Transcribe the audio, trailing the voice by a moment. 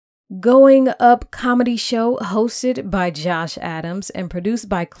Going Up comedy show hosted by Josh Adams and produced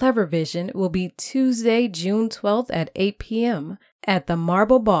by Clever Vision will be Tuesday, June 12th at 8 p.m. at the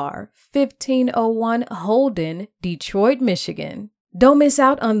Marble Bar, 1501 Holden, Detroit, Michigan. Don't miss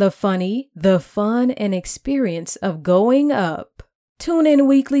out on the funny, the fun, and experience of Going Up. Tune in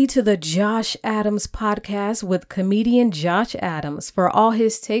weekly to the Josh Adams podcast with comedian Josh Adams for all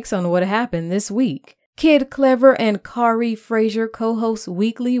his takes on what happened this week. Kid Clever and Kari Frazier co-host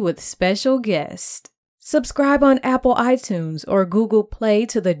weekly with special guests. Subscribe on Apple iTunes or Google Play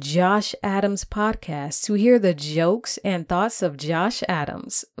to the Josh Adams podcast to hear the jokes and thoughts of Josh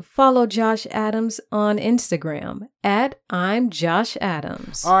Adams. Follow Josh Adams on Instagram at I'm Josh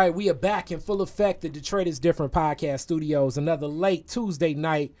Adams. All right, we are back in full effect at Detroit is Different Podcast Studios. Another late Tuesday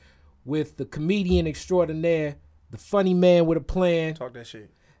night with the comedian extraordinaire, the funny man with a plan. Talk that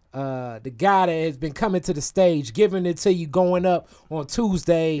shit. The guy that has been coming to the stage, giving it to you, Going Up on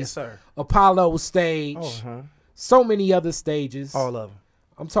Tuesdays. Yes, sir. Apollo stage. So many other stages. All of them.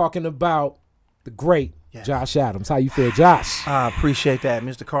 I'm talking about the great Josh Adams. How you feel, Josh? I appreciate that,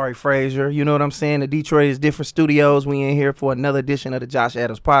 Mr. Kari Frazier. You know what I'm saying? The Detroit is Different Studios. We in here for another edition of the Josh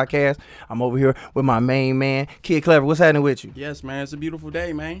Adams podcast. I'm over here with my main man, Kid Clever. What's happening with you? Yes, man. It's a beautiful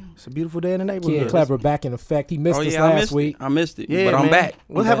day, man. It's a beautiful day in the neighborhood. Kid Clever back in effect. He missed us last week. I missed it. Yeah, but I'm back.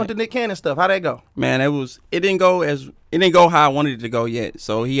 What happened to Nick Cannon stuff? How'd that go? Man, it didn't go how I wanted it to go yet.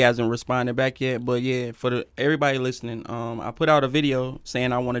 So he hasn't responded back yet. But yeah, for everybody listening, I put out a video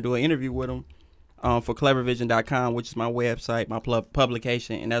saying I want to do an interview with him. For clevervision.com, which is my website, my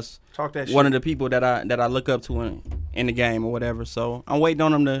publication, and that's one of the people that I look up to in the game or whatever. So I'm waiting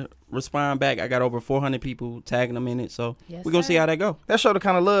on them to respond back. I got over 400 people tagging them in it, so we're gonna see how that go. That show the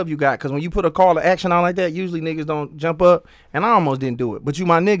kind of love you got, because when you put a call to action on like that, usually niggas don't jump up, and I almost didn't do it, but you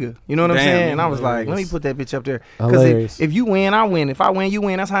my nigga, you know what I'm saying? And I was like, let me put that bitch up there, because if you win, I win. If I win, you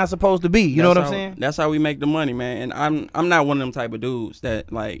win. That's how it's supposed to be. You know what I'm saying? That's how we make the money, man. And I'm not one of them type of dudes that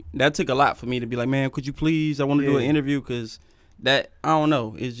that took a lot for me to be like, man, could you please? I want to do an interview, because that, I don't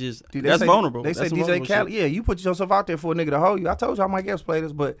know. It's just, that's vulnerable. They say DJ Khaled, you put yourself out there for a nigga to hold you. I told you I might guest play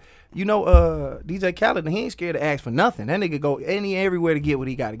this, but you know, DJ Khaled, he ain't scared to ask for nothing. That nigga go everywhere to get what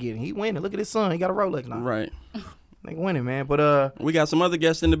he got to get. And he winning. Look at his son. He got a Rolex now. Right. Nigga winning, man. But we got some other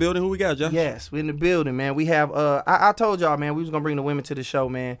guests in the building. Who we got, Josh? Yes, we in the building, man. We have, I told y'all, man, we was going to bring the women to the show,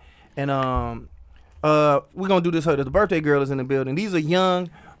 man. And we're going to do this. The birthday girl is in the building. These are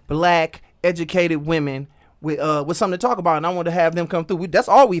young, black, educated women with something to talk about, and I want to have them come through. That's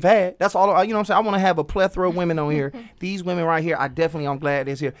all we've had. That's all, you know what I'm saying? I want to have a plethora of women on here. These women right here, I'm glad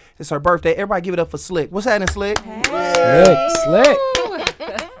they're here. It's her birthday. Everybody give it up for Slick. What's happening, Slick? Hey. Slick.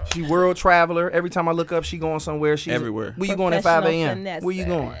 She world traveler. Every time I look up, she going somewhere. She's everywhere. Where you going at 5 a.m.? Where you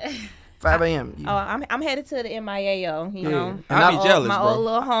going? 5 a.m. I'm headed to the MIAO, you know. And I'll be jealous, my bro. old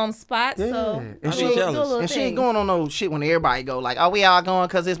little home spot, so and she jealous. And she ain't going on no shit when everybody go like, oh, we all going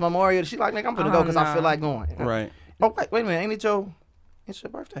because it's Memorial. She like, nigga, I'm gonna go because I feel like going. Right. Oh, wait a minute, ain't it your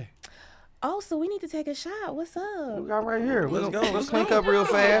birthday? Oh, so we need to take a shot. What's up? We got right here. Let's go. Let's clink up real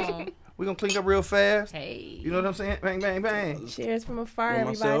fast. We're gonna clink up real fast. Hey. You know what I'm saying? Bang, bang, bang. Cheers from afar,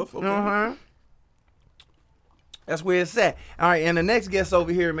 everybody. Myself. Okay. That's where it's at. All right, and the next guest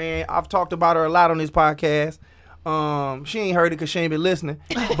over here, man, I've talked about her a lot on this podcast. She ain't heard it because she ain't been listening.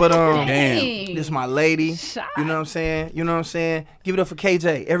 But damn, this my lady. You know what I'm saying? You know what I'm saying? Give it up for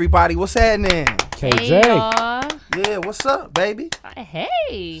KJ. Everybody, what's happening? KJ. Hey, y'all. Yeah, what's up, baby?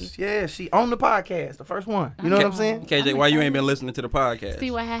 Hey. Yeah, she on the podcast, the first one. You know what I'm saying? KJ, why you ain't been listening to the podcast?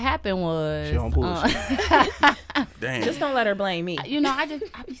 See, what had happened was She on bullshit. Damn. Just don't let her blame me. You know, I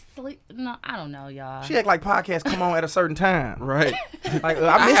be sleep. No, I don't know, y'all. She act like podcasts come on at a certain time. Right. Like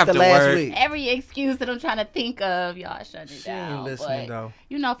I missed the last week. Every excuse that I'm trying to think of, y'all shut it She down. ain't listening but, though.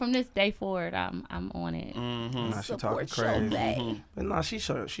 You know, from this day forward, I'm on it. Nah, she talking Support your crazy. bae. But nah, she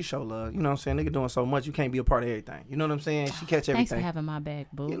show love. You know what I'm saying? Nigga doing so much, you can't be a part of everything. You know what I'm saying? She catch everything. Thanks for having my back,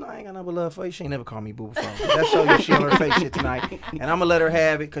 boo. You know, I ain't got no but love for you. She ain't never called me boo before. That show you she on her fake shit tonight. And I'm going to let her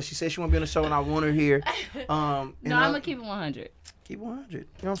have it because she said she want to be on the show and I want her here. No, I'm going to keep it 100. Keep it 100. You know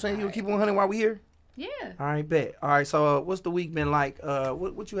what I'm saying? You going to keep it 100 while we here? Yeah. All right, bet. All right, so what's the week been like?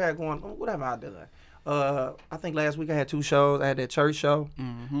 What you had going? What have I done? I think last week I had 2 shows. I had that church show.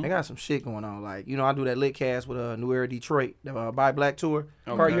 They got some shit going on. Like, you know, I do that lit cast with New Era Detroit, the Buy Black tour.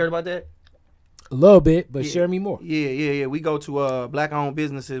 Okay. Carl, you heard about that? A little bit, but share me more. Yeah. We go to black-owned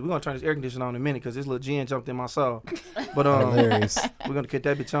businesses. We're going to turn this air conditioner on in a minute because this little gin jumped in my soul. But Hilarious. we're going to get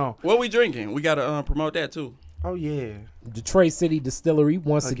that bitch on. What we drinking? We got to promote that, too. Oh, yeah. Detroit City Distillery,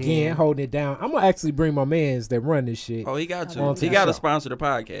 once again holding it down. I'm going to actually bring my mans that run this shit. Oh, he got to. On to He the got to show. sponsor the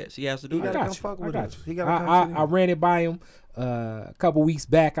podcast. He has to do He that. gotta I come got you. fuck I with got us. you. He gotta come I ran it by him a couple weeks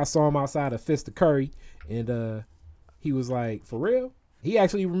back, I saw him outside of Fist of Curry, and he was like, "For real?" He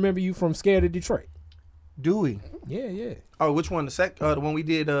actually remember you from Scared of Detroit. Do we? Yeah. Oh, which one? The one we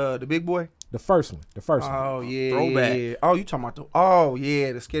did, the Big Boy? The first one. Oh, yeah. Throwback. Yeah. Oh, you talking about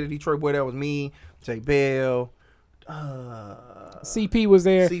the Scared of Detroit boy. That was me, Jay Bell. CP was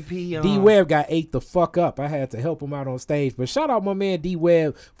there. CP. D Webb got ate the fuck up. I had to help him out on stage. But shout out my man D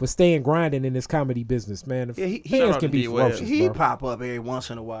Webb for staying grinding in this comedy business, man. The he fans shout can out be to D Webb. ferocious, He bro. pop up every once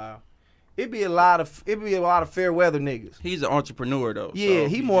in a while. It'd be a lot of fair weather niggas. He's an entrepreneur though. Yeah, so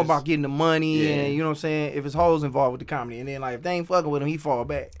he more just- about getting the money Yeah. and you know what I'm saying. If his hoes involved with the comedy, and then like if they ain't fucking with him, he fall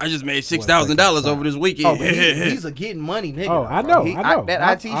back. I just made $6,000 over this weekend. Oh, but he's a getting money nigga. Oh, though, I bro. know, I know. That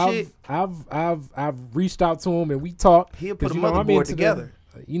I've, IT shit. I've reached out to him and we talked. He'll put 'cause, a you know, I'm motherboard into together.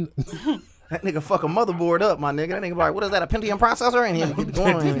 You know, That nigga fuck a motherboard up, my nigga. That nigga be like, what is that? A Pentium processor? And he'll get it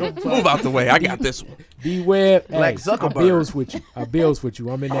going. Move out the way. I got this one. D Webb, Like hey, I Zuckerberg. bills with you. I bills with you.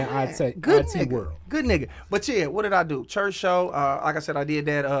 I'm in that IT Good IT nigga. world. Good nigga. But yeah, what did I do? Church show. Like I said, I did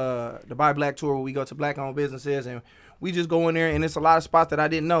that the Buy Black tour where we go to black owned businesses and we just go in there and it's a lot of spots that I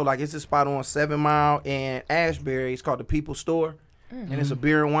didn't know. Like it's a spot on 7 Mile and Ashbury. It's called the People Store. And it's a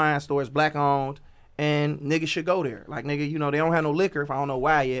beer and wine store. It's black owned. And niggas should go there. Like nigga, you know, they don't have no liquor. If I don't know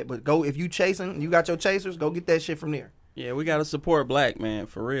why yet, but go if you chasing, you got your chasers, go get that shit from there. Yeah, we gotta support black, man,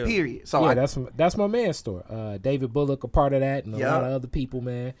 for real. Period. So Yeah, that's my man's store. David Bullock a part of that, and a Yeah. lot of other people,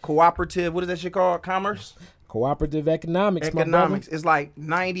 man. cooperative, what is that shit called? Commerce? Cooperative economics, Economics. It's like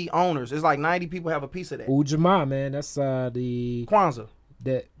 90 owners. It's like 90 people have a piece of that. my brother. Ujamaa, man. That's the Kwanzaa.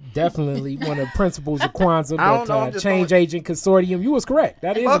 that definitely one of the principles of Kwanzaa. I don't But know, I'm just Change throwing- Agent Consortium, you was correct.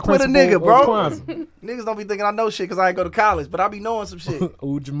 That is Fuck a with a principle nigga, of bro. Kwanzaa. Niggas don't be thinking I know shit because I ain't go to college, but I be knowing some shit.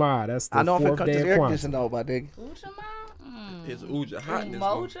 Ujamaa, that's the I know if it fourth comes day to of the air Kwanzaa. conditioning though, my nigga. It's Uja hot in this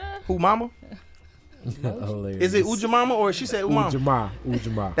one. Umoja? Who mama? Hilarious. Is it Ujamama or she said Umama?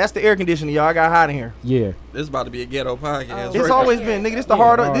 Ujamaa. That's the air conditioner, y'all. I got hot in here. Yeah. This about to be a ghetto podcast. It's right always been, nigga. This the Yeah,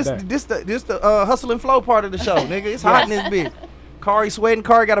 hard, all this day. the hustle and flow part of the show, nigga. It's hot in this bitch. Kari sweating.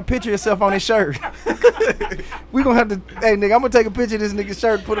 Kari got a picture of himself on his shirt. We gonna have to, hey nigga, I'm gonna take a picture of this nigga's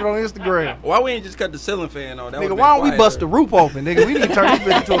shirt and put it on Instagram. Why we ain't just cut the ceiling fan on? That Nigga, would've why don't been we bust quieter. the roof open, nigga? We need to turn this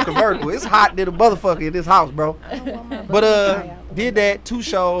bitch into a convertible. It's hot than a motherfucker in this house, bro. But did that 2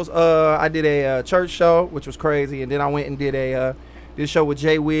 shows. I did a church show, which was crazy, and then I went and did a show with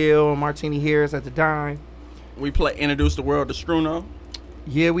Jay Will and Martini Harris at the Dime. We introduced the world to Struno.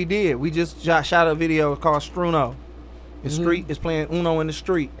 Yeah, we did. We just shot a video called Struno. The street is playing Uno in the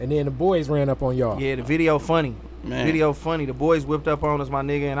street. And then the boys ran up on y'all. Yeah, the video funny. Man. Video funny. The boys whipped up on us, my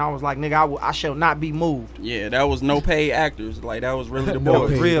nigga, and I was like, nigga, I shall not be moved. Yeah, that was no paid actors. Like that was really the No That boys.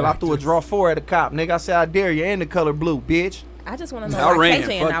 was paid real. I actors. threw a draw 4 at a cop. Nigga, I said, I dare you, and the color blue, bitch. I just want to I know why ran,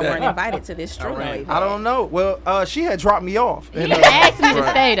 KJ fuck and I that. weren't invited to this I Struno ran. event. I don't know. Well, she had dropped me off. He And, didn't ask me to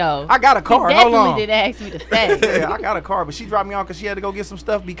stay though. I got a car. He Hold definitely on. did ask me to stay. Yeah, I got a car, but she dropped me off because she had to go get some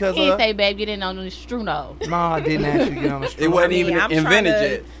stuff because He didn't say, babe, get in on the Struno. nah, I didn't actually get on the street. It wasn't I mean, even I'm invented trying to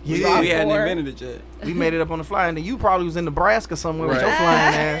yet. Yeah. We hadn't for- invented it yet. We made it up on the fly, and then you probably was in Nebraska somewhere with your Right.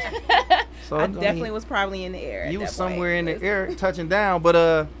 flying ass. So I mean, definitely was probably in the air. at You was that point. somewhere in the air touching down,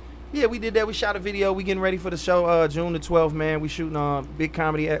 but yeah, we did that. We shot a video. We getting ready for the show June the 12th, man. We shooting big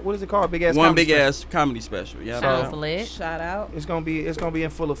comedy. What is it called? Big ass. One comedy big special. ass comedy special. Yeah. Sounds lit. Shout out. It's gonna be in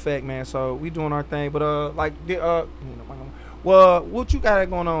full effect, man. So we doing our thing, but well, what you got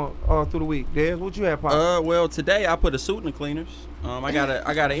going on through the week, Dez? What you have, Pop? Well, today I put a suit in the cleaners. I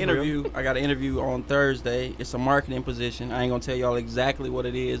got an interview. I got an interview on Thursday. It's a marketing position. I ain't gonna tell y'all exactly what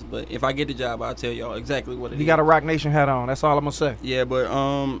it is, but if I get the job, I'll tell y'all exactly what it is. You got a Rock Nation hat on. That's all I'm gonna say. Yeah, but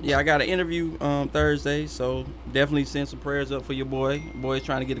yeah, I got an interview Thursday, so definitely send some prayers up for your boy. Boy's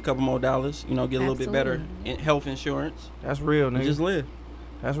trying to get a couple more dollars, get a little bit better health insurance, That's real, and nigga. just live.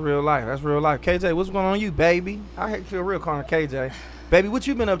 That's real life. That's real life. KJ, what's going on with you, baby? I feel real calling KJ. Baby, what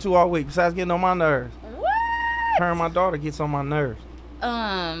you been up to all week besides getting on my nerves? What? Her and my daughter gets on my nerves.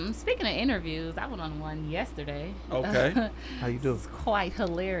 Speaking of interviews, I went on one yesterday. Okay. How you do? It's quite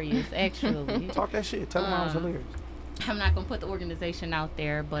hilarious, actually. Talk that shit. Tell them I was hilarious. I'm not gonna put the organization out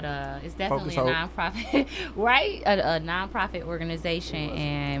there, but it's definitely Focus a nonprofit, right? A nonprofit organization,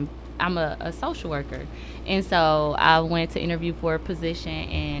 and I'm a social worker, and so I went to interview for a position,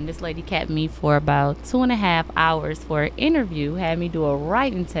 and this lady kept me for about 2.5 hours for an interview, had me do a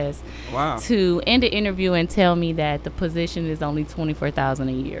writing test Wow. to end the interview and tell me that the position is only $24,000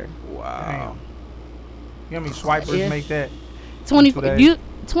 a year. Wow. You know how many swipers Yeah. make that?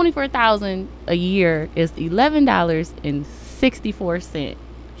 24,000 a year is $11.64.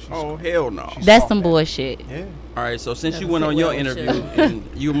 Oh hell no. That's some bullshit. Yeah. All right, so since you Doesn't went sit on your well with interview you. and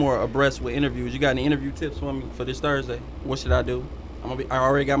you're more abreast with interviews, you got any interview tips for me for this Thursday? What should I do? I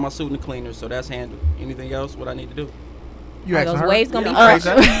already got my suit and the cleaner, so that's handled. Anything else? What I need to do? You Are asking those her? waves gonna be Yeah,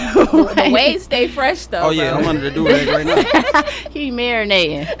 fresh? The waves stay fresh though. Oh yeah, bro. I'm under the do-rag right now. He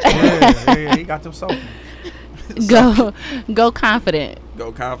marinating. yeah, he got them soaking. Go confident.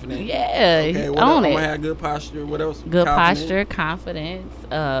 Go confident. Yeah, Okay, what own else? I'm it. gonna have good posture. What else? Good Confident? posture, confidence,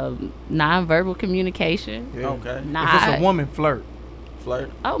 nonverbal communication. Yeah. Okay. If Nah, it's a woman, flirt.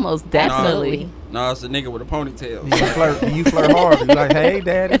 Flirt. almost definitely. No, it's a nigga with a ponytail. You flirt hard. You like, hey,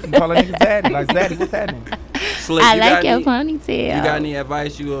 daddy. You call that nigga daddy. Like, daddy, what's happening? Slick, I you like got your any- ponytail. You got any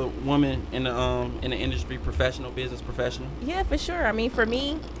advice? You a woman in the industry, professional, business professional? Yeah, for sure. I mean, for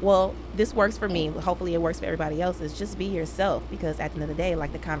me, well, this works for me. Hopefully, it works for everybody else. Is just be yourself, because at the end of the day,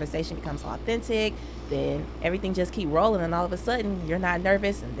 like the conversation becomes authentic, then everything just keep rolling, and all of a sudden, you're not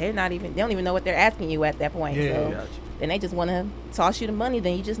nervous, and they don't even know what they're asking you at that point. Yeah, so gotcha. then they just want to toss you the money.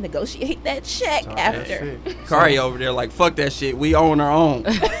 Then you just negotiate that check Talk after. that shit. Kari over there like, fuck that shit. We own our own.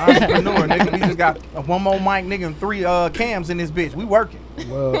 Entrepreneur, nigga. We just got one more mic, nigga, and 3 cams in this bitch. We working.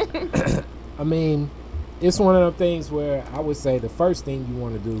 Well, I mean, it's one of them things where I would say the first thing you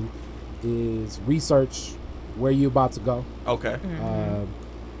want to do is research where you're about to go. Okay.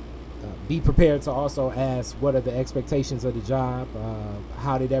 Be prepared to also ask what are the expectations of the job.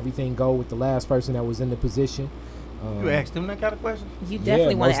 How did everything go with the last person that was in the position? You asked them that kind of questions? You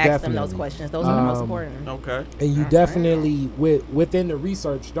definitely want most to ask them those definitely. questions. Those are the most important. Okay. And you definitely, within the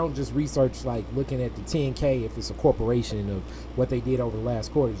research, don't just research like looking at the 10K if it's a corporation of what they did over the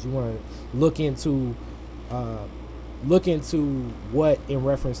last quarters. You want to look into what, in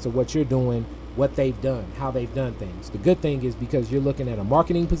reference to what you're doing, what they've done, how they've done things. The good thing is because you're looking at a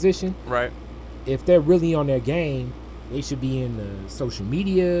marketing position, Right. if they're really on their game, they should be in the social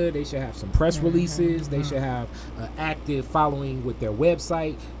media. They should have some press releases. They should have an active following with their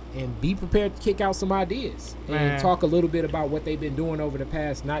website, and be prepared to kick out some ideas and Man. talk a little bit about what they've been doing over the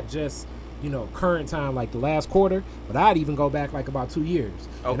past, not just current time like the last quarter, but I'd even go back like about 2 years,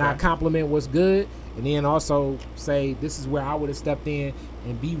 and Okay. I compliment what's good, and then also say this is where I would have stepped in,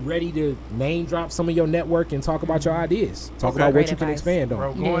 and be ready to name drop some of your network and talk about your ideas, talk Okay. about what Great you can advice. expand on.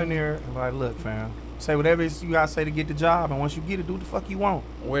 Bro, go in there and like, look, fam. Say whatever it is you gotta say to get the job, and once you get it, do what the fuck you want.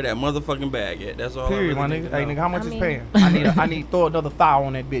 Where that motherfucking bag at? That's all. Period, I my really need nigga. to Hey, know. nigga, how much I is mean- paying? I need to throw another thigh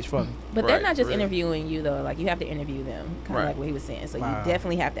on that bitch for me. But they're Right, not just right. interviewing you though. Like you have to interview them, kind Right. of like what he was saying. So Wow. you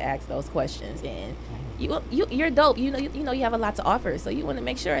definitely have to ask those questions. And you're dope. You know you have a lot to offer. So you want to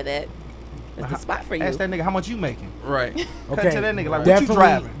make sure that it's the spot for you. Ask that nigga how much you making. Right. Cut to that nigga like, what you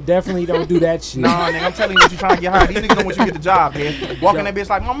driving? Definitely don't do that shit. Nah, nigga, I'm telling you what you trying to get hired. These niggas know once you get the job, man. Walking that bitch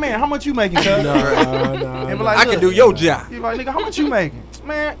like, my man, how much you making, cuz? And be like, I can look, do your job. You like, nigga, how much you making?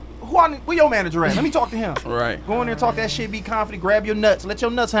 Man, where your manager at? Let me talk to him. Right. Go in there, talk that shit, be confident, grab your nuts. Let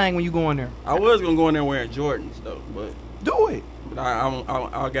your nuts hang when you go in there. I was gonna go in there wearing Jordans though, but Do it.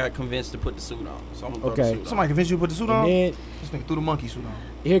 I got convinced to put the suit on, so I'm gonna throw Okay. the suit on. Somebody convince you to put the suit on? And then This nigga threw the monkey suit on.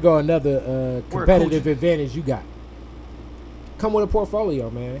 here go another Wear a competitive Gucci. advantage you got. Come with a portfolio,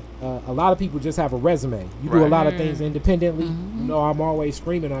 man. A lot of people just have a resume. You do a Right. lot of things independently. You know, I'm always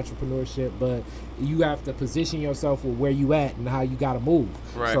screaming entrepreneurship, but you have to position yourself with where you at and how you got to move.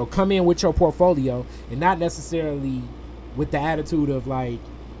 Right. So come in with your portfolio, and not necessarily with the attitude of like,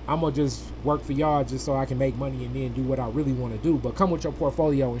 I'm gonna just work for y'all just so I can make money and then do what I really want to do. But come with your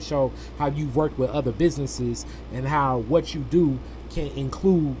portfolio and show how you've worked with other businesses and how what you do can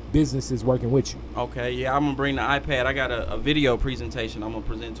include businesses working with you. Okay, yeah, I'm gonna bring the iPad. I got a video presentation. I'm gonna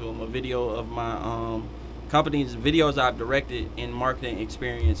present to them a video of my company's videos I've directed in marketing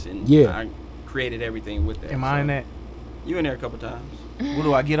experience, and Yeah. I created everything with that. Am I in So, that? You in there a couple times? What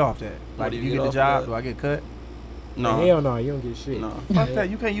do I get off that? What Like, do if you you get get the off job, that? do I get cut? No. Hell no, you don't get shit. No. Fuck that.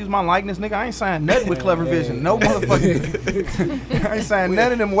 You can't use my likeness, nigga. I ain't signed nothing with Clever Vision. No motherfucker. I ain't signed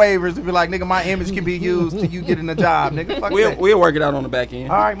none of them waivers to be like, nigga, my image can be used to you getting a job, nigga. Fuck that. We'll work it out on the back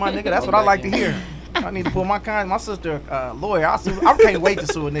end. All right, my nigga. That's what I like to hear. I need to pull my sister, lawyer. I can't wait to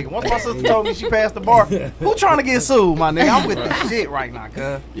sue a nigga. Once my sister told me she passed the bar, who trying to get sued, my nigga? I'm with the shit right now,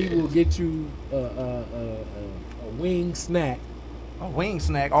 cuz. He will get you a wing snack. A wing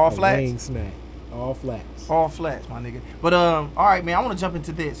snack, all A flats. wing snack, all flats. All flats, my nigga. But all right, man. I want to jump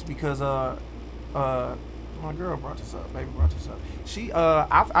into this because my girl brought this up. Baby brought this up. She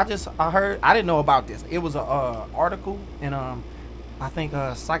I heard, I didn't know about this. It was a article in I think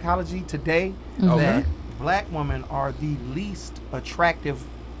Psychology Today that black women are the least attractive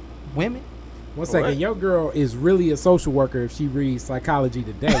women. One second, your girl is really a social worker if she reads Psychology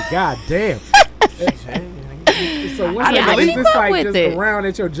Today. God damn. So what's I that? keep Is this up like with just it. around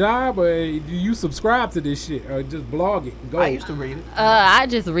at your job, or do you subscribe to this shit, or just blog it and go? I used to read it. I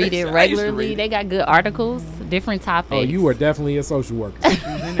just read it I used to regularly. read it. They got good articles, different topics. Oh, you are definitely a social worker. She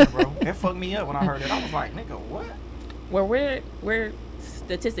was in there, bro. That fucked me up when I heard it. I was like, nigga, what? Well, we're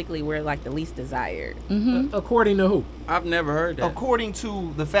statistically we're like the least desired. According to who? I've never heard that. According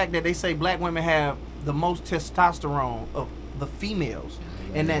to the fact that they say black women have the most testosterone of the females,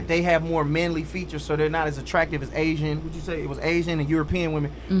 and that they have more manly features, so they're not as attractive as Asian. Would you say it was Asian and European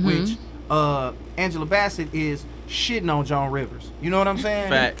women? Which Angela Bassett is shitting on Joan Rivers. You know what I'm saying?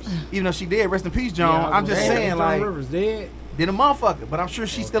 Facts. Even though she did, rest in peace, Joan. I'm just saying, Joan like, Rivers dead. did a motherfucker, but I'm sure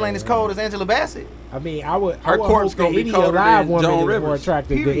she still ain't as cold as Angela Bassett. I mean, I would Her hope corpse that gonna be any colder alive than woman Joan is more Rivers. attractive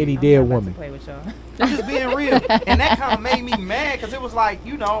than Period. any I'm dead not about to woman. play with y'all. I'm just being real, and that kind of made me mad because it was like,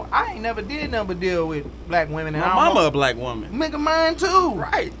 you know, I ain't never did nothing but deal with black women, and My I mama almost, a black woman. nigga, mine too.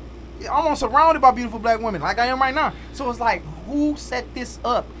 Right. Almost surrounded by beautiful black women, like I am right now. So it's like, who set this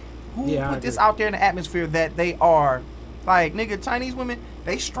up? Who Yeah, I put this agree. out there in the atmosphere that they are, like, nigga, Chinese women,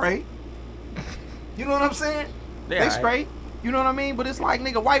 they straight. You know what I'm saying? They They alright. straight. You know what I mean? But it's like,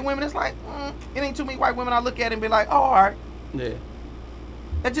 nigga, white women, it's like, it ain't too many white women I look at and be like, oh, all right. Yeah.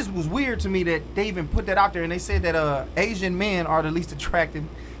 That just was weird to me that they even put that out there, and they said that Asian men are the least attractive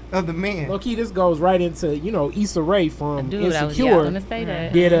of the men. Low key, this goes right into, you know, Issa Rae from Dude, I was Insecure. gonna say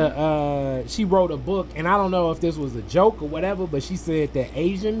that. Did she wrote a book, and I don't know if this was a joke or whatever, but she said that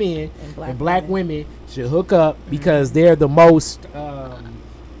Asian men and black women should hook up because they're the most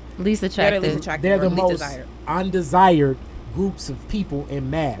Least They're attractive. the least attractive. they're or the least most desired. undesired groups of people in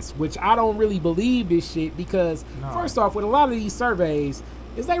mass, which I don't really believe this shit because first off, with a lot of these surveys,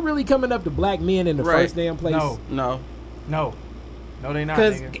 is they really coming up to black men in the Right. first damn place? No, No. no, they not.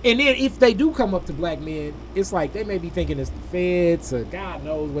 Because Nigga. and then if they do come up to black men, it's like they may be thinking it's the feds or God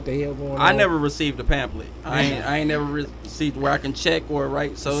knows what the hell going on. I never received a pamphlet. I ain't never received where I can check or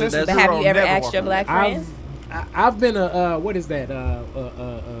write. So Census that's But have you ever never asked walk your in. black friends? I've been a what is that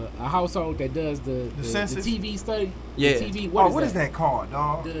a household that does the census? TV study. Yeah. The TV. What is that called,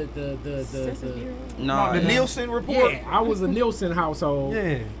 dog? Census Bureau? no. The no. Nielsen report. Yeah, I was a Nielsen household.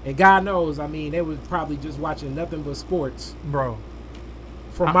 Yeah. And God knows, I mean, they was probably just watching nothing but sports Bro,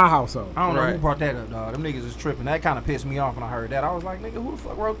 from my household. I don't know who Right. brought that up, dog. Them niggas is tripping. That kind of pissed me off when I heard that. I was like, nigga, who the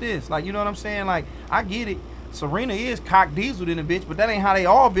fuck wrote this? Like, you know what I'm saying? Like, I get it. Serena is cock dieseled in a bitch, but that ain't how they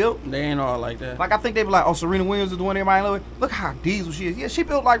all built. They ain't all like that. Like, I think they be like, oh, Serena Williams is the one everybody love. Look how diesel she is. Yeah, she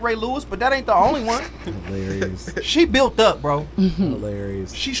built like Ray Lewis, but that ain't the only one. Hilarious. She built up, bro.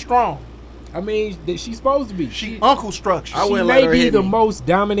 Hilarious. She strong. I mean, she's supposed to be. She uncle structure. I She wouldn't may let her be hit the me. most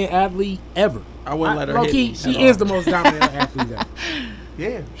dominant athlete ever. I wouldn't let her hit low-key, me she at is all. the most dominant athlete ever.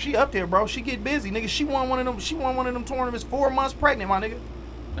 Yeah, she up there, bro. She get busy, nigga. She won one of them. She won one of them tournaments 4 months pregnant, my nigga.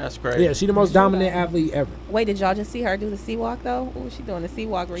 That's crazy. Yeah, she the most dominant athlete ever. Wait, did y'all just see her do the sea walk though? What was she doing the sea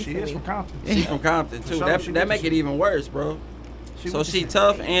walk She recently? is from Compton. She's from Compton too. Sure, That she that with make the it shit. even worse, bro. So with the she shit.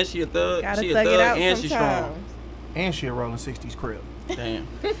 tough and she a thug. Gotta She a thug thug it out and she sometimes. strong. And she a rolling 60s crib. Damn.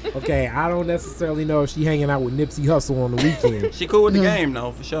 Okay, I don't necessarily know if she hanging out with Nipsey Hussle on the weekend. She cool with the game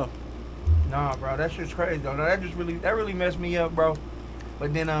though, for sure. Nah, bro, that shit's crazy though. That really messed me up, bro.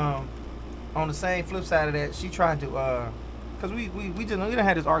 But then on the same flip side of that, she tried to cause we done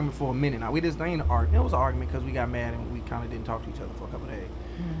had this argument for a minute now. We just ain't an argument. It was an argument because we got mad and we kind of didn't talk to each other for a couple days.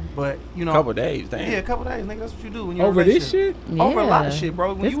 But you know, Couple days, damn. Yeah, a couple days, nigga. That's what you do when you're Over in a this relationship. shit? Over a lot of Yeah. shit,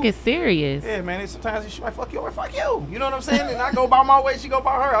 bro. When This you, gets serious. yeah, man. Sometimes she's like, fuck you, or fuck you. You know what I'm saying? And I go by my way, she go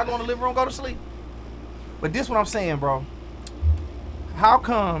by her. I go in the living room, go to sleep. But this what I'm saying, bro. How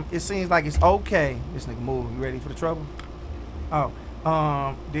come it seems like it's okay? This nigga move. You ready for the trouble? Oh,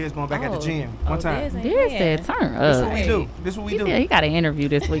 Dez going back at the gym one time. Dez said, turn This what up. we do. This what we He do. said he got an interview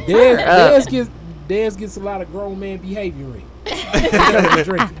this week. Turn up. Dez gets a lot of grown man behavior in.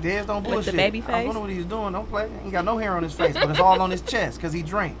 Drinking. Dez don't bullshit. With the baby I face? don't know what he's doing. Don't play. He ain't got no hair on his face, but it's all on his chest because he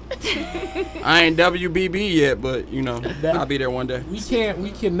drank. I ain't WBB yet, but you know, That- I'll be there one day. We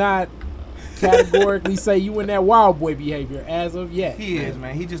cannot categorically say you in that wild boy behavior as of yet. He is,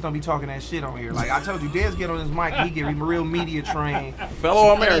 man. He just don't be talking that shit on here. Like I told you, Dez get on his mic, he get real media trained.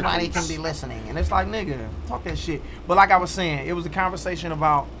 Fellow Anybody Americans. can be listening, and it's like, nigga, talk that shit. But like I was saying, it was a conversation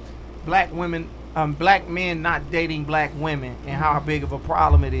about black women, black men not dating black women, and how big of a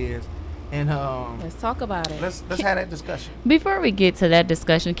problem it is. And Let's talk about it. let's have that discussion. Before we get to that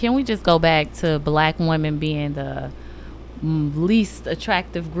discussion, can we just go back to black women being the least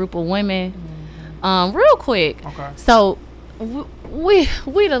attractive group of women? Real quick. Okay. So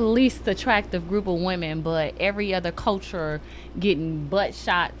we the least attractive group of women, but every other culture getting butt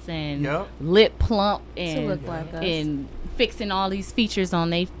shots and Yep. lip plump To look and like us. and fixing all these features on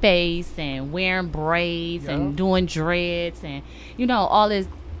their face and wearing braids Yep. and doing dreads and all this,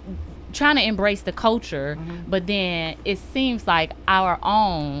 trying to embrace the culture. But then it seems like our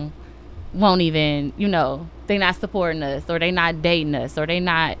own won't even, they not supporting us, or they not dating us, or they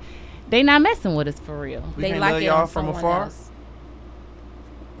not messing with us for real. We They can't like love it y'all on from someone afar. else.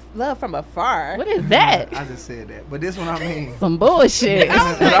 Love from afar. What is that? I just said that, but this what I mean. Some bullshit.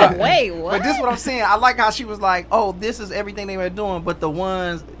 Like, wait, what? But this what I'm saying. I like how she was like, "Oh, this is everything they were doing," but the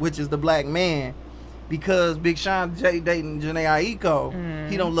ones, which is the black man, because Big Sean dating Janae Aiko,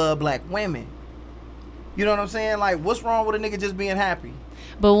 he don't love black women. You know what I'm saying? Like, what's wrong with a nigga just being happy?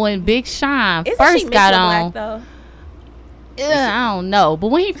 But when Big Sean Isn't first she got mixed on, with black, though? I don't know. But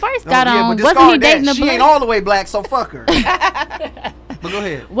when he first got Oh, yeah, on, but wasn't discard he dating that. a She black? ain't all the way black, so fuck her. But go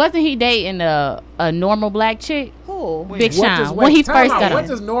ahead. Wasn't he dating a normal black chick? Who? Big What does- Sean. wait, When he time first out. got What on.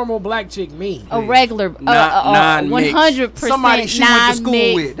 does normal black chick mean? A regular, Non-mixed. 100% Somebody she went to school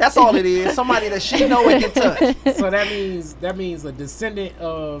non-mixed. with. That's all it is. Somebody that she know and can touch. So that means a descendant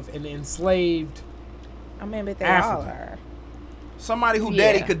of an enslaved. I mean, but they African. all are. Somebody who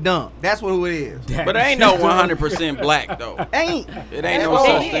Yeah. daddy could dunk. That's what who it is. But ain't no 100% black though. Ain't. It ain't no That's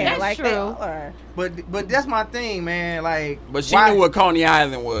such all. thing. That's like true. They all are. But that's my thing, man. Like, But she why- knew what Coney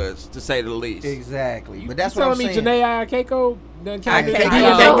Island was, to say the least. Exactly. But That's that's what I'm telling me saying. Janae Keiko done count as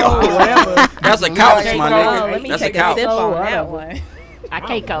Keiko. or whatever. That's a couch, Keiko. my Oh, nigga. let me That's a take a couch. sip on Whatever. that one. I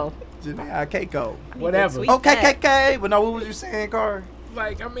Keiko. Janae Keiko. Whatever. Sweet Okay, back. KK. But no, what was you saying, Car?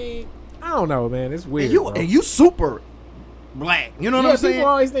 Like, I mean, I don't know, man. It's weird. bro. And you super black. You know what Yeah, I'm saying? people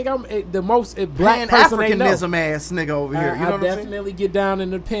always think I'm the most black person they know. Pan-Africanism ass nigga over here. You know I what I'm saying? definitely get down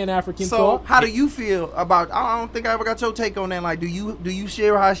in the Pan-African So thought. how do you feel about? I don't think I ever got your take on that. Like, do you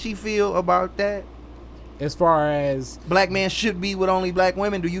share how she feel about that? As far as Black men should be with only black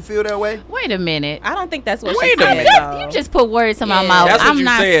women. Do you feel that way? Wait a minute. I don't think that's what Wait she a said. minute. though. You just put words in my Yeah. mouth. That's what I'm you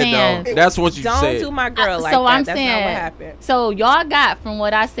not said, saying. though. That's what you Don't said. do my girl like so that. I'm That's saying. not what happened. So y'all got from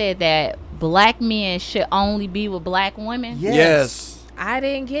what I said that black men should only be with black women. Yes. I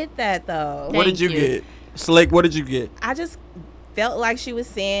didn't get that though. What did Thank you you. get? Slick, what did you get? I just felt like she was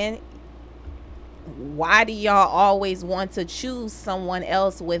saying, why do y'all always want to choose someone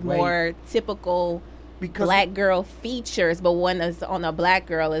else with Wait. more typical Because black girl features, but one that's on a black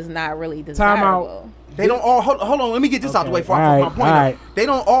girl is not really Time out. desirable? they don't all. Hold on. Let me get this out the way before I All put right, my point. all out. right. They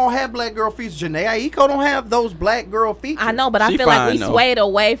don't all have black girl features. Janae Aiko don't have those black girl features. I know, but I She feel like fine, we though. swayed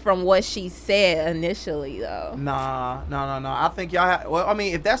away from what she said initially, though. Nah. I think y'all. Well, I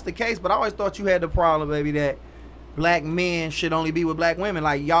mean, if that's the case, but I always thought you had the problem, baby, that black men should only be with black women.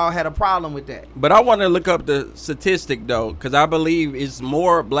 Like y'all had a problem with that. But I want to look up the statistic though, because I believe it's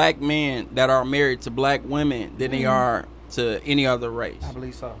more black men that are married to black women than they are to any other race. I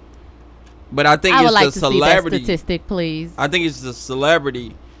believe so. But I think I would it's like the to see that celebrity. statistic, please. I think it's the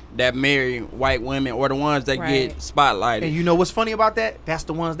celebrity that marry white women or the ones that Right. get spotlighted. And you know what's funny about that? That's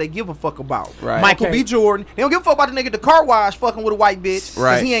the ones they give a fuck about. Right. Michael Okay. B. Jordan. They don't give a fuck about the nigga at the car wash fucking with a white bitch.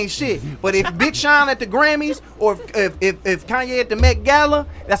 Right. Cause he ain't shit. But if Big Sean at the Grammys or if Kanye at the Met Gala,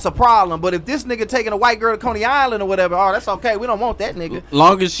 that's a problem. But if this nigga taking a white girl to Coney Island or whatever, oh, that's okay. We don't want that nigga.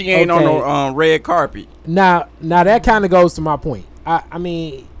 Long as she ain't on Okay. the red carpet. now that kind of goes to my point. I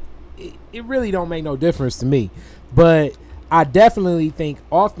mean, it really don't make no difference to me, but I definitely think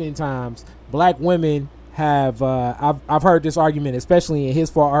oftentimes black women have. I've heard this argument, especially in His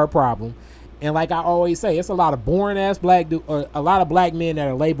Fault, Her Problem, and like I always say, it's a lot of boring ass a lot of black men that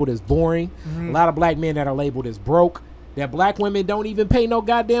are labeled as boring, a lot of black men that are labeled as broke. That black women don't even pay no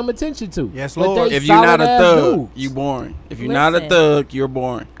goddamn attention to. Yes, But Lord. they If you're not a solid-ass thug, dudes. you boring. If you're not a Listen. thug, you're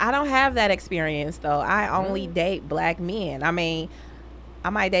boring. I don't have that experience though. I only date black men. I mean, I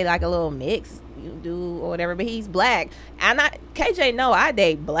might date like a little mix, you do or whatever, but he's black. And KJ, no, I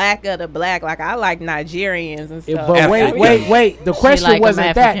date black of the black. Like I like Nigerians and stuff. But African. wait. The question like 'em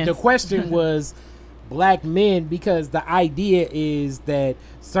wasn't that. Africans. The question was black men, because the idea is that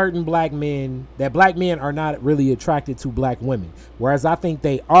certain black men are not really attracted to black women, whereas I think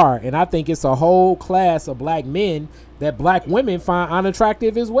they are, and I think it's a whole class of black men that black women find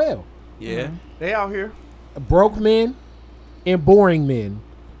unattractive as well. Yeah. They out here. Broke men and boring men.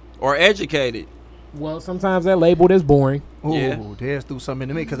 Or educated. Well, sometimes they're labeled as boring. Ooh, Yeah. they'll do something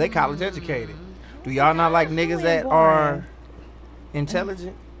to me because they college educated. Do y'all not like niggas really that boring. are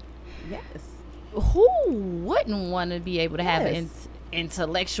intelligent? Yes. Who wouldn't want to be able to have Yes. an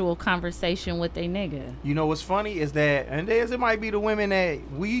intellectual conversation with a nigga. You know what's funny is that, and it might be the women that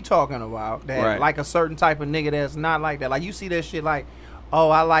we talking about that Right. like a certain type of nigga that's not like that. Like you see that shit like, oh,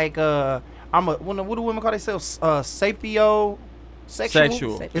 I like what do women call themselves? Sexual.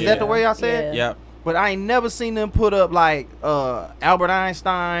 Sexual. Is that the way I said? Yeah. Yep. But I ain't never seen them put up like Albert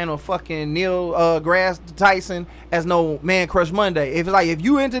Einstein or fucking Neil deGrasse Tyson as no man crush Monday. If it's like if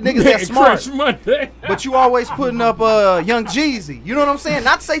you into niggas that smart, Crush Monday. but you always putting up Young Jeezy. You know what I'm saying?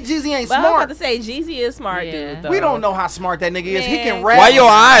 Not to say Jeezy ain't But I was about smart. to say Jeezy is smart, Yeah. dude. Though. We don't know how smart that nigga is. He Man. can rap. Why your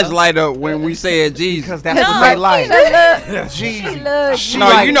eyes light up when we said Jesus? Because that's what they like. Jeezy. She No,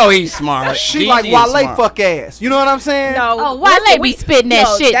 like, you know he's smart. She Jeezy like is Wale smart. fuck ass. You know what I'm saying? No, Oh, Wale be spitting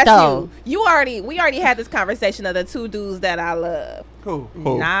that shit, that's though. We already had this conversation of the two dudes that I love, Cool.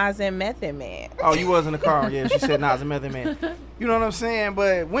 Who? Nas and Method Man. Oh, you was in the car. Yeah, she said Nas and Method Man. You know what I'm saying?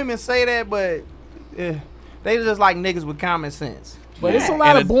 But women say that, but they just like niggas with common sense. But it's a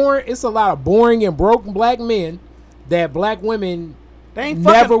lot of boring. It's a lot of boring and broken black men that black women They ain't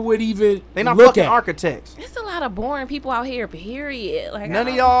never fucking. would even They not look fucking at. architects. It's a lot of boring people out here. Period. Like None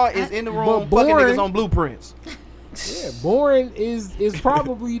I of don't- y'all is in the room But fucking boring- niggas on blueprints. Yeah, boring is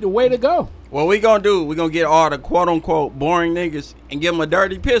probably the way to go. What we gonna do? We gonna get all the quote unquote boring niggas and give them a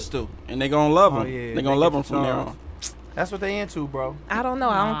dirty pistol, and they gonna love them. Oh, yeah, they gonna they love get them from there charged. on. That's what they into, bro. I don't know.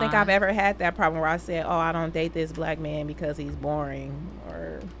 I don't think Nah. I've ever had that problem where I said, "Oh, I don't date this black man because he's boring."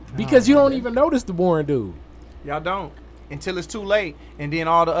 Or Because you don't even notice the boring dude. Y'all don't until it's too late, and then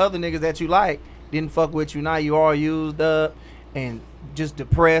all the other niggas that you like didn't fuck with you. Now you all used up and just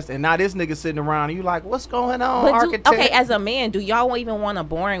depressed, and now this nigga sitting around and you like, what's going on, but architect? okay, as a man, do y'all even want a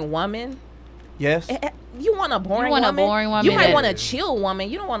boring woman? Yes. You want a boring want a woman? boring woman You might that- want a chill woman.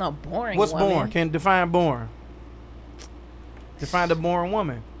 You don't want a boring What's woman. boring? Can define boring. Define the boring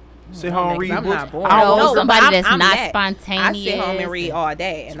woman. Sit No, home, niggas, read I'm books. not boring. I don't No, want but somebody I'm that's not that. I spontaneous. sit home and read all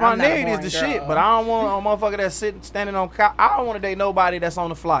day. And I'm not a Spontaneity is boring the girl. shit, but I don't want a motherfucker that's sitting, standing on. I don't want to date nobody that's on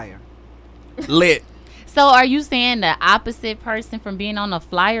the flyer. Lit. So are you saying the opposite person from being on a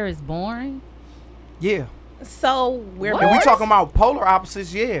flyer is boring? Yeah. So we're And we talking about polar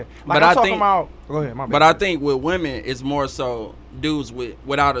opposites, yeah. Like But I'm I talking think- about. Go ahead, my bad. But I think with women, it's more so dudes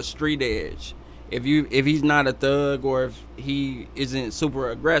without a street edge. If he's not a thug or if he isn't super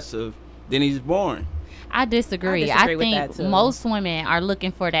aggressive, then he's boring. I disagree. I I disagree with that, think too. most women are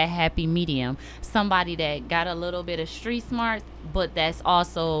looking for that happy medium. Somebody that got a little bit of street smarts, but that's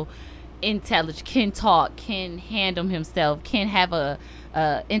also intelligent, can talk, can handle himself, can have a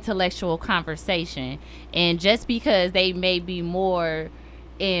intellectual conversation. And just because they may be more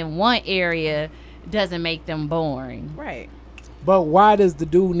in one area doesn't make them boring. right. But why does the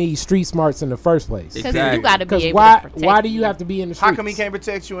dude need street smarts in the first place? Because Exactly. you got to be Because able why to protect why do you have to be in the streets? How come he can't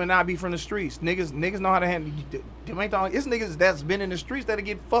protect you and not be from the streets? Niggas know how to handle. Them ain't the, it's niggas that's been in the streets that'll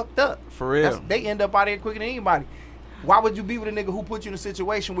get fucked up. For real. They end up out there quicker than anybody. Why would you be with a nigga who put you in a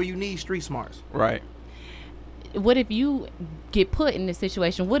situation where you need street smarts? Right. What if you get put in this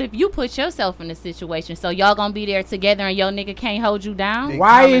situation? What if you put yourself in this situation? So y'all gonna be there together and your nigga can't hold you down?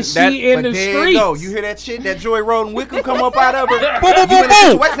 Why is she in but the there you go. streets? You hear that shit? That Joy Roden Wickham come up out of her. Boom, boom, You in a boom,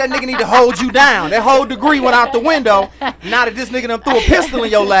 boom. situation, that nigga need to hold you down. That whole degree went out the window. Now that this nigga done threw a pistol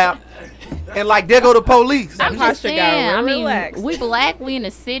in your lap, and like there go the police. I'm just Posture got saying. I real mean, relaxed. we black. We in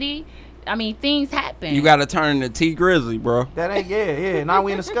the city. I mean, things happen. You got to turn to T Grizzly, bro. That ain't yeah. Now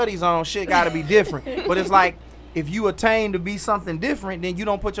we in the Scuddy zone. Shit got to be different. But it's like if you attain to be something different, then you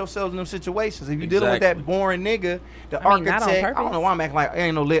don't put yourself in them situations. If you dealing with that Exactly. boring nigga, the I mean, not on architect, I don't purpose. know why I'm acting like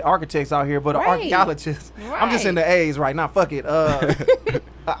ain't no lit architects out here, but an Right. archaeologist. I'm just in the A's right now. Fuck it. An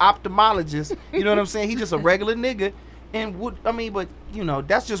ophthalmologist. You know what I'm saying? He's just a regular nigga. And but you know,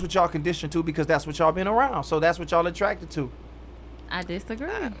 that's just what y'all conditioned to because that's what y'all been around. So that's what y'all attracted to. I disagree.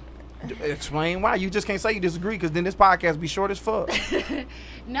 Explain why. You just can't say you disagree because then this podcast be short as fuck.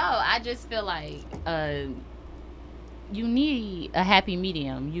 No, I just feel like you need a happy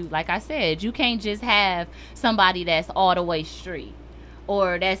medium. You, like I said, you can't just have somebody that's all the way street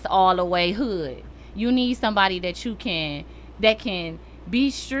or that's all the way hood. You need somebody that can be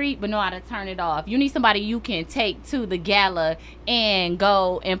street but know how to turn it off. You need somebody you can take to the gala and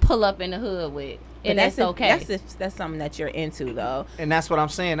go and pull up in the hood with. And that's okay. That's something that you're into, though. And that's what I'm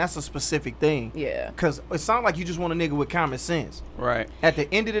saying. That's a specific thing. Yeah. Because it sounds like you just want a nigga with common sense. Right. At the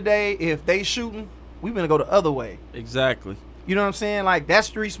end of the day, if they shooting, we gonna go the other way. Exactly. You know what I'm saying? Like, that's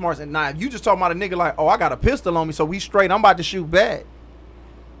street smarts. And now, if you just talking about a nigga like, oh, I got a pistol on me, so we straight. I'm about to shoot back.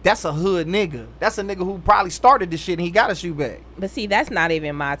 That's a hood nigga. That's a nigga who probably started this shit and he got to shoot back. But see, that's not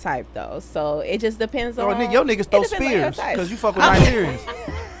even my type, though. So it just depends So on. your niggas throw it depends on your spears type. because you fuck with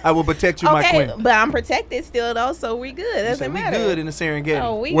Nigerians. I will protect you, my Okay, queen. but I'm protected still though, so we good. You Doesn't said we matter. good in the Serengeti.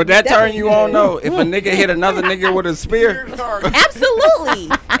 Oh, we Would that turn definitely you good. on though? If a nigga hit another nigga with a spear,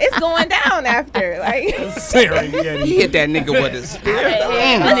 Absolutely, it's going down after. Like, he hit that nigga with a spear.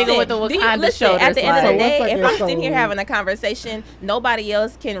 That nigga with the do you- Wakanda listen, shoulders, at the end of like- the day, So one if I'm second, sitting here so- having a conversation, nobody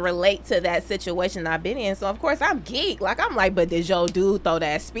else can relate to that situation I've been in. So of course I'm geek. Like I'm like, but did your dude throw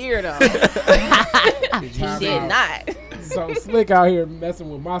that spear though? He did not. So Slick out here messing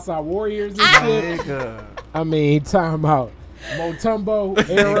with Maasai warriors and shit. Nigga. I mean, time out. Motumbo,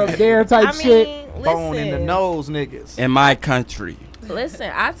 air up there type I shit. mean, Bone in the listen. nose, niggas. In my country.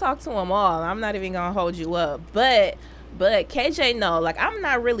 Listen, I talk to them all. I'm not even gonna hold you up, but KJ, no, like I'm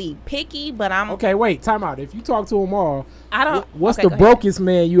not really picky, but I'm. Okay, wait, time out. If you talk to them all, I don't. what's okay, the go ahead. brokest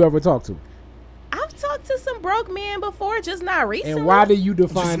man you ever talked to? I've talked to some broke men before, just not recently. And why do you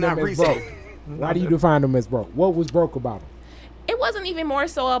Just define not them as recent. broke? Why do you define them as broke? What was broke about them? It wasn't even more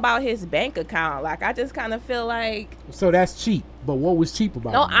so about his bank account. Like I just kind of feel like, So that's cheap. But what was cheap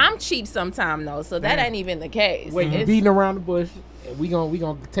about no, them? I'm cheap sometime though, so that ain't even the case. Wait, you It's- beating around the bush. We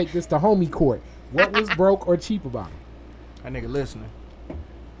gonna take this to homie court. What was broke or cheap about him? That nigga listening.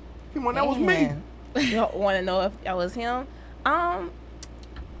 He went, that was me. Man. You don't want to know if that was him?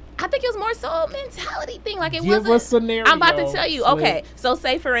 I think it was more so a mentality thing. Like it Give wasn't. us scenario. I'm about to tell you. Slick. Okay, so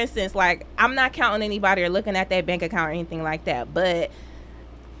say for instance, like I'm not counting anybody or looking at that bank account or anything like that, but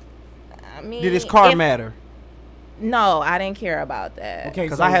I mean, Did his car if- matter? No, I didn't care about that. Okay,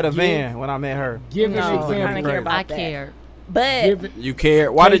 Because so I had a give- van when I met her. Give No, an I example. didn't care about I that. care. But Give, You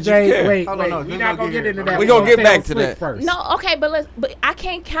care? Why did you KJ, care? Wait, Hold on, no, we're we not gonna gonna get get into here. that. We gonna get Tell back to Slick that. first. no, okay, but I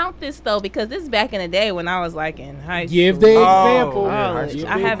can't count this though because this is back in the day when I was like in high school. Give the Oh, example. yeah, college. Give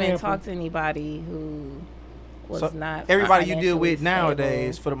I the haven't example. talked to anybody who was So not. everybody you deal with financially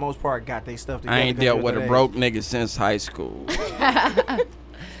nowadays, stable. for the most part, got their stuff together. I ain't dealt with a broke nigga since high school.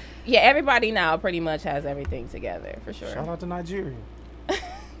 Yeah, everybody now pretty much has everything together for sure. Shout out to Nigeria.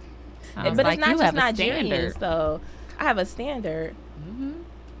 Sounds But like it's not you just have a Nigerians standard. though. I have a standard.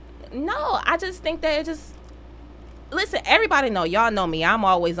 Mm-hmm. No, I just think that it just. Listen, everybody know, y'all know me. I'm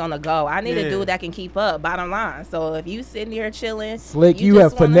always on the go. I need Yeah. a dude that can keep up. Bottom line. So if you sitting here chilling, Slick, you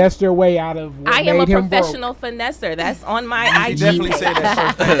have just wanna- finessed your way out of what I am a made him professional finesser. That's on my She IG. definitely page. said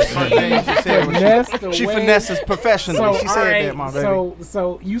that first thing she said. broke. Finessed the She way- finesses professionally. She all said right, that, my baby.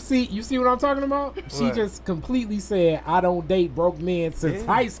 So you see what I'm talking about? She What? just completely said I don't date broke men since Yeah.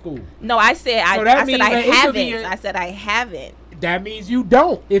 high school. No, I said So that I means said I that it could be haven't. a- I said I haven't. That means you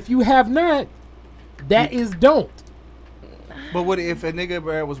don't. If you have not, that is don't. But what if a nigga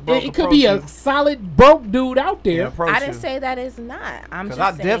bro, was broke? It could be a solid broke dude out there. I didn't say that it's not. I'm Because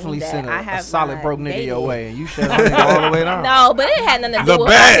just I saying definitely that sent I a have solid not broke nigga dated. your way, and you shut that nigga all the way down. No, but it had nothing to The do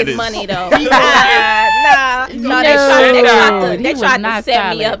with all his baddest. money though. Nah. They tried He to was set not me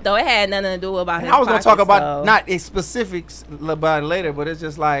solid. up though. It had nothing to do about And his I was gonna talk pockets, about though. not a specifics about it later, but it's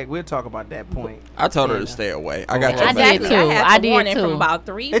just like we'll talk about that point. I told her Yeah. to stay away. I got I your did back. too. I had I the did warning too. from about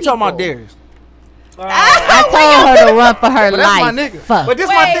 3 They people. talking about Darius. I told her to run for her But that's my life. nigga. Fuck. But this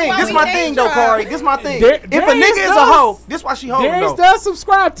Wait, my thing. why This we my name thing though, drop? Corey. This my thing. There- If a Darius nigga is a does. hoe, this why she holding Darius though. does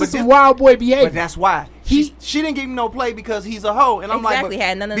subscribe to But some this- wild boy behavior. But that's why He- she didn't give him no play because he's a hoe, and I'm Exactly, like,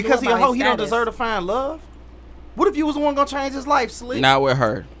 had nothing to do because he a about hoe, his he don't status. deserve to find love. What if you was the one gonna change his life, Slick? Not with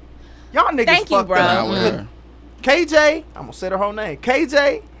her. Y'all niggas Thank you, fucked bro. up. Not with her. KJ, I'm gonna say her whole name.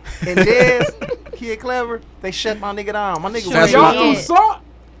 KJ and Dez, Kid Clever, they shut my nigga down. My nigga So That's was y'all what- threw did. salt.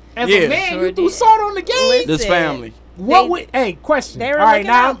 As Yeah. a man, Sure you threw did. salt on the game. Listen, This family. What They- would? Hey, question. they were All right, looking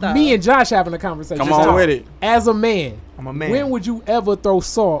now out, though. me and Josh having a conversation. Come Just on talk. with it. As a man, I'm a man. when would you ever throw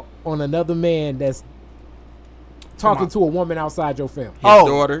salt on another man that's talking on. to a woman outside your family? His Oh,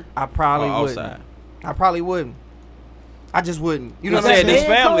 daughter. I probably or wouldn't. outside. I probably wouldn't. I just wouldn't. You You know what said I'm this saying?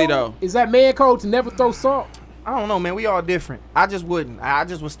 man family code? though. Is that man code to never throw salt? I don't know, man. We all different. I just wouldn't. I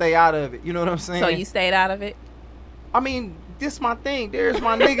just would stay out of it. You know what I'm saying? So you stayed out of it. I mean, this my thing. Darius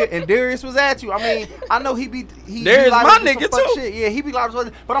my nigga, and Darius was at you. I mean, I know he Darius liable my to do some nigga, fuck too. Shit. Yeah, he be liable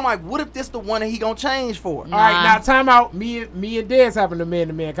to- But I'm like, what if this the one that he gonna change for? All right, Nah. now time out. Me and Dez having a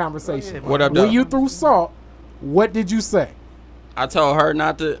man-to-man conversation. What up, When though? you threw salt, what did you say? I told her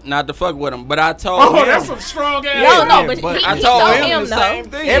not to fuck with him, but I told Oh, him. that's some strong ass. No, no, yeah, but but he, I he told told him him the though. same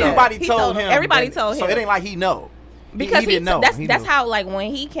thing. Everybody He told told- him. everybody but- told So him. it ain't like he know. Because he didn't know. That's He that's knew. how, like,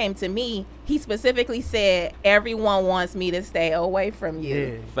 when he came to me, he specifically said everyone wants me to stay away from you.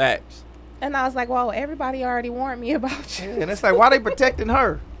 Yeah. Facts. And I was like, well, everybody already warned me about you. And it's like, why they protecting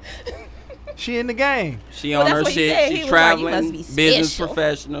her? She in the game. She Well, on that's her what he shit. said. He She was like, you traveling, must be business special.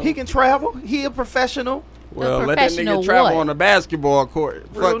 professional. He can travel. He a professional. well, let that professional nigga travel what? on the basketball court.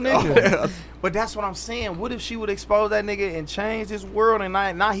 Real Fuck all nigga. that. But that's what I'm saying. What if she would expose that nigga and change this world, and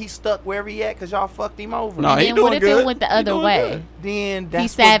now he's stuck wherever he at because y'all fucked him over? No, And he then doing what if good. it went the He other doing way? good. Then that's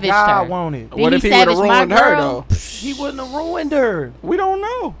what savaged God her. wanted. Then What he if he would have savaged my ruined her girl? though? He wouldn't have ruined her. We don't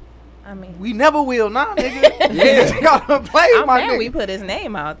know. I mean, We never will now, nigga. Yeah. Y'all done played I'm my mad we nigga. put his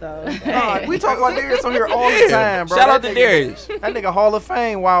name out though. Nah, we talk about Darius on here all the time, bro. Shout out That to nigga- Darius. That nigga Hall of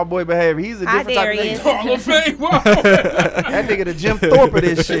Fame wild boy behavior. He's a Hi, different type Darius. of nigga. Hall of Fame. That nigga the Jim Thorpe of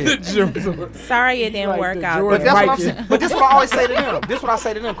this shit. Sorry it didn't like work the out. George But that's what I'm Michael. saying. But this is what I always say to them. This is what I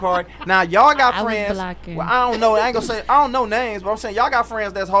say to them, Card. Now y'all got I was friends. blocking. Well, I don't know. I ain't gonna say. I don't know names, but I'm saying y'all got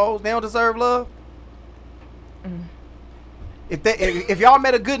friends that's hoes. They don't deserve love. If y'all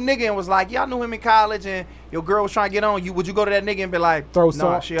met a good nigga and was like, y'all knew him in college and your girl was trying to get on you, would you go to that nigga and be like, Throw nah,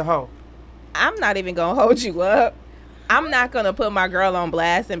 salt. she a hoe? I'm not even gonna hold you up. I'm not gonna put my girl on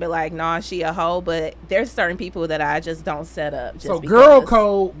blast and be like, nah, she a hoe. But there's certain people that I just don't set up. Just So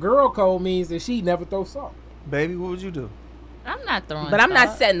because. girl code means that she never throw salt. Baby, what would you do? I'm not throwing. But I'm not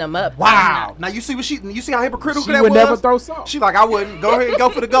salt. setting them up. Wow. Now you see how hypocritical She that would was? never throw salt. She like, I wouldn't. Go ahead and go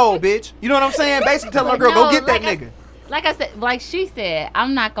for the gold, bitch. You know what I'm saying? Basically telling her girl, No, go get that like nigga. Like I said, like she said,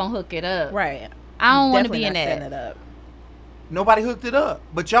 I'm not gonna hook it up. Right. I don't want to Definitely be in not setting that. it up. Nobody hooked it up.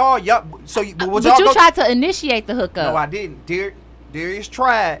 But y'all, so would But y'all you go? tried to initiate the hookup. No, I didn't. Darius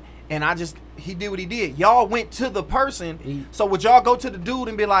tried, and he did what he did. Y'all went to the person. So would y'all go to the dude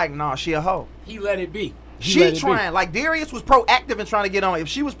and be like, nah, she a hoe? He let it be. She trying. Like, Darius was proactive in trying to get on. If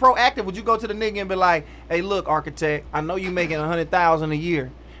she was proactive, would you go to the nigga and be like, hey, look, architect, I know you making $100,000 a year,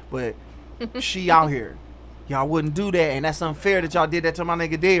 but she out here. Y'all wouldn't do that, and that's unfair that y'all did that to my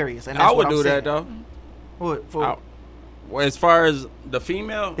nigga Darius. And that's I would what I'm do saying. that though. What, for, I- Well, as far as the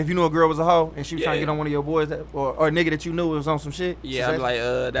female, if you knew a girl was a hoe and she was trying to Yeah. get on one of your boys or a nigga that you knew was on some shit? yeah, I'd be like,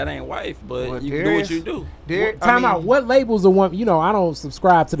 that ain't wife, but Well, you can do Darius- what you do. Time out. What labels a woman? You know, I don't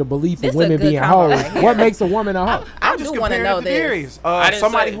subscribe to the belief This of a women good being combo hoes. right here. What makes a woman a hoe? I just do want to comparing know it to this. Darius. I didn't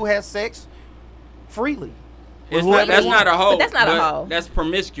Somebody say- who has sex freely. It's Well, not, that's not a hoe. But that's not a but hoe. That's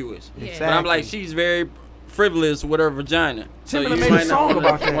promiscuous. Yeah. But I'm like, she's very frivolous with her vagina. So Timberland you made a might song not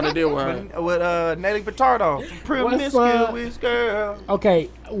about that. want to deal with her. With Nelly Furtado. Promiscuous girl. Okay,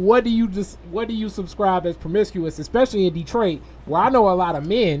 what do you subscribe as promiscuous, especially in Detroit, where I know a lot of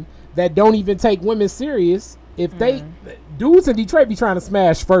men that don't even take women serious. If they dudes in Detroit be trying to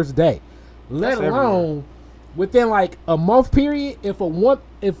smash first day, let That's alone within like a month period. If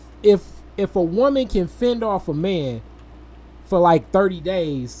a woman can fend off a man for like 30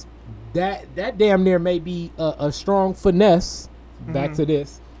 days, that damn near may be a strong finesse. Back to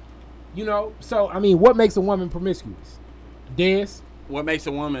this, you know. So I mean, what makes a woman promiscuous? Des? What makes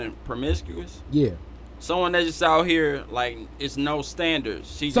a woman promiscuous? Yeah. Someone that's just out here, like, it's no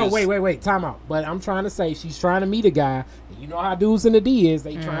standards. She So just, wait, time out. But I'm trying to say she's trying to meet a guy. And you know how dudes in the D is,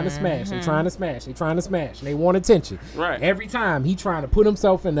 they trying to smash, they trying to smash, they trying to smash, and they want attention. Right. Every time he trying to put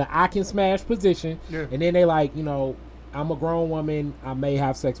himself in the I can smash position, and then they like, you know, I'm a grown woman, I may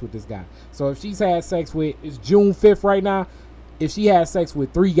have sex with this guy. So if she's had sex with, it's June 5th right now, if she has sex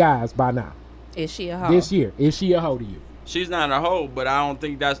with 3 guys by now, Is she a hoe? this year, is she a hoe to you? she's not a hoe, but I don't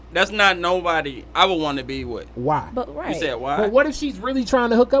think that's not nobody I would want to be with. Why? But right. You said why? But what if she's really trying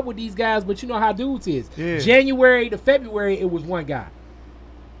to hook up with these guys, but you know how dudes is? Yeah. January to February, it was one guy.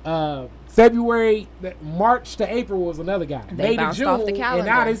 March to April was another guy. They May to bounced June, off the and now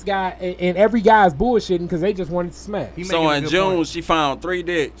calendar. this guy, and every guy's bullshitting because they just wanted to smash. He So making a in good June, point. she found 3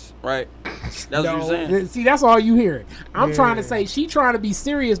 dicks, right? That's what you're saying. See, that's all you hearing. I'm Yeah. trying to say she trying to be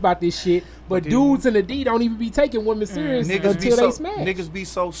serious about this shit, but dudes in the D don't even be taking women serious Niggas be until they so smash. niggas be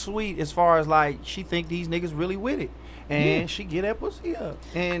so sweet as far as like she think these niggas really with it, and she get that pussy up.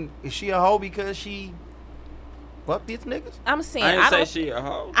 And is she a hoe because she fuck these niggas? I'm saying I I, didn't say don't. she a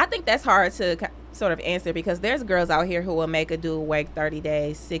hoe. I think that's hard to sort of answer because there's girls out here who will make a dude wait 30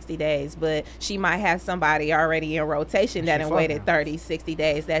 days, 60 days, but she might have somebody already in rotation that She done waited fucking. 30, 60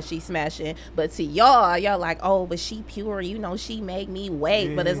 days that she smashing. But to y'all like, oh, but she pure, you know, she make me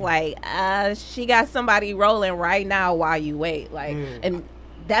wait. But it's like, she got somebody rolling right now while you wait. Like, and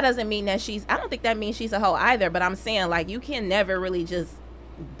that doesn't mean that I don't think that means she's a hoe either, but I'm saying like you can never really just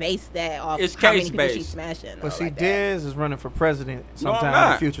base that off It's how many people case-based. she's smashing. But though, see, like that. Dez is running for president No, I'm sometime in the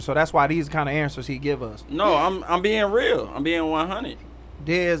not. future, so that's why these kind of answers he give us. No, I'm being real. I'm being 100.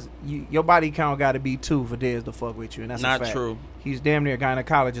 Dez, your body count got to be 2 for Dez to fuck with you, and that's Not a fact. true. He's damn near a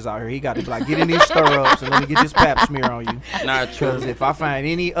gynecologist out here. He got to be like, get in these stirrups and let me get this pap smear on you. Not true. Because if I find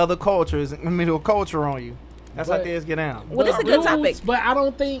any other cultures in the middle of culture on you, that's how But- Dez get down. Well, this is a good topic. Dudes, but I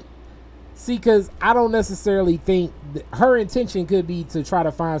don't think. See, because I don't necessarily think her intention could be to try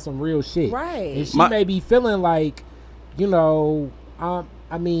to find some real shit. Right. And she may be feeling like, you know,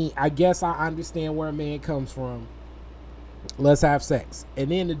 I mean, I guess I understand where a man comes from. Let's have sex. And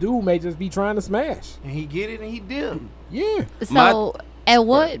then the dude may just be trying to smash. And he get it and he did. Yeah. So at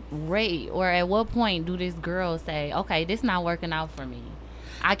what rate or at what point do this girl say, okay, this not working out for me?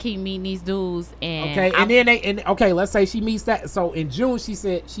 I keep meeting these dudes and Okay, and then let's say she meets that. So in June, she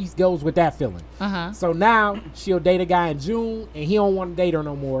said she goes with that feeling. So now she'll date a guy in June and he don't want to date her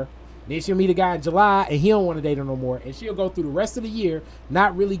no more. Then she'll meet a guy in July and he don't want to date her no more. And she'll go through the rest of the year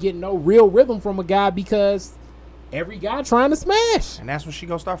not really getting no real rhythm from a guy because every guy trying to smash. And that's when she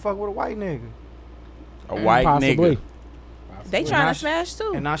gonna start fucking with a white nigga. A white Possibly. nigga. They trying to smash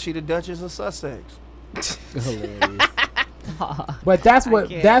too. And now she the Duchess of Sussex. Hilarious. But that's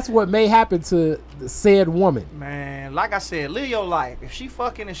what may happen to the said woman. Man, like I said, live your life. If she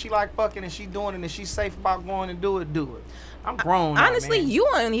fucking and she like fucking and she doing it and she's safe about going and do it. I'm grown now, Honestly, man. you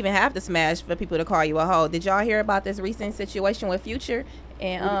don't even have to smash for people to call you a hoe. Did y'all hear about this recent situation with Future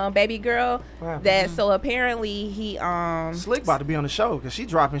and baby girl? That so apparently he Slick about to be on the show because she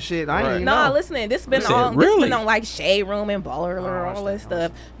dropping shit. I ain't even No, know. listen, this been Said, on really? this been on like Shade Room and Baller Alert, all this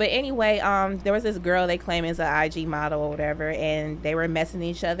stuff. But anyway, there was this girl they claim is an IG model or whatever, and they were messing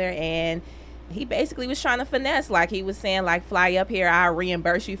each other, and he basically was trying to finesse, like he was saying, like, fly up here, I'll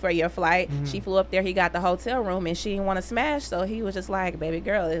reimburse you for your flight. She flew up there, he got the hotel room, and she didn't want to smash, so he was just like, baby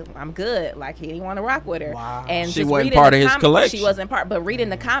girl, I'm good. Like, he didn't want to rock with her. Wow. And She just wasn't reading part the of his collection. She wasn't part, but reading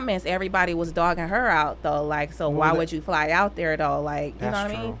the comments, everybody was dogging her out though. Like, so why would you fly out there though? Like, you know what I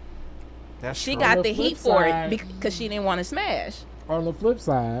mean? That's She true. got On the the heat flip for side- it because she didn't want to smash. On the flip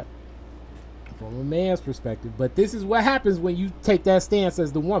side, from a man's perspective, but this is what happens when you take that stance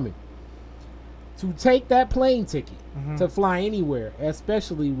as the woman. To take that plane ticket to fly anywhere,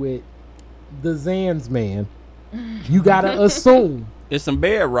 especially with the Zans man, you gotta assume. It's some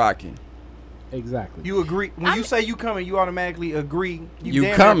bed rocking. Exactly. You agree when you say you coming, you automatically agree. You damn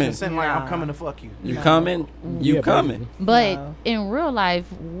near coming. consent, like I'm coming to fuck you. You coming? You Yeah, coming? But No. in real life,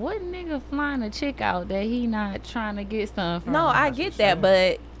 what nigga flying a chick out that he not trying to get something from? No, I get that,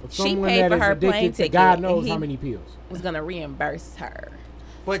 but she Someone paid that for is her addicted plane to ticket. God and knows he how many pills. was gonna reimburse her.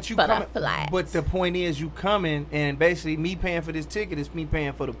 But you For the coming. flight. But the point is, you coming, and basically me paying for this ticket is me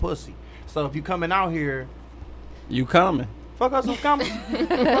paying for the pussy. So if you coming out here, You coming? fuck us, I'm coming.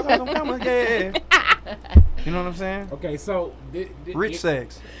 Fuck us, I'm coming. Yeah. You know what I'm saying? Okay, so Rich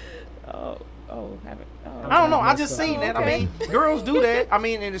sex. Oh, I don't know. I just seen that. Okay. I mean, girls do that. I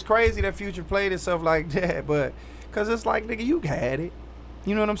mean, and it's crazy that Future played itself like that, but because it's like, nigga, you had it.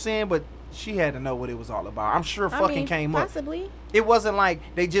 You know what I'm saying? But she had to know what it was all about. I'm sure fucking came up. possibly. It wasn't like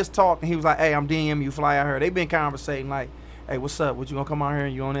they just talked and he was like, hey, I'm DM you, fly out here. They been conversating like, hey, what's up? What, you gonna come out here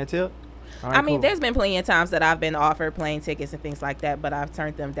and you on that tip? All right, I mean, cool. there's been plenty of times that I've been offered plane tickets and things like that, but I've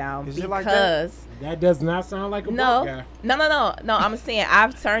turned them down Is it because like that? that does not sound like a no, broke guy. no. I'm saying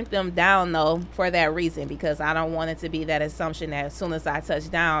I've turned them down though for that reason because I don't want it to be that assumption that as soon as I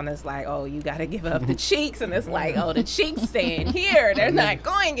touch down, it's like, oh, you got to give up the cheeks, and it's like, oh, the cheeks staying here, they're not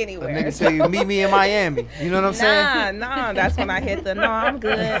going A anywhere. nigga tell you, meet me in Miami. You know what I'm saying? Nah, that's when I hit the no, I'm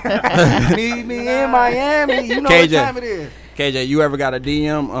good. Meet me in Miami. You know what KJ. time it is. KJ, you ever got a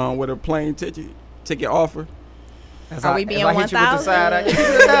DM with a plane ticket offer? As Are I- we as being I hit you with the 1,000? side, I keep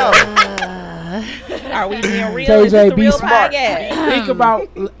it out. Are we being real? KJ, Is this the be real smart. podcast? Think about,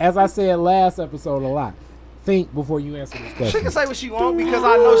 as I said last episode a lot. Think before you answer this She question. can say what she want because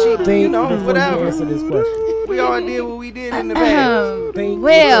I know she, Think you know, before you whatever. answer this question. We all did what we did in the bag. Think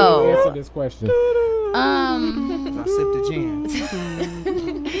Well. before you answer this question. I sipped the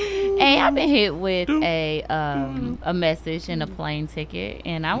gin. Hey, I've been hit with a message and a plane ticket,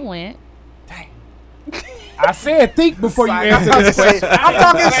 and I went. I said think before you I'm answer this question.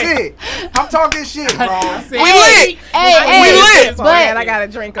 talking shit. I'm talking shit, bro. We Hey, hey, lit. Oh, but man, I got a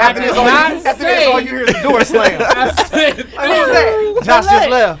drink. After this, all you hear is the door slam. Like, who's that? Josh just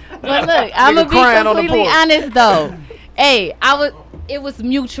left. but look, I'm Nigga gonna crying on be the completely porch. honest though. Hey, it was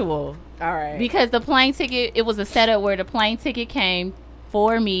mutual All right. because the plane ticket, it was a setup where the plane ticket came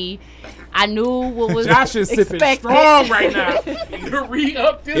for me. I knew what was Josh is sipping expected. strong right now. You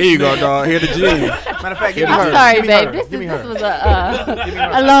re-up this. Here you go, man. dog. Here the gin. Matter of fact, give me I'm her. sorry, Give me babe. her. This Give me this her. was me her.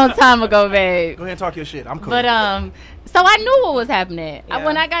 a long time ago, babe. Go ahead and talk your shit. I'm cool. But so I knew what was happening. Yeah.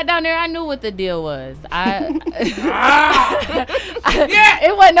 When I got down there, I knew what the deal was. Yeah.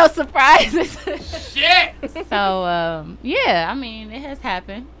 It wasn't no surprises. Shit. So yeah, I mean, it has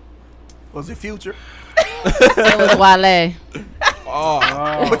happened. Was it Future? It was Wale.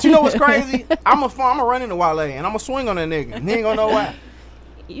 Oh. But you know what's crazy? I'm a run into Wale and I'm a swing on that nigga. And he ain't gonna know why.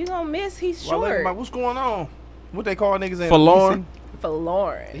 You gonna miss? He's Wale short. like, what's going on? What they call niggas in Forlorn. For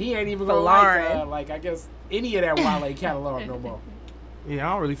Lauren. He ain't even For gonna Lauren. like I guess any of that Wale catalog no more. Yeah,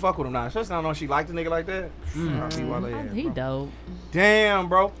 I don't really fuck with him now. Especially I don't know she liked a nigga like that. I'll be wild ass, He bro. dope. Damn,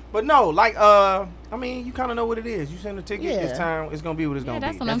 bro. But no, like, I mean, you kind of know what it is. You send the ticket. Yeah. It's time. It's gonna be what it's Yeah, gonna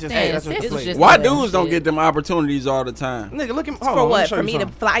that's be. what I'm just, saying. That's what Sis the was play. just Why like dudes don't shit. get them opportunities all the time? Nigga, look at hold For on, let what? show For you me to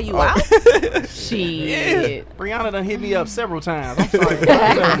something. fly you Oh. out? Shit. Brianna done hit me up several times. I'm sorry.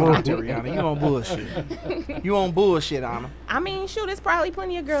 Brianna, you on bullshit. You on bullshit, Anna. I mean, shoot, there's probably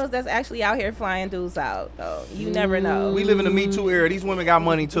plenty of girls that's actually out here flying dudes out, though. You never know. We live in the Me Too era. These women got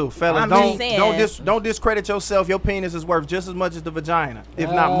money too, fellas. I'm just saying. Don't discredit yourself. Your penis is worth just as much as the vagina, if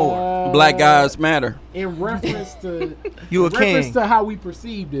not more. Black guys matter. In reference to You a in reference king. to how we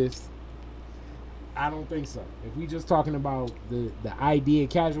perceive this, I don't think so. If we just talking about the idea of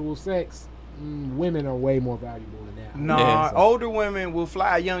casual sex, women are way more valuable than that. Nah, Yeah. older women will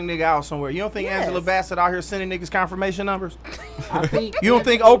fly a young nigga out somewhere. You don't think Yes. Angela Bassett out here sending niggas confirmation numbers? I think You don't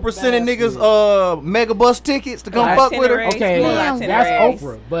think Oprah sending niggas mega bus tickets to come fuck with her? Itineraries, okay, full that's itineraries.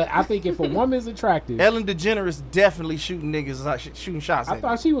 Oprah. But I think if a woman's attractive, Ellen DeGeneres definitely shooting niggas, shooting shots I at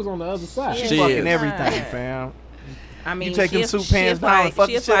thought she was on the other side. She She fucking is. everything, fam. I mean, take them she'll- suit pants she'll down and fly- fuck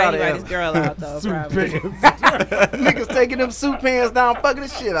the she'll shit fly out of anybody's her. girl out, though, Suit probably. pants. Niggas taking them suit pants down, fucking the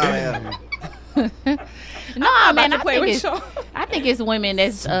shit out of her. No, man, to play with y'all. I think it's women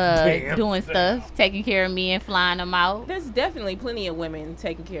that's doing stuff, taking care of me and flying them out. There's definitely plenty of women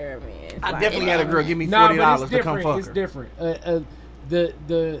taking care of me. and I flying definitely them had a out. girl give me Nah, $40 but it's to come different. fuck It's her. different.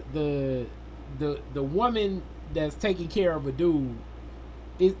 The woman that's taking care of a dude,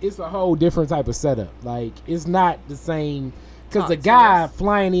 it's a whole different type of setup. Like, it's not the same. Because Talk the to guy us.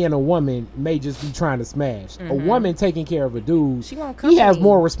 flying in a woman may just be trying to smash. A woman taking care of a dude, She want he has company.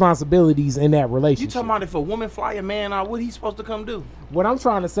 more responsibilities in that You relationship. talking about if a woman fly a man out, what he supposed to come do? What I'm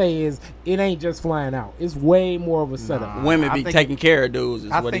trying to say is, it ain't just flying out. It's way more of a setup. Nah. Women I be think- taking care of dudes.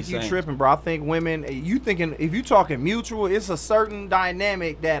 Is I what think he's you saying. tripping, bro. I think women, you thinking, if you talking mutual, it's a certain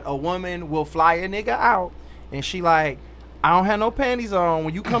dynamic that a woman will fly a nigga out and she like, I don't have no panties on.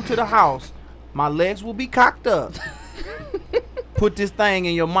 When you come to the house, my legs will be cocked up. Put this thing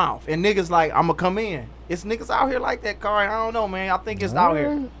in your mouth. And niggas like, I'ma come in. It's niggas out here like that, Carl. I don't know, man. I think it's out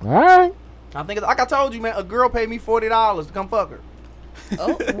here. All right. I think it's, like I told you, man, a girl paid me $40 to come fuck her.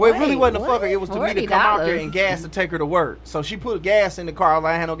 Oh, Well, it really wasn't to what? fuck her. It was to me to come out there $40. and gas to take her to work. So she put gas in the car. I was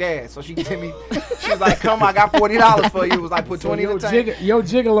like, I had no gas. So she gave me. She was like, "Come, I got $40 for you." It was like, put So 20 in your, the tank. your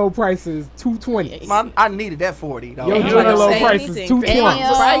gigolo price is $220. I needed that 40. Though. Your Ain't It nobody gigolo say price is anything. $220.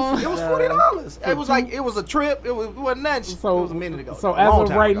 Damn. was $40. It was like it was a trip. It wasn't nothing. So- it was a minute ago. so A as long of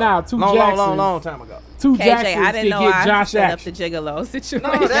time right ago. now, two long Jacksons- time ago. Two KJ, Jacksons I can didn't know get I Josh set up the action. gigolo situation.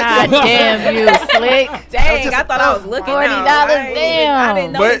 No, God that's damn you, slick. Dang, just- I thought I was looking $40 out. I damn.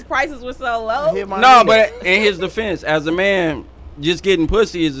 didn't know But- his prices were so low. hit my No, nigga. but in his defense, as a man, just getting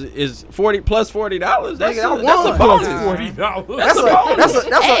pussy is $40 plus $40. That's Nigga, I a, that's a won. bonus. $40.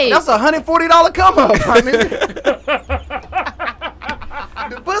 That's a $140 come up, my nigga.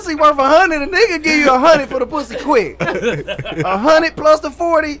 The pussy worth 100. A nigga give you 100 for the pussy quick. 100 plus the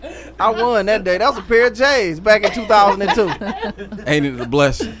 40. I won that day. That was a pair of J's back in 2002. Ain't it a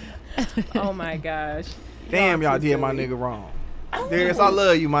blessing? Oh my gosh. Damn, y'all did my nigga wrong. Darius, I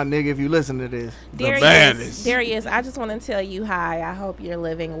love you, my nigga, if you listen to this. baddest. Darius, I just want to tell you hi. I hope you're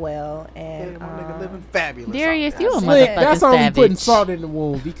living well. Yeah, And my nigga living fabulous. Darius, you a Slick, motherfucking that's only savage. putting salt in the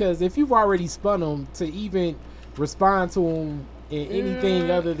wound, because if you've already spun him to even respond to him in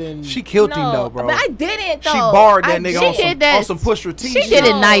anything other than She killed him though, bro. But I didn't though. She barred that I nigga she on some, did that- on some Pusha T she shit. did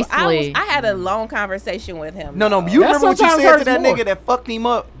it No, nicely. I had a long conversation with him. No, though. you That remember what you sometimes said to hurts that more. nigga that fucked him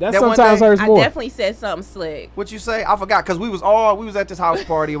up? that that one sometimes day? hurts I more. definitely said something slick. What you say? I forgot because we was at this house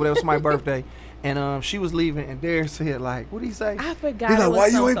party or whatever. It was my birthday, and she was leaving, and Darius said like, "What did he say?" I forgot. He's it like, was "Why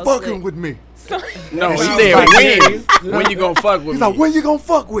you something ain't so fucking slick. with me?" No, he Wow. said Like, when you gonna fuck with He's me? like, "When you gonna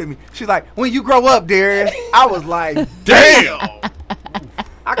fuck with me?" She's like, "When you grow up, Darius." I was like, "Damn."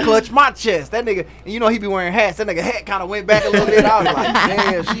 I clutched my chest. That nigga, and you know he be wearing hats. That nigga hat kind of went back a little bit. I was like,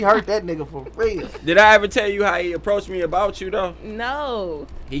 "Damn, she hurt that nigga for real." Did I ever tell you how he approached me about you though? No.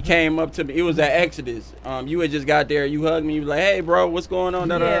 He came up to me. It was at Exodus. You had just got there. You hugged me. You was like, "Hey, bro, what's going on?"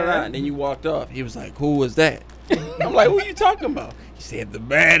 Da, da, da, da. Yeah. And then you walked off. He was like, "Who was that?" I'm like, "Who you talking about?" He said, "The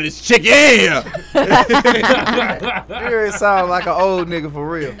baddest chick in here." Darius sound like an old nigga for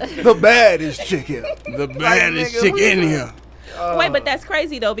real. The baddest chick here. The baddest nigga, chick we- in here. Wait, but that's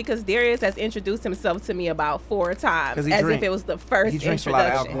crazy though, because Darius has introduced himself to me about 4 times, 'Cause as he drink. if it was the first He drinks a lot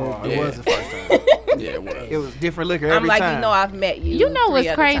of introduction. alcohol. Yeah. It was the first time. Yeah, it was. It was different liquor every I'm like, time. you know, I've met you. You know 3 what's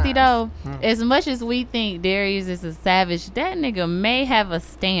other crazy times. though? As much as we think Darius is a savage, that nigga may have a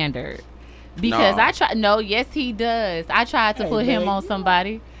standard. Because No. I try. No, yes he does. I tried to Hey, put him man, on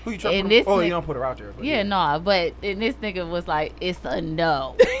somebody. Who you trying And to this put? Oh, nigga- you don't put her out there. But Yeah, no, but and this nigga was like, it's a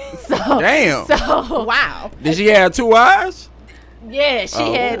no. So Damn. So Wow. Did she have 2 eyes? yeah, she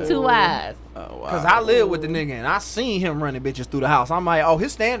Oh. had 2 eyes. Oh, wow. Cause I live with the nigga and I seen him running bitches through the house. I'm like, oh,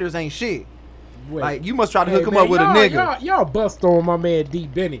 his standards ain't shit. Wait. Like you must try to Hey, hook him man, up with a y'all- nigga. Y'all bust on my man D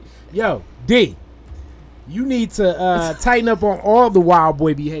Bennett. Yo, D, you need to tighten up on all the wild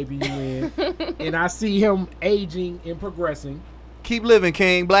boy behavior you in. And I see him aging and progressing. Keep living,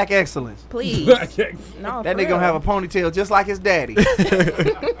 King. Black excellence. Please. No, That for nigga gonna have a real. ponytail just like his daddy.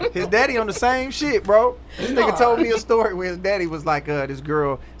 His daddy on the same shit, bro. This nigga told me a story where his daddy was like, this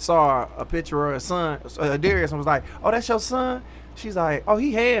girl saw a picture of her son, Darius, and was like, oh, that's your son? She's like, oh,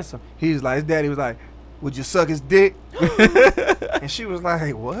 he handsome. He's like, his daddy was like, would you suck his dick? And she was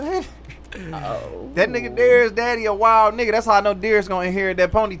like, what? Oh. That nigga Darius' daddy a wild nigga. That's how I know Darius gonna inherit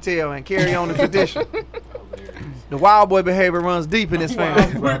that ponytail and carry on the tradition. The wild boy behavior runs deep in his family.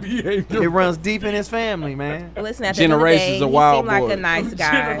 It runs deep in his family, man. Listen, at the end of the Generations day, of he wild seemed like a boys. nice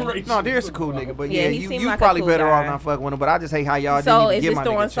guy. No, Darius a cool nigga, but Yeah, yeah, he you seemed like a probably cool better off guy. not fucking with him. But I just hate how y'all So didn't is even this give my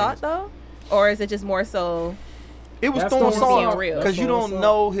throwing nigga a salt chance. though, or is it just more so? It was That's throwing throwing being salt real. because you That's don't throwing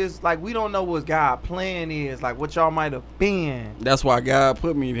know his like we don't know what God plan is like what y'all might have been. That's why God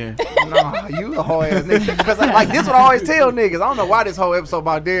put me there. Nah, you a whole ass nigga. Because like this what I always tell niggas. I don't know why this whole episode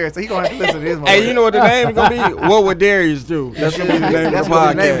about Darius, so he gonna have to listen to this. Hey, you know what the name is gonna be? What would Darius do? That's gonna be the name That's of the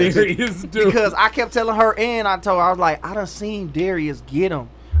what his name podcast. is. Because I kept telling her and I told her, I was like, I done seen Darius get him.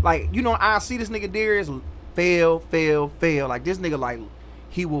 Like, you know, I see this nigga Darius fail. Like this nigga like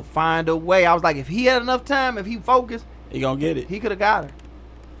he will find a way. I was like, if he had enough time, if he focused, He gonna get it. he could have got her.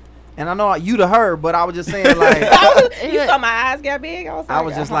 And I know you to her, but I was just saying like You saw my eyes got big. I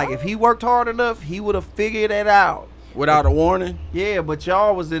was just like, if he worked hard enough, he would have figured it out. Without a warning. Yeah, but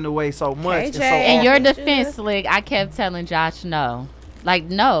y'all was in the way so much. And so KJ. In often. your Bitches. defense, Slick, I kept telling Josh no. Like,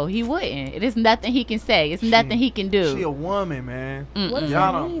 no, he wouldn't. It is nothing he can say. It's nothing he can She a do. woman, man. What does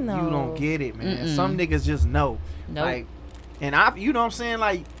Y'all that don't, mean, you don't though? get it, man. Mm-mm. Some niggas just know. Nope. Like, and I, you know what I'm saying?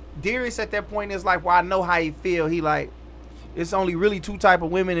 Like, Darius at that point is like, well, I know how he feel. He like, it's only really 2 type of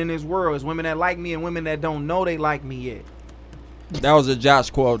women in this world. It's women that like me and women that don't know they like me yet. That was a Josh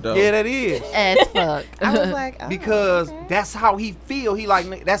quote though. Yeah, that is. As fuck. I was like, oh, Because okay. that's how he feel. He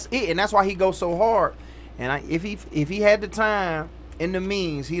like, that's it. And that's why he goes so hard. And if he had the time and the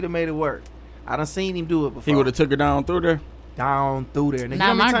means, he'd have made it work. I done seen him do it before. He would have took her down through there. Down through there. Nigga. Not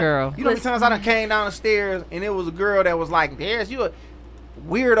how many my girl. You know how many times I done came down the stairs and it was a girl that was like, Darius, you a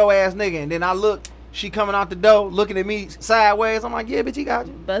weirdo ass nigga. And then I looked, she coming out the door looking at me sideways. I'm like, yeah, bitch, he got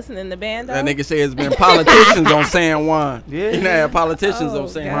you. busting in the band. That nigga say it's been politicians on San Juan. Yeah. You know, had politicians Oh, on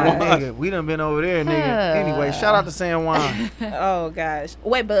San God. My Juan. nigga, we done been over there, nigga. Anyway, shout out to San Juan. Oh gosh.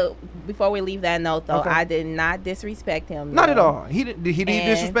 Wait, but before we leave that note though, Okay. I did not disrespect him. Not though. at all. He didn't And-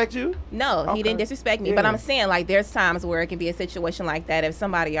 disrespect you? No, Okay. he didn't disrespect me. But Yeah. I'm saying like there's times where it can be a situation like that. If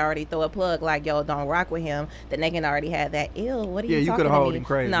somebody already throw a plug like yo, don't rock with him, then they can already have that ill. What are Yeah, you you talking coulda to hold me? him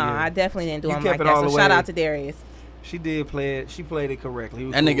crazy, No, yeah. I definitely didn't do You him kept like it that. all So the shout way. out to Darius. She did play it. She played it correctly. He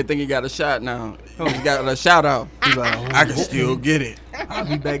was That cool. nigga think he got a shot now. He got a shout out. He's like, I can still get it. I'll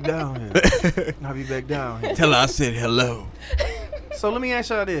be back down here. I'll be back down here. Tell her I said hello. So let me ask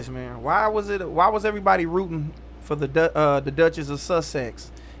y'all this, man. Why was everybody rooting for the Duchess of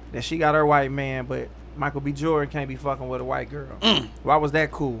Sussex that she got her white man, but Michael B. Jordan can't be fucking with a white girl? Why was that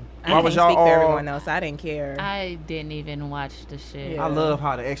cool? I Why can't was speak y'all for all? everyone else. I didn't care. I didn't even watch the shit. Yeah. I love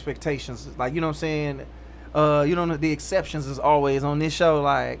how the expectations, like, you know what I'm saying? You know, the exceptions is always on this show,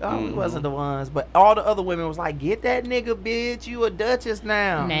 like, oh, we wasn't the ones. But all the other women was like, get that nigga, bitch. You a Duchess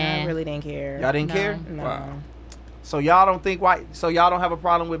now. Nah. I really didn't care. Y'all didn't No. care? No. Wow. So y'all don't think so y'all don't have a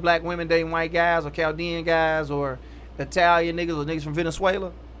problem with black women dating white guys or Chaldean guys or Italian niggas or niggas from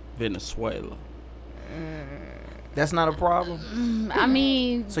Venezuela? Venezuela. That's not a problem. I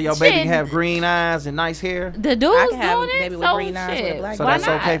mean, So your baby shit, can have green eyes and nice hair. the I dude's can have doing a it, baby with so green eyes with a shit. black So Why that's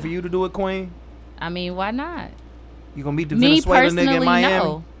not? okay for you to do it, Queen? I mean, why not? You gonna meet the Me Venezuela nigga personally, in Miami?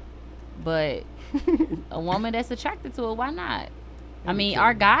 no. But a woman that's attracted to it, why not? I mean,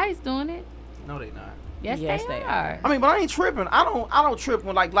 our guys doing it. No, they not. Yes, Yes, they they are. I mean, but I ain't tripping. I don't trip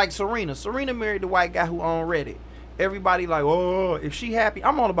when like Serena. Serena married the white guy who owned Reddit. Everybody like, oh, if she happy,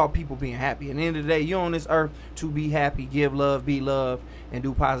 I'm all about people being happy. At the end of the day, you're on this earth to be happy, give love, be loved, and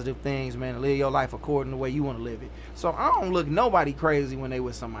do positive things, man, and live your life according to the way you want to live it. So I don't look nobody crazy when they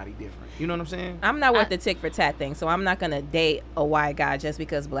with somebody different. You know what I'm saying? I'm not with the tick for tat thing, so I'm not gonna date a white guy just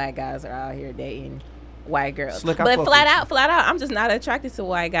because black guys are out here dating white girls. Slick, I but fuck flat with out, I'm just not attracted to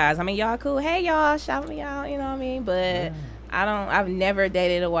white guys. I mean, y'all cool. Hey, y'all, shout me out. You know what I mean? But I've never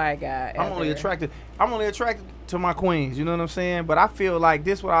dated a white guy. I'm only ever. attracted to my queens, you know what I'm saying? But I feel like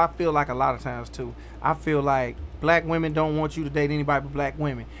this what I feel like a lot of times too. I feel like black women don't want you to date anybody but black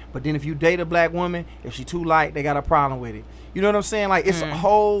women. But then if you date a black woman, if she too light, they got a problem with it. You know what I'm saying? Like it's a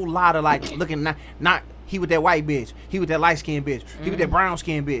whole lot of like looking not he with that white bitch, he with that light skinned bitch, he with that brown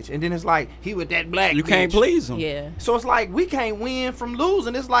skinned bitch, and then it's like he with that black You bitch. can't please them. Yeah. So it's like we can't win from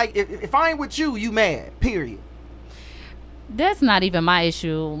losing. It's like if I ain't with you, you mad. Period. That's not even my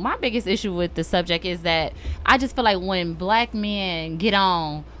issue. My biggest issue with the subject is that I just feel like when black men get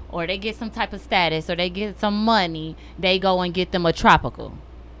on or they get some type of status or they get some money, they go and get them a tropical.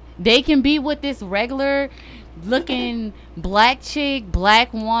 They can be with this regular looking black chick,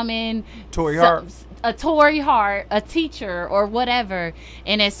 black woman, Tory Hart. a Tory Hart, a teacher or whatever,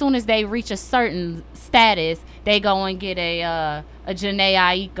 and as soon as they reach a certain status, they go and get a Janae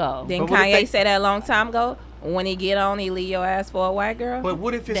Aiko. Then But what if Kanye they- said that a long time ago. When he get on, he leave your ass for a white girl. But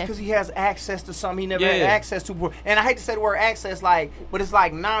what if it's because he has access to something he never had Yeah. access to before? And I hate to say the word access, like, but it's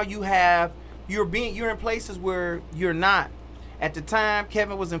like now you're in places where you're not. At the time,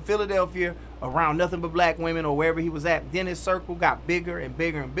 Kevin was in Philadelphia around nothing but black women or wherever he was at. Then his circle got bigger and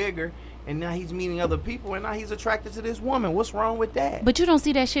bigger and bigger, and now he's meeting other people, and now he's attracted to this woman. What's wrong with that? But you don't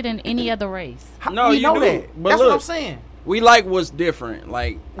see that shit in any other race. How, No, we you know do. that. But That's what I'm look, saying. We like what's different.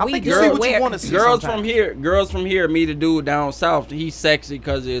 Like I We think do you see what wear- you want to see. girls sometimes. from here meet a dude down south. He's sexy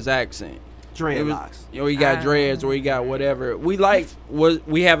because of his accent. Dreadlocks. You know, he got dreads or he got whatever. We like what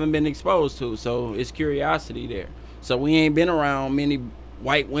we haven't been exposed to, so it's curiosity there. So we ain't been around many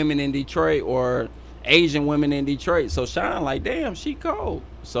white women in Detroit or Asian women in Detroit. So Sean like, damn, she cold.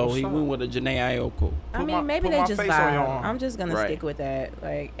 So What's he up? went with a Janae Aiko. I Put mean, my- maybe put they my just face on your vibe. arm. I'm just gonna Right. stick with that.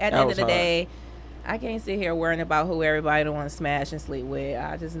 Like at That the end was of the hard. day, I can't sit here worrying about who everybody want to smash and sleep with.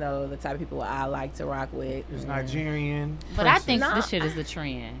 I just know the type of people I like to rock with. It's and- Nigerian. But I think Nah. this shit is the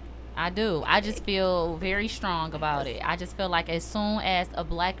trend. I do. I just feel very strong about it. I just feel like as soon as a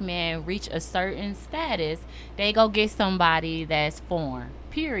black man reach a certain status, they go get somebody that's foreign.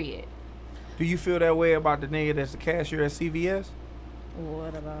 Period. Do you feel that way about the nigga that's the cashier at CVS? What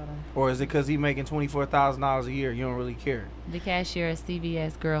about him? Or is it because he making $24,000 a year? You don't really care. The cashier at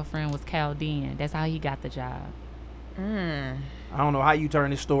CVS girlfriend was Chaldean. That's how he got the job. I don't know how you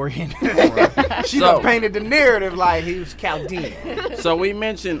turn this story into. She So- done painted the narrative like he was Chaldean. So we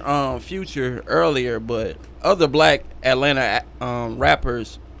mentioned Future earlier, but other black Atlanta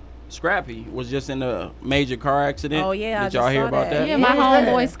rappers, Scrappy was just in a major car accident. Oh, yeah, I Did y'all just hear saw about that. that? Yeah, my Yeah.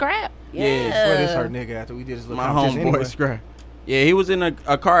 homeboy Scrap. I swear this her nigga after we did this little My competition homeboy anyway. Scrap. Yeah, he was in a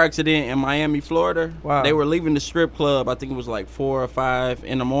car accident in Miami, Florida. Wow. They were leaving the strip club. I think it was like 4 or 5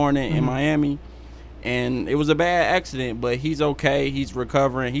 in the morning in Miami, and it was a bad accident. But he's okay. He's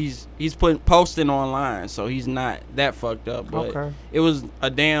recovering. He's posting online, so he's not that fucked up. But Okay. it was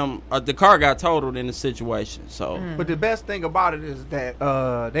a damn. The car got totaled in the situation. So But the best thing about it is that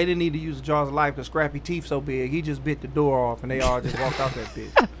they didn't need to use the jaws of life because Scrappy teeth so big. He just bit the door off and they all just walked out that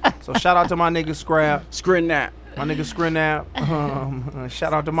bitch. So shout out to my nigga Scrap, screen that. my nigga Scrinap.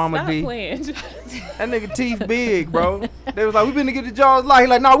 Shout out to Mama Stop D. playing. That nigga teeth big, bro. They was like, we been to get the jaws of life. He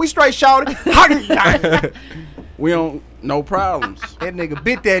like, nah, we straight shouted. That We don't no problems. nigga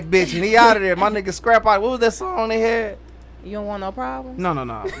bit that bitch and he out of there. My nigga Scrap out. What was that song they had? You don't want no problems? No.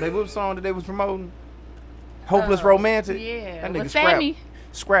 What song that they was promoting? Hopeless Romantic. Yeah, That nigga with Scrap. Sammy.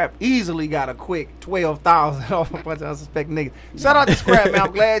 Scrap easily got a quick 12,000 off a bunch of unsuspecting niggas. Shout out to Scrap, man.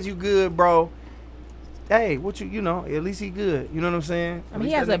 I'm glad you good, bro. Hey, you know, at least he good. You know what I'm saying? I mean,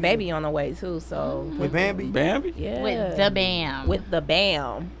 he has a baby on the way too, so With Bambi? Bambi? yeah. With the bam. With the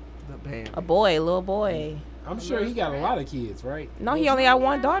bam. The Bambi. A boy, little boy. I'm sure he got a lot of kids, right? No, he only got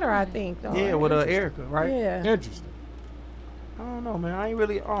one daughter, I think. Though. Yeah, with Erica, right? Yeah. Interesting. I don't know, man. I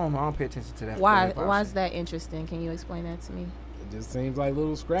don't pay attention to that. Why is that interesting? Can you explain that to me? It just seems like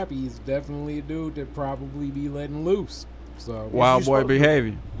little Scrappy is definitely a dude that probably be letting loose. So Wild you boy supposed to-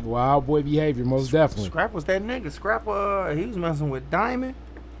 behavior. wild boy behavior, most definitely. Scrap was that nigga. Scrap, he was messing with Diamond.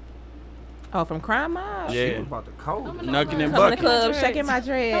 Oh, from Crime Mob? She Yeah. was about to cold. Knucking and Coming to the bucking. club, shaking my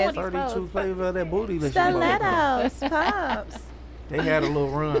dreads. 32 flavor of that booty. That she about to Stilettos, pops. They had a little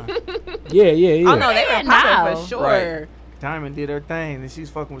run. Yeah. Oh no, they were popping now. for sure. Right. Diamond did her thing, and she's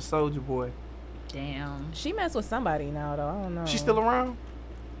fucking with Soldier Boy. Damn. She messed with somebody now though. I don't know. She still around?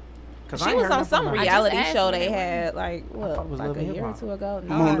 'Cause I She ain't was heard on nothing some about her. reality asked show when they it had like thought what, it was like Love a and year or Hip-Hop. two ago.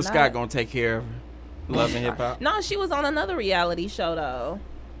 No, Moon not- Scott gonna take care of her. Love and hip hop. No, she was on another reality show though.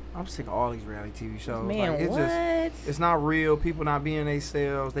 I'm sick of all these reality TV shows. Man, like, what? It's not real. People not being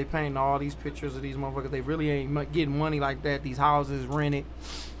themselves. They painting all these pictures of these motherfuckers. They really ain't getting money like that. These houses rented.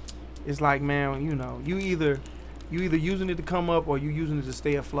 It's like, man, you know, you either You either using it to come up or you using it to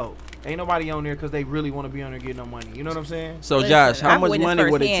stay afloat. Ain't nobody on there because they really want to be on there getting no money. You know what I'm saying? So Listen, Josh, how I've much witnessed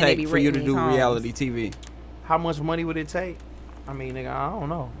money would it firsthand they be take for you to renting do these homes. reality TV? How much money would it take? I mean, nigga, I don't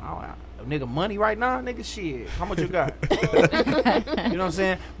know. Nigga, money right now, nigga, shit. How much you got? You know what I'm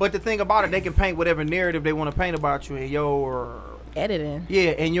saying? But the thing about it, they can paint whatever narrative they want to paint about you, and your Editing.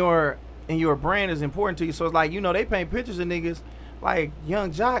 and your brand is important to you. So it's like, you know, they paint pictures of niggas like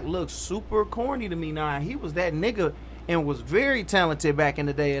Young Jock looks super corny to me now. He was that nigga and was very talented back in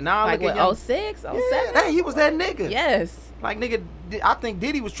the day, and now Like look at what, Young, 06, 07? yeah, he was that nigga. Yes. Like, nigga, I think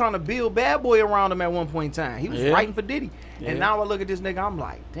Diddy was trying to build Bad Boy around him at one point in time. He was Yeah. writing for Diddy. Yeah. And now I look at this nigga, I'm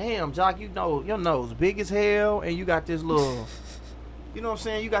like, damn, Jock, you know, your nose big as hell, and you got this little, you know what I'm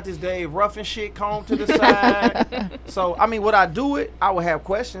saying? You got this Dave Ruffin shit combed to the side. So, I mean, would I do it? I would have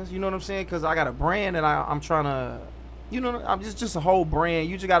questions, you know what I'm saying? Because I got a brand and I'm trying to, you know, I'm just a whole brand.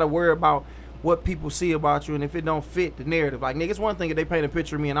 You just got to worry about what people see about you, and if it don't fit the narrative. Like, nigga, it's one thing if they paint a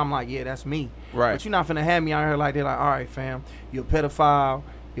picture of me and I'm like, yeah, that's me. Right. But you're not finna have me out here like they're like, all right, fam, you're a pedophile,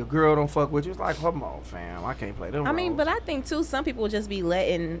 your girl don't fuck with you. It's like, come on, fam, I can't play them I mean, roles. but I think too, some people just be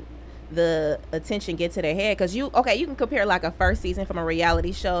letting the attention get to their head because you can compare like a first season from a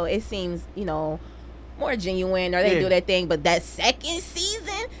reality show. It seems, you know, more genuine, or they Yeah. do their thing. But that second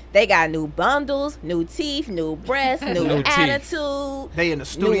season, they got new bundles, new teeth, new breasts, new New teeth. attitude. They in the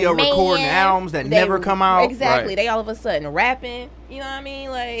studio new recording man. albums that They- never come out. Exactly. Right. They all of a sudden rapping. You know what I mean?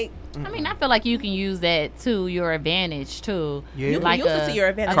 Like, I mean, I feel like you can use that to your advantage too. Yeah. you can Like use it a- to your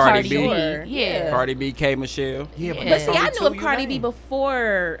advantage. a Cardi for B. sure. Yeah. Cardi B, K Michelle. Yeah, but Yeah. that's But see, I only knew two of you Cardi B name.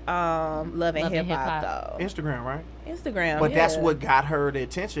 before Love and Hip Hop, though. Instagram, right? Instagram. But that's yeah. what got her the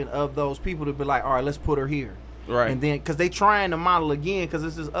attention of those people to be like, all right, let's put her here. Right. And then, because they trying to model again, because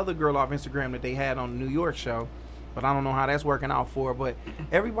there's this other girl off Instagram that they had on the New York show. But I don't know how that's working out for her. But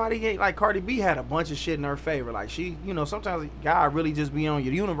everybody ain't like Cardi B had a bunch of shit in her favor. Like, she, you know, sometimes God really just be on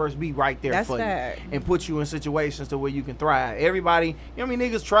you. The universe be right there That's for fact. you and put you in situations to where you can thrive. Everybody, you know how many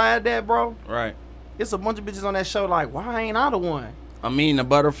niggas tried that, bro? Right. It's a bunch of bitches on that show like, why ain't I the one? I mean, the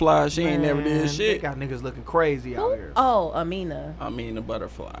butterfly, she ain't never Man, did They shit. got niggas looking crazy out Who? here. Oh, Amina. I mean, the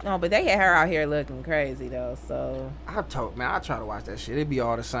butterfly. No, but they had her out here looking crazy though. So I try to watch that shit. It be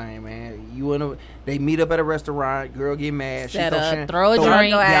all the same, man. They meet up at a restaurant. Girl get mad. Set she up, Throw a throw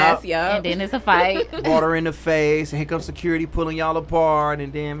drink, Go ass, Yup. and then it's a fight. water in the face, and here comes security pulling y'all apart,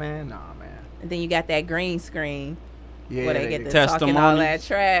 and then, man, nah, man. and then you got that green screen Yeah, where they get to Testimony. talking all that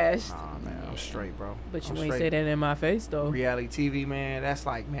trash. Nah, man, I'm straight, bro. But you I'm ain't straight. say that in my face though. Reality TV, man, that's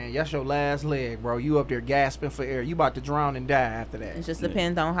like, man, that's your last leg, bro. You up there gasping for air. You about to drown and die after It that. just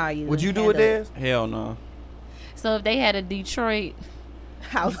depends on how you. Would you do it, Des? Hell no. So if they had a Detroit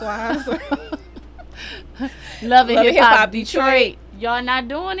Housewives. Love and Love and Hip Hop Hip-Hop Detroit, y'all not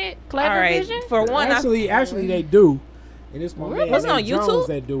doing it? Clever all right. Vision? For one, Actually, they do. And it's my man Was it on Nate Jones YouTube?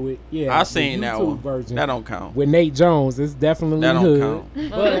 that do it. Yeah, I the seen that YouTube one. version. That don't count. With Nate Jones, it's definitely That don't hood.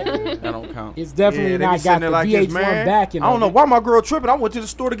 count. But That don't count. it's definitely Yeah, they be not sitting got there the like VH1 this, man. backing. I don't of know it. why my girl tripping. I went to the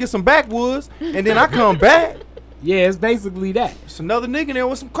store to get some backwoods, and then I come back. Yeah, it's basically that. It's another nigga there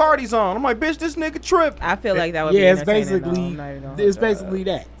with some Cardis on. I'm like, bitch, this nigga tripping. I feel like that would be Yeah, it's entertaining, though. basically I'm not even gonna it's hold you up. basically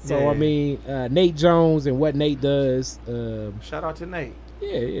that. So Yeah. I mean, Nate Jones and what Nate does. Shout out to Nate. Yeah,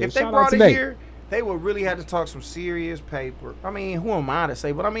 If they shout out brought to it Nate. here, they would really have to talk some serious paper. I mean, who am I to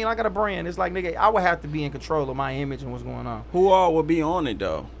say? But I mean, I got a brand. It's like, nigga, I would have to be in control of my image and what's going on. Who all would be on it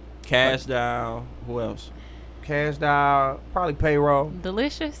though? Cash Doll. Who else? Cash Doll, probably Payroll,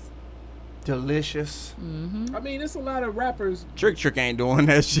 Delicious. Delicious. Mm-hmm. I mean, it's a lot of rappers. Trick ain't doing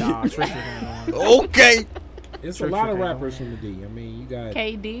that shit. Nah, Trisha ain't on. Okay. It's Trick a lot of Trick ain't rappers on. from the D. I mean, you got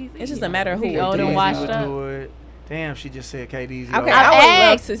KD's. It's just a matter of who He would old do and it. washed would up. do it. Damn, she just said KD's. Okay, I I would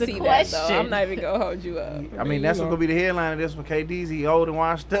love asked to the see that question. though. I'm not even gonna hold you up. I mean, that's you what's know. gonna be the headline of this one. KD's, he old and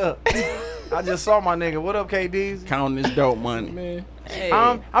washed up. I just saw my nigga. What up, KD's? Counting this dope money. man. Hey.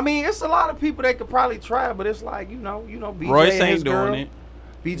 I mean, it's a lot of people that could probably try, but it's like, you know, BJ Royce and his ain't girl. doing it.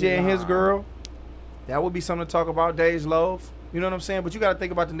 BJ and his Nah. girl. That would be something to talk about. Days Loaf. You know what I'm saying? But you got to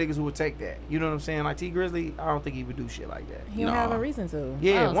think about the niggas who would take that. You know what I'm saying? Like T Grizzly, I don't think he would do shit like that. He don't have Nah. a reason to.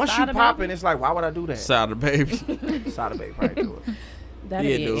 Yeah, Oh, once you Sada popping, Baby? it's like, why would I do that? Sada Baby. Sada Baby probably do it. That'd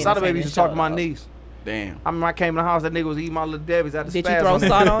Yeah, be dude. an Sada Baby entertaining used to talk to show, my though. niece. Damn. I mean, I came in the house, that nigga was eating my little Debbie's at the Did you spaz throw on it.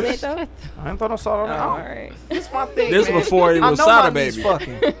 salt on it though? I ain't throw no salt on it. Oh, I all don't- right. It's my thing. This man. before it I was know Sada my niece Baby.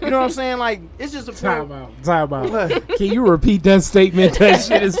 fucking. You know what I'm saying? Like, it's just a Time point. out. Time out. What? Can you repeat that statement? That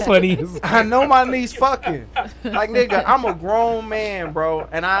shit is funny. as- I know my niece fucking. Like, nigga, I'm a grown man, bro,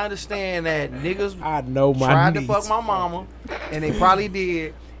 and I understand that niggas I know my tried niece. to fuck my mama, and they probably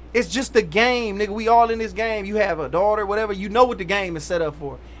did. It's just the game, nigga. We all in this game. You have a daughter, whatever. You know what the game is set up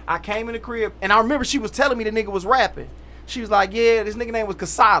for. I came in the crib, and I remember she was telling me the nigga was rapping. She was like, yeah, this nigga name was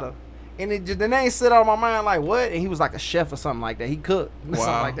Casada. And it just, the name sit on my mind like, what? And he was like a chef or something like that. He cooked or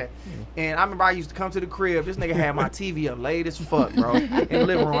something like that. And I remember I used to come to the crib. This nigga had my TV up late as fuck, bro, in the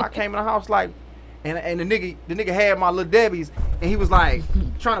living room. I came in the house like, and the nigga had my little Debbie's, and he was like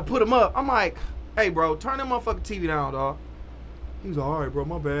trying to put them up. I'm like, hey, bro, turn that motherfucking TV down, dog. He was like, all right, bro,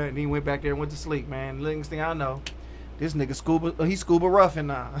 my bad. And he went back there and went to sleep, man. The next thing I know, this nigga scuba roughing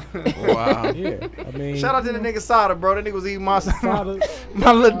now. Wow. Yeah, I mean, Shout out to the nigga Sada, bro. That nigga was eating my Sada,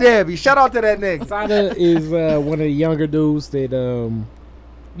 my little Debbie. Shout out to that nigga. Sada is one of the younger dudes that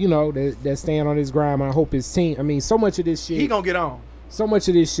you know, that stand on his grind. I hope his team. I mean, so much of this shit. He gonna get on. So much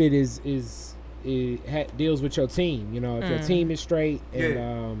of this shit deals with your team. You know, if your team is straight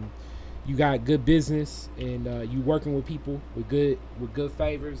and you got good business and you working with people with good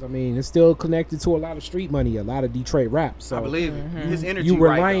favors. I mean, it's still connected to a lot of street money, a lot of Detroit rap. So I believe it. His energy. you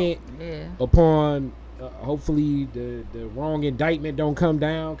right, reliant upon. Hopefully the wrong indictment don't come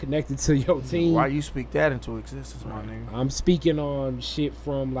down connected to your team. Why you speak that into existence, my nigga? I'm speaking on shit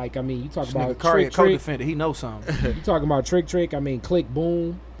from like, I mean, you talk This about nigga Curry, Trick. co-defendant. He knows something. You talking about Trick. I mean, Click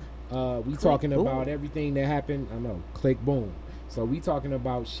Boom. We talking Boom. about everything that happened. I know, Click Boom. So we talking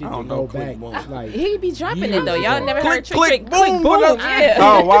about shit I that don't go know back Click Boom. like He be dropping years it though. Y'all ago. never heard Trick Click, Trick boom, boom. Yeah.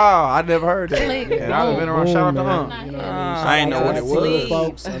 Oh wow, I never heard that. Click, Yeah, I've been around. Boom, Shout out to man. Hunt. You know what I mean? I ain't Shout know out what to it the was.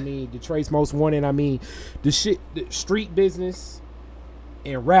 folks. I mean, Detroit's most wanted. I mean, the street business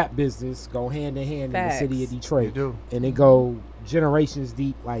and rap business go hand in hand Facts. in the city of They Detroit, do. and they go generations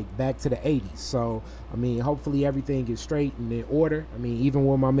deep, like back to the '80s. So I mean, hopefully everything is straight and in order. I mean, even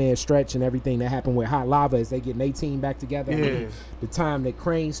with my man Stretch and everything that happened with Hot Lava as they getting their team back together. I Yeah. mean, the time that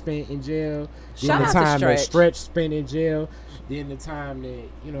Crane spent in jail, Shout then out the to time that Stretch. Stretch spent in jail, then the time that,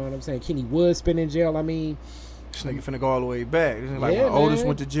 you know what I'm saying, Kenny Wood spent in jail. I mean, This nigga finna go all the way back. This nigga like Yeah, my oldest man.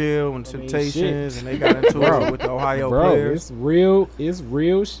 went to jail and I mean, Temptations, shit. and they got into Bro. it with the Ohio bro, players. it's real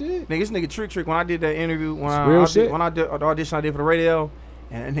shit. Nigga, this nigga Trick when I did that interview, when real I shit. did, when I did the audition I did for the radio,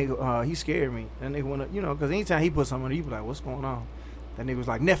 and that nigga, he scared me. That nigga wanna, you know, because anytime he put something on, he be like, what's going on? That nigga was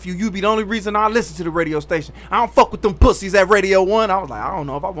like, nephew, you be the only reason I listen to the radio station. I don't fuck with them pussies at Radio 1. I was like, I don't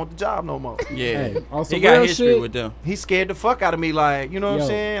know if I want the job no more. Yeah. Hey, also He got real history shit. with them. He scared the fuck out of me, like, you know what Yo. I'm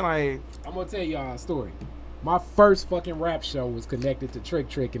saying? Like, I'm gonna tell y'all a story. My first fucking rap show was connected to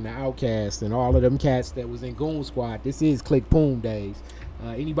Trick and the Outkast and all of them cats that was in Goon Squad. This is Click Boom days.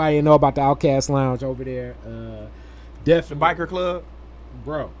 Anybody that know about the Outkast Lounge over there? the Definitely, biker club.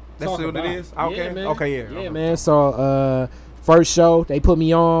 bro. That's talk what it about is? Outkast? Yeah, man. Okay, yeah. Yeah, man. So, first show they put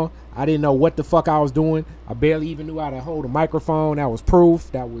me on. I didn't know what the fuck I was doing. I barely even knew how to hold a microphone. That was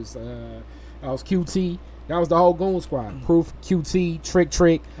Proof. That was QT. That was the whole Goon Squad. Proof, QT,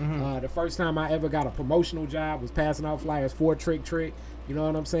 Trick. The first time I ever got a promotional job was passing out flyers for Trick. You know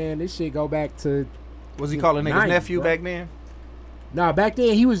what I'm saying? This shit go back to... Was he calling niggas 90s, nephew bro. back then? Nah, back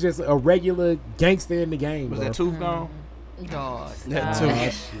then he was just a regular gangster in the game, Was bro. that tooth gone? God. That Oh,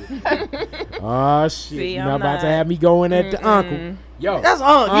 too. shit. Oh, shit. See, You're I'm not about to not. have me going at the uncle. Yo. That's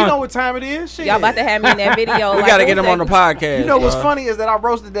You know what time it is? Shit. Y'all about to have me in that video. We like, gotta who get him on the said- podcast. You know what's bro. funny is that I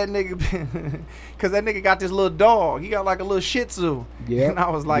roasted that nigga because that nigga got this little dog. He got like a little Shih Tzu. Yeah. And I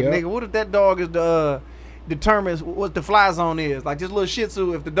was like, Yep. nigga, what if that dog is determines what the fly zone is? Like this little Shih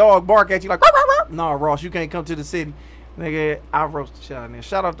Tzu, if the dog bark at you like, "Rah, rah, rah," nah, Ross, you can't come to the city. Nigga, I roasted the shit out of there.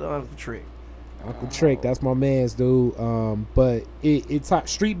 Shout out to Uncle Trick. Uncle Trick, that's my man's dude. But it's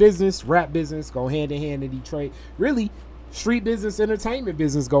street business, rap business go hand in hand in Detroit. Really, street business, entertainment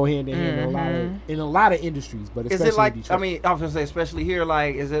business go hand in hand in a lot of industries. But Is especially it like, in Detroit. I mean, I was gonna say, especially here,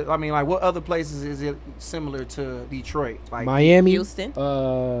 like, is it, I mean, like, what other places is it similar to Detroit? Like, Miami, Houston.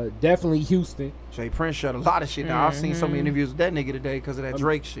 Definitely Houston. Jay Prince shut a lot of shit down. I've seen so many interviews with that nigga today because of that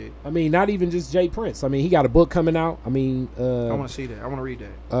Drake shit. I mean, not even just Jay Prince. I mean, he got a book coming out. I mean, I want to see that. I want to read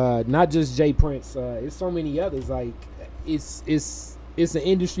that. not just Jay Prince. It's so many others. Like it's an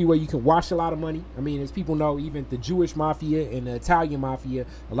industry where you can wash a lot of money. I mean, as people know, even the Jewish mafia and the Italian mafia,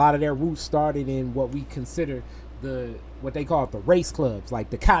 a lot of their roots started in what we consider what they call the race clubs, like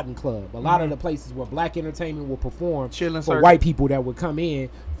the Cotton Club. A lot of the places where black entertainment will perform Chillin' for circuit. white people that would come in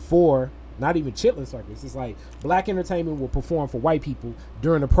for not even chitlin circuits. It's like black entertainment will perform for white people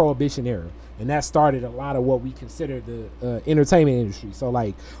during the Prohibition era, and that started a lot of what we consider the entertainment industry. So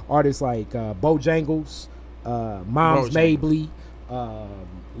like artists like Bojangles, Moms Bojangles. Mabley,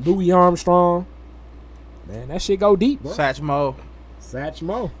 Louis Armstrong. Man, that shit go deep, bro. Satchmo.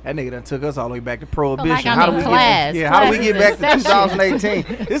 Satchmo. That nigga done took us all the way back to prohibition. like I'm how do in we class. get? Yeah, how do we Class get is back to in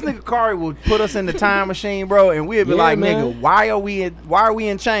 2018? This nigga Kari will put us in the time machine, bro, and we'd be Yeah, like, man. nigga, why are we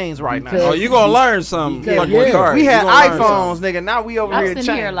in chains right Because- now? Oh, you gonna learn something. Because- Fuck yeah. with Kari. We You had gonna learn iPhones, something. nigga. Now we over I'm here in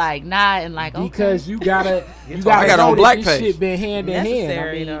sitting here chains. like nodding, like okay. Because you gotta I know got on that this blackface. shit been hand in hand. I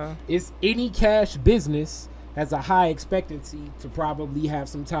Necessary, mean, though. it's any cash business has a high expectancy to probably have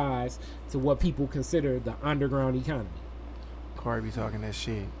some ties to what people consider the underground economy. Kari be talking that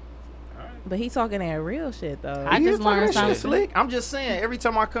shit. But he talking that real shit though. I He just is talking learned that shit something. slick. I'm just saying, every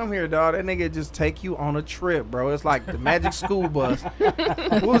time I come here, dog, that nigga just take you on a trip, bro. It's like the magic school bus.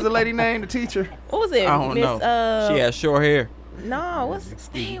 What was the lady name? The teacher? What was it? I don't Miss, know. She has short hair. No, what's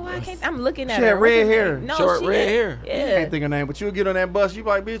dang, why I can't I'm looking at She her. had What's red his hair. name? No, Short she red had- hair. I Yeah. can't think of her name, but you'll get on that bus. You be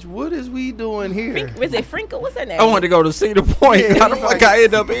like, bitch, what is we doing here? Was it Frinkle? What's her name? I wanted to go to Cedar Point. Yeah, How the he's fuck like- I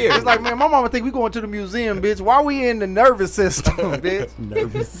end up here? It's like, man, my mama think we going to the museum, bitch. Why we in the nervous system, bitch?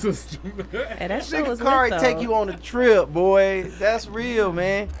 Nervous system. Hey, that shit Nigga, was Kari lit, take though. you on a trip, boy. That's real,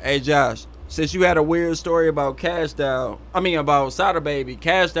 man. Hey Josh, since you had a weird story about about Sada Baby,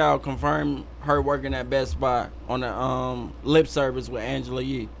 Cash Doll confirmed her working at Best Buy on the lip service with Angela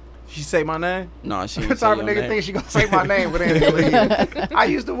Yee. She say my name? No, she The didn't say type of your nigga name. think she gonna say my name with Angela Yee. I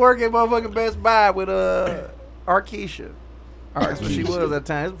used to work at motherfucking Best Buy with Arkesha. That's what she was at the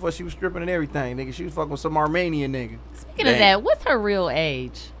time. That's before she was stripping and everything, nigga. She was fucking with some Armenian nigga. Speaking of that, what's her real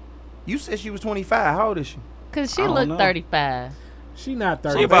age? You said she was 25. How old is she? Cause she I don't looked know. 35. She not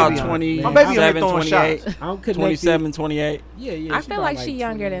 30. She about baby on- 20, my baby on there 27, throwing 28, shots. I'm connected. 27, 28. Yeah, yeah. I she feel about like she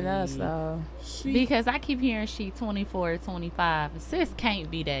younger than us 20. though. She, Because I keep hearing she 24, 25. Sis can't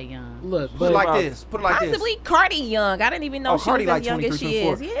be that young. look, Put but it like this. Put it like Possibly this. Cardi young. I didn't even know Oh, she Cardi was like as young as 23, she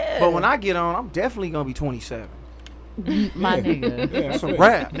 24. is. Yeah. But when I get on, I'm definitely gonna be 27. My nigga. yeah, That's some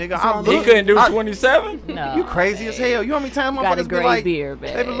rap, nigga. I He look. couldn't do I- 27? No. You crazy as hell. You know how many times Got a motherfuckers be gray like, beard,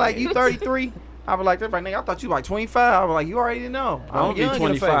 they be like, you 33? I be like, they're like, nigga, I thought you like 25. I be like, you already know. I'm I'm be young in the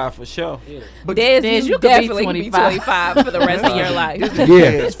 25 face. for sure. But Dez, Dez, you you could be definitely could be 25. 25 for the rest of your life. This Yeah.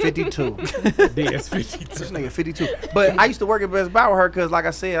 nigga is 52. There's 52. This nigga 52. But I used to work at Best Buy with her because, like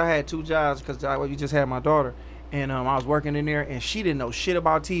I said, I had 2 jobs because we just had my daughter. And I was working in there, and she didn't know shit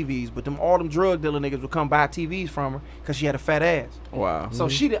about TVs. But all them drug dealer niggas would come buy TVs from her because she had a fat ass. Wow. So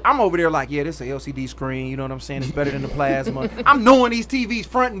I'm over there like, yeah, this is a LCD screen. You know what I'm saying? It's better than the plasma. I'm knowing these TVs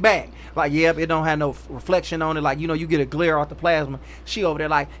front and back. Like, yep, it don't have no reflection on it. Like, you get a glare off the plasma. She over there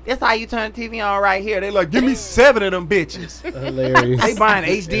like, this how you turn the TV on right here. They like, give me 7 of them bitches. Hilarious. They buying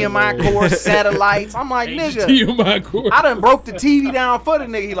HDMI cords, satellites. I'm like, nigga, HDMI cord. I done broke the TV down for the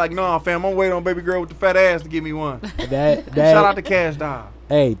nigga. He like, nah, fam, I'm waiting on baby girl with the fat ass to give me one. That Shout out to Cash Doll.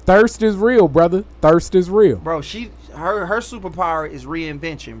 hey, thirst is real, brother. Thirst is real. Bro, her superpower is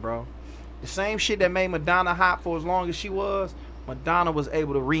reinvention, bro. The same shit that made Madonna hot for as long as she was, Madonna was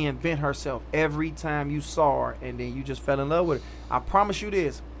able to reinvent herself every time you saw her, and then you just fell in love with her. I promise you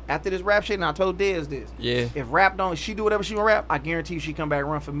this. After this rap shit, and I told Dez this. Yeah. If rap don't, she do whatever she gonna rap, I guarantee you she come back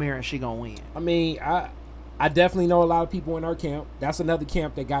run for mayor and she gonna win. I mean, I definitely know a lot of people in our camp. That's another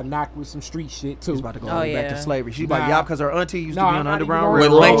camp that got knocked with some street shit too. She's about to go Oh, all the way back yeah. to slavery. She's Nah. like, yeah, because her auntie used No, to be I'm on the not Underground even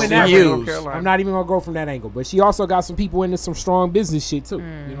Railroad. gonna go With in Langston that Hughes. North Carolina. I'm not even gonna go from that angle. But she also got some people into some strong business shit too.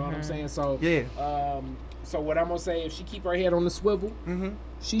 You know what I'm saying? So Yeah. So what I'm gonna say, if she keep her head on the swivel, Mm-hmm.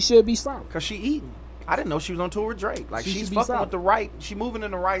 she should be solid. Because she eating. I didn't know she was on tour with Drake. Like, She she's should be fucking solid. with the right, she moving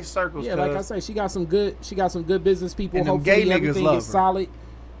in the right circles. Yeah, like I cuz. say, she got some good business people. And them Hopefully gay niggas everything love is her. solid.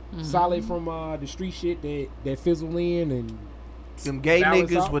 Solid from the street shit that fizzle in and Them gay balance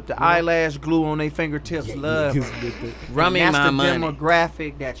niggas out, with the you know? eyelash glue on their fingertips love her. niggas with the- Run me And that's my the money.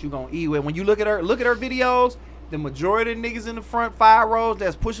 demographic that you gonna eat with. When you look at her videos, the majority of the niggas in the front 5 rows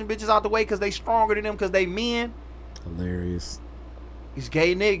that's pushing bitches out the way because they stronger than them because they men, hilarious. is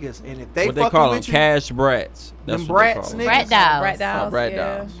gay niggas. And if they What they fucking call them? with you, Cash brats. That's Them what they brats, call nigga. 'em. Brat dolls. Brat dolls. Brat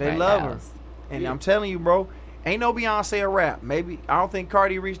yeah. dolls. they Brat love her. dolls. And I'm telling you, bro, ain't no Beyonce a rap. Maybe I don't think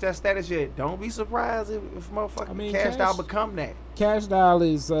Cardi reached that status yet. Don't be surprised if motherfucking I mean, Cash Cash- Doll become that. Cash Doll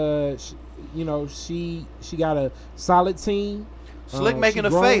is she got a solid team. Slick she making a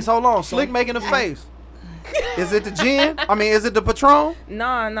grown. face. Hold on, Slick making a face. Is it the gin? I mean, is it the Patron? No,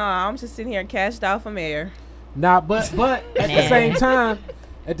 I'm just sitting here cashed out for mayor. Nah, but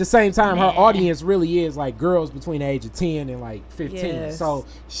at the same time, her audience really is like girls between the age of 10 and like 15. Yes. So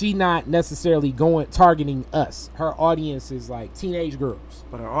she not necessarily targeting us. Her audience is like teenage girls.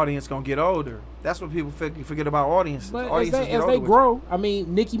 But our audience gonna get older. That's what people forget about audiences. But as Audiences they, get as older they with grow, I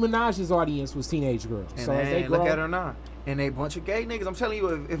mean, Nicki Minaj's audience was teenage girls. you. So as they And grow, look at her now. And they bunch of gay niggas. I'm telling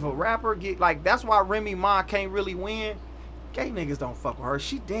you, if a rapper get like, that's why Remy Ma can't really win. Gay niggas don't fuck with her.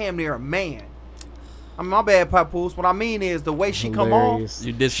 She damn near a man. I mean, my bad, Papoose. What I mean is the way she come off. Hilarious.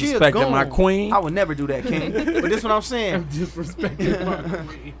 You She a disrespecting my goon. queen. I would never do that, King. But this what I'm saying. Disrespecting my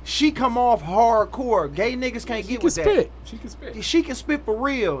queen. She come off hardcore. Gay niggas can't She get can with spit. She can spit. that. She can spit for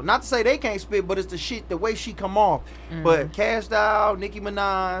real. Not to say they can't spit, but it's the way she come off. But Cash Doll, Nicki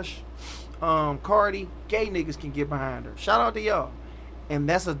Minaj, Cardi, gay niggas can get behind her. Shout out to y'all. And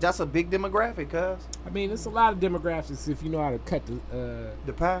that's a big demographic, cuz. I mean, it's a lot of demographics if you know how to cut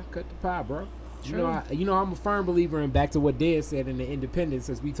The pie. the pie, bro. You know, I'm a firm believer in back to what Dez said in the independence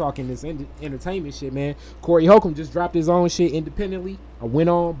as we talking this entertainment shit, man. Corey Holcomb just dropped his own shit independently. I went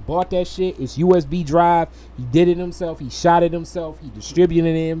on, bought that shit. It's USB drive. He did it himself. He shot it himself. He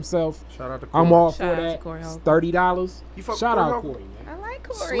distributed it himself. Shout out to Corey. I'm all Shout for out to that. Corey It's Holcomb. $30. You fuck with Shout Corey out Holcomb? Corey, man. I like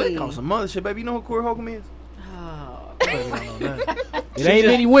Corey. Slick on some mother shit, baby. You know who Corey Holcomb is? It ain't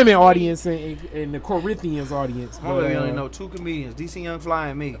many women audience in the Corinthians audience. I only know two comedians, DC Young Fly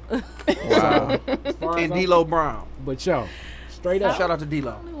and me, Wow. As far as and I'm- D-Lo Brown. But yo, straight up, Shout out to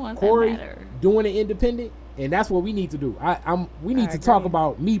D-Lo. Only ones that Corey matter. doing it independent, and that's what we need to do. We need I to talk agree.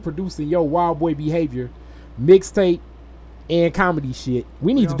 about me producing Yo Wild Boy Behavior, mixtape, and comedy shit.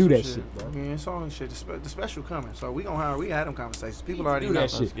 We need to do that shit, bro. Yeah, it's on shit. The special coming, so we had them conversations. People already do know.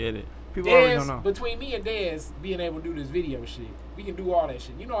 that shit. Let's get it. People already don't know. Between me and Dez being able to do this video shit, we can do all that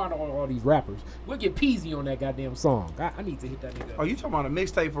shit. You know, I know all these rappers. We'll get Peasy on that goddamn song. I need to hit that nigga. Oh, you talking about a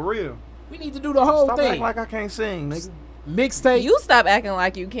mixtape for real? We need to do the whole Stop thing. acting like I can't sing, nigga. Mixtape, You stop acting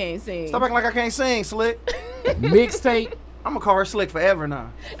like you can't sing. Stop acting like I can't sing, Slick. mixtape, I'm gonna call her Slick forever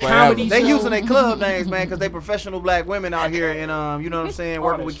now. comedy They show. using their club names, man, because they professional black women out here, and you know what I'm saying,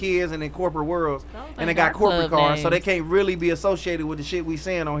 working with kids and in corporate worlds, and they got our corporate club cars, so they names. can't really be associated with the shit we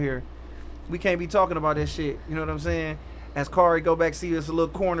saying on here. We can't be talking about that shit. You know what I'm saying? As Kari go back, see us a little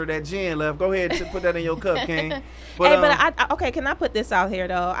corner that gin left. Go ahead and put that in your cup, King. Okay, can I put this out here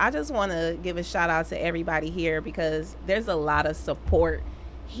though? I just want to give a shout out to everybody here because there's a lot of support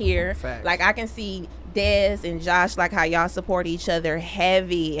here. Facts. Like I can see Dez and Josh, like how y'all support each other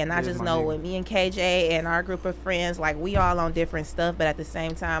heavy, and I Yes, just my know nigga. with me and KJ and our group of friends, like we all on different stuff, but at the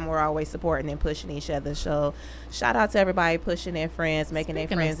same time we're always supporting and pushing each other. So shout out to everybody pushing their friends, making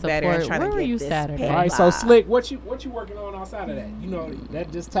Speaking their of friends better, and support, trying where to were get you this Saturday? paid All right, so live. Slick, what you working on outside of that? You know,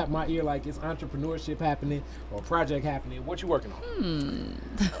 that just tapped my ear like it's entrepreneurship happening or project happening. What you working on?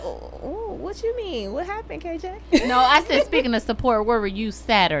 Oh, what you mean? What happened, KJ? No, I said speaking of support, where were you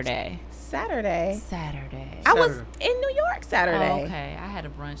Saturday? Saturday. I I was Saturday. in New York Saturday. Oh, okay, I had a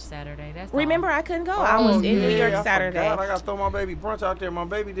brunch Saturday. That's Remember, all. I couldn't go. I was in New York I Saturday. forgot. I got to throw my baby brunch out there. My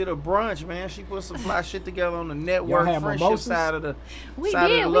baby did a brunch, man. She put some fly shit together on the network had friendship mimosas? side of the We side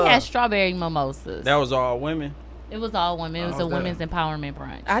did. of We the love. had strawberry mimosas. That was all women. It was all women. It was Oh, a damn. women's empowerment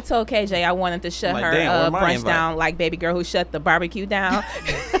brunch. I told KJ I wanted to shut Like, her damn, where my brunch invite? down like baby girl who shut the barbecue down.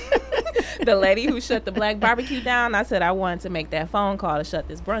 The lady who shut the black barbecue down. I said I wanted to make that phone call to shut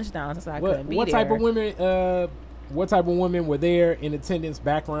this brunch down since I couldn't be What there. type of women? What type of women were there in attendance,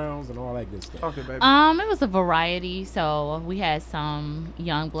 backgrounds, and all that good stuff? Okay, baby. It was a variety. So we had some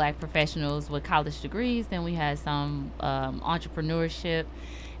young black professionals with college degrees. Then we had some entrepreneurship,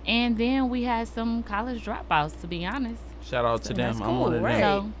 and then we had some college dropouts. To be honest, Shout out to them. that's I'm one cool, of them. right?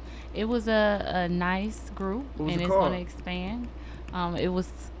 so it was a nice group, What was and it it's going called? to expand. It was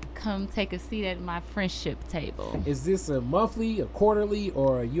come take a seat at my friendship table. Is this a monthly, a quarterly,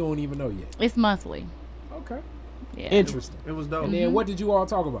 or you don't even know yet? It's monthly. Okay, Yeah. interesting. It was dope. And then what did you all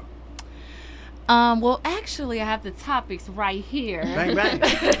talk about? Well, actually, I have the topics right here. Bang,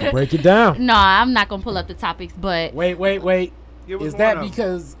 bang. Break it down. No, I'm not gonna pull up the topics, but Wait. Give us Is one that of 'em.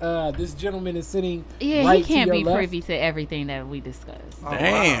 because this gentleman is sitting yeah, right he can't to be your left? privy to everything that we discuss. Oh,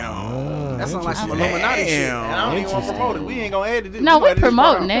 Damn. wow. That sounds like some Interesting. Illuminati shit. Damn. And I don't even want to promote it. We ain't gonna edit this. No, We we're gonna edit this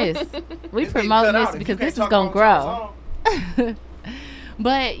part promoting out. this. We It's getting promoting cut this out. If because you this can't is gonna talk grow. on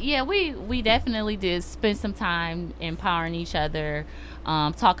But yeah, we definitely did spend some time empowering each other,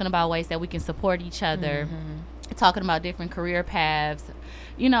 talking about ways that we can support each other, talking about different career paths.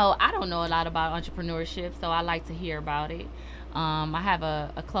 You know, I don't know a lot about entrepreneurship, so I like to hear about it. I have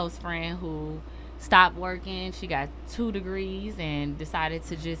a close friend who stopped working. She got 2 degrees and decided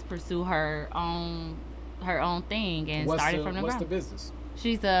to just pursue her own thing and started from the what's the ground. business?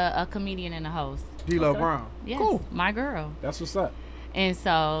 She's a comedian and a host. D-Lo Okay. Brown. Yes, Cool. my girl. That's what's up. And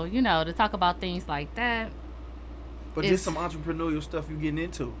so, you know, to talk about things like that, But It's- just some entrepreneurial stuff you getting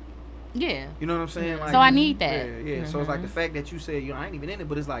into. yeah. You know what I'm saying? Like, So I need that. Yeah. So it's like the fact that you said, I ain't even in it,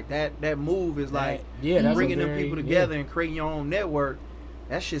 but it's like that move is like yeah, that's bringing a them very- people together and creating your own network.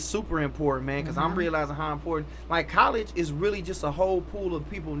 That shit's super important, man, because I'm realizing how important. Like, college is really just a whole pool of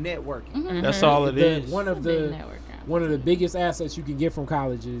people networking. That's all it The- is. one of It's a big the network, yeah. one of the biggest assets you can get from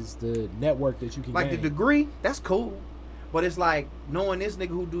college is the network that you can Like gain. the degree, that's cool. But it's like knowing this nigga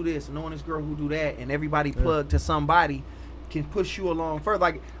who do this, knowing this girl who do that, and everybody plug to somebody can push you along further.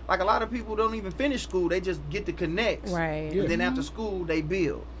 Like a lot of people don't even finish school; they just get to connect. Right. Yeah. And then after school, they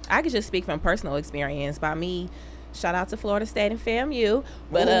build. I could just speak from personal experience. By me, shout out to Florida State and FAMU.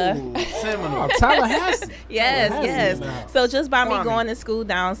 But Ooh, Seminole. Oh, Tallahassee. yes, Tallahassee in the house. yes. So just by me Kwame. going to school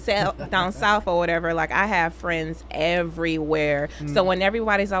down south or whatever, like I have friends everywhere. So when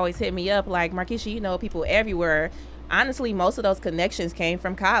everybody's always hit me up, like Markeisha, you know people everywhere. Honestly, most of those connections came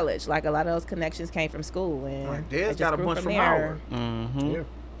from college. Like a lot of those connections came from school, and Like, it Dez just got a grew bunch from there. Howard. Mm-hmm. Yeah.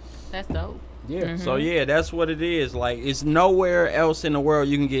 That's dope. Yeah. So yeah, that's what it is. Like, it's nowhere else in the world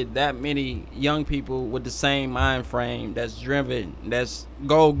you can get that many young people with the same mind frame that's driven, that's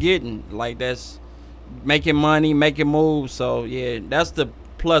goal getting, like that's making money, making moves. So yeah, that's the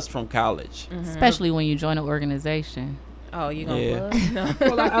plus from college. Especially when you join an organization. Oh, you gonna Yeah. plug?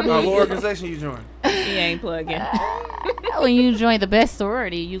 No, Well, I mean, What organization you join? he ain't plugging. When you join the best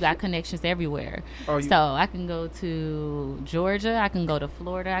sorority, you got connections everywhere. Oh, you- So I can go to Georgia, I can go to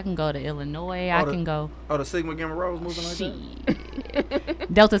Florida, I can go to Illinois, I the- can go. Oh, the Sigma Gamma Rose moving like that?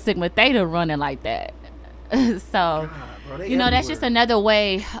 Shit. Delta Sigma Theta running like that. So, God, bro, they you know, that's just everywhere. another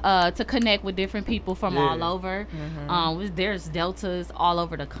way to connect with different people from Yeah. all over. There's Deltas all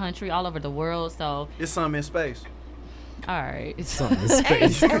over the country, all over the world. So, It's something in space. all right. something in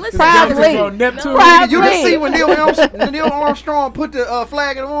space. And listen, Probably. On Neptune. Probably. You can see when Neil Armstrong put the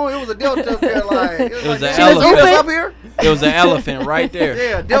flag in the moon, it was a Delta up there. Like, it was was like, an "She was elephant." up here? It was an elephant right there.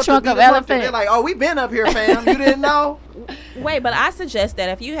 Yeah, Delta trunk did of this up there. elephant. They're like, oh, we been up here, fam. You didn't know? wait, but I suggest that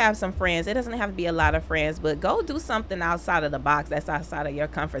if you have some friends, it doesn't have to be a lot of friends, but go do something outside of the box that's outside of your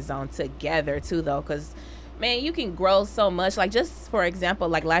comfort zone together too, though, because man, you can grow so much. Like, just for example,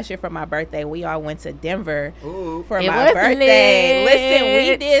 like last year for my birthday, we all went to Denver Ooh. for It my was birthday. lit. Listen,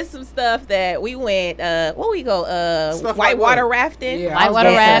 we did some stuff that we went, what we go, Stuff like whitewater what? rafting. Yeah, I was Whitewater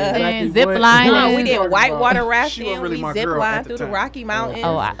gonna say rafting, exactly zip what- lining. what No, you we did talking whitewater about. rafting. She wasn't really We my zip girl lined at the through the time. Rocky Mountains.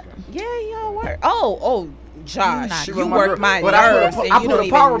 Oh, Yeah, y'all work. Oh, Josh, Not She you was my worked girl. my But I put a- nerves, I and put you a don't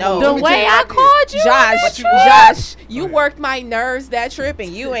power even know. move. The Let me tell way you I what I did. called you, Josh, on Josh, you worked my nerves that trip, and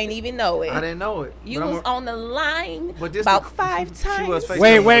you ain't even know it. I didn't know it. You But I'm was on the line But this about the- 5 she was times. fake-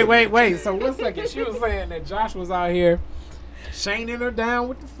 Wait. So 1 second. She was saying that Josh was out here Shaning her down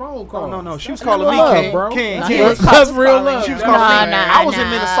with the phone call. No. She was That's calling me love, King. bro. King. That's real love. She was That's calling me. Nah, I was in nah.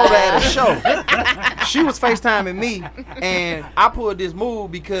 Minnesota at a show. She was FaceTiming me, and I pulled this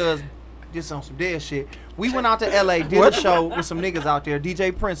move because this on some dead shit. We went out to LA, did a show with some niggas out there,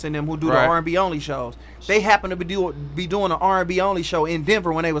 DJ Prince and them, who do the Right. R&B only shows. They happened to be doing an R&B only show in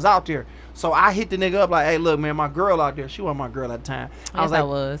Denver when they was out there. So I hit the nigga up like, hey, look, man, my girl out there. She wasn't my girl at the time. I was Yes, I like,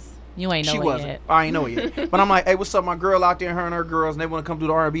 was. You ain't know she it wasn't. yet. I ain't know it yet. But I'm like, hey, what's up, my girl out there, her and her girls, and they want to come do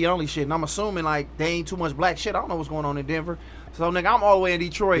the R&B only shit. And I'm assuming like they ain't too much black shit. I don't know what's going on in Denver. So nigga, I'm all the way in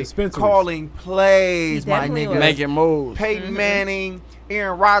Detroit Dispensaries. calling plays, He my definitely nigga. was. Making moves. Peyton Manning,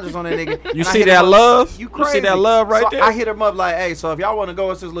 Aaron Rodgers on that nigga. You And I see hit that him up, love? You You crazy. see that love right So there? I hit him up like, hey, so if y'all want to go,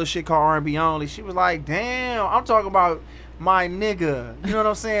 it's this little shit called R&B only. She was like, damn, I'm talking about my nigga. You know what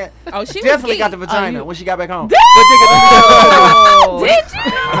I'm saying? Oh, she was Definitely geek. got the vagina you- when she got back home. Oh. Did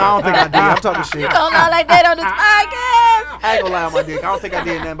you? No, I don't think I did. I'm talking shit. Don't lie like that on this podcast. I ain't gonna lie on my dick. I don't think I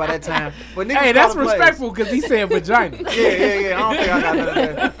did nothing by that time. But niggas Hey, that's calling plays. respectful because he's saying vagina. Yeah. I don't think I got none of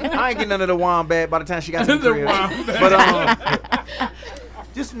that. I ain't get none of the wombat by the time she got to the The crib. wombat. But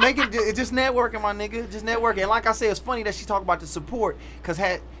just just networking, my nigga. Just networking. And like I said, it's funny that she talked about the support because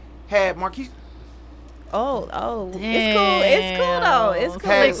had Marquise. Oh, it's cool. It's cool though. It's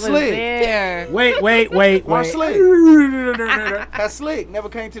cool. Hey, Was Slick. there. Wait. Why Slick? Had Slick never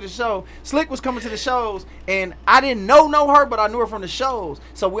came to the show. Slick was coming to the shows, and I didn't know her, but I knew her from the shows.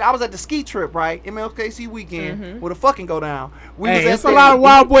 So I was at the ski trip, right? MLKC weekend, where the fucking go down. We was Hey, at it's a lot of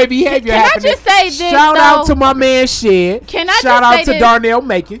wild boy behavior Can I happening. just say this, Shout out though? to my man Shed. Can I Shout just out say to this? Darnell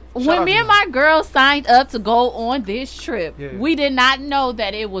Macon. Shout When out me to and my girl signed up to go on this trip, Yeah. we did not know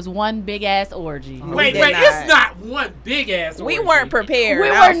that it was one big ass orgy. Wait, did not. it's not one big ass. We orgy. weren't prepared. We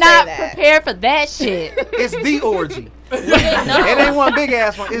I'll were say not that. prepared for that shit. It's the orgy. didn't know. It ain't one big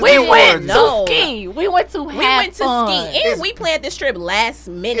ass one. It's We the went orgy. No. to ski. We went to We have went to fun. ski, It's- and we planned this trip last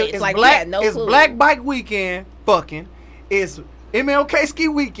minute. It's Like black. we had no It's clue. Black Bike Weekend. Fucking. It's MLK Ski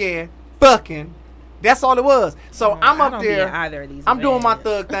Weekend. Fucking. That's all it was. So I'm I up don't be in there. either of these I'm doing my events.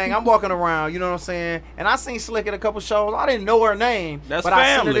 thug thing. I'm walking around. You know what I'm saying? And I seen Slick at a couple shows. I didn't know her name. That's but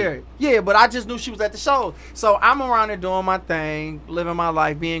I seen her family. there. Yeah, but I just knew she was at the show. So I'm around there doing my thing, living my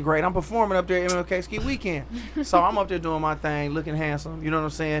life, being great. I'm performing up there at MLK Ski Weekend. So I'm up there doing my thing, looking handsome. You know what I'm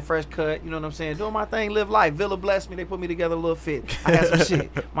saying? Fresh cut. You know what I'm saying? Doing my thing, live life. Villa blessed me. They put me together a little fit. I had some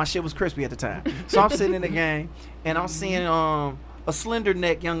shit. My shit was crispy at the time. So I'm sitting in the game, and I'm seeing a slender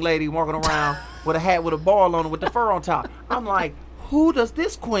neck young lady walking around with a hat with a ball on it with the fur on top. I'm like, who does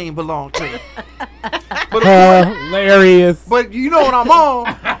this queen belong to? But, Hilarious. but you know what I'm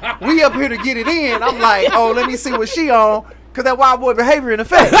on? We up here to get it in. I'm like, oh, let me see what she on. Because that wild boy behavior in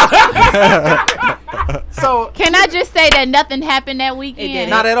effect. So, Can I just say that nothing happened that weekend? didn't.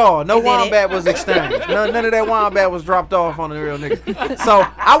 not at all. No It did it. wombat was exchanged. None of that wombat was dropped off on the real nigga. So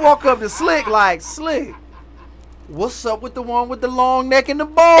I walk up to Slick like, Slick, what's up with the one with the long neck and the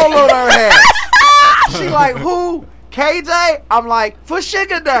ball on her head? She like, who? KJ? I'm like, for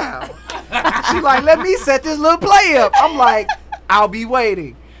sugar down. She like, let me set this little play up. I'm like, I'll be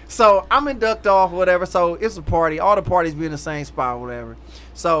waiting. So I'm inducted off, whatever. So it's a party. All the parties be in the same spot, whatever.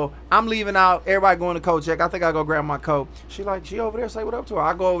 So I'm leaving out. Everybody going to coat check. I think I go grab my coat. She like, she over there. Say what up to her.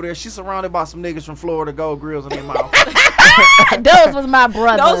 I go over there. She's surrounded by some niggas from Florida, Gold Grills in their mouth. Those was my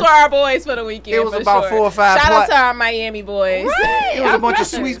brothers. Those were our boys for the weekend. It was for about sure. 4 or 5 Shout out pla- to our Miami boys. It was a bunch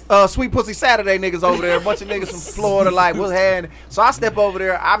of sweet pussy Saturday niggas over there. A bunch of niggas from Florida, like what's happening. So I step over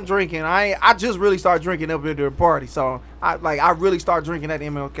there. I'm drinking. I just really start drinking up at the party. So I really start drinking at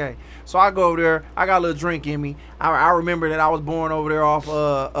MLK. So I go over there. I got a little drink in me. I remember that I was born over there off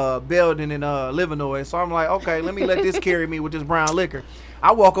Belden in Livernois. So I'm like, okay, let me let this carry me with this brown liquor.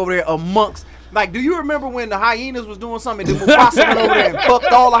 I walk over there amongst. Like, do you remember when the hyenas was doing something and then Mufasa went over there and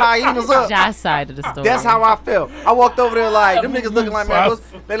fucked all the hyenas up? Josh side of the story. That's how I felt. I walked over there like, them niggas looking like, man,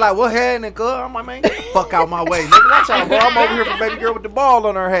 they like, what head and cuz? I'm like, man, get the fuck out my way. Nigga, watch out, bro. I'm over here for baby girl with the ball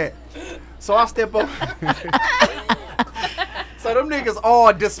on her head. So I step up. So them niggas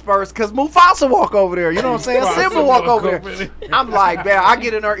all dispersed because Mufasa walk over there. You know what I'm saying? Simba walk over there. I'm like, man, I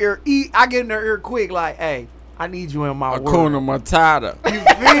get in her ear, I get in her ear quick like, hey, I need you in my world. Hakuna Matata.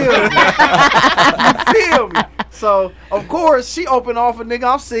 You feel me? So, of course, she opened off a nigga.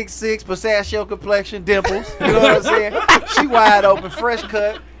 I'm 6'6", pistachio complexion, dimples. You know what I'm saying? She wide open, fresh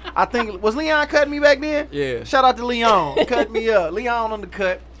cut. I think, was Leon cutting me back then? Yeah. Shout out to Leon. Cut me up. Leon on the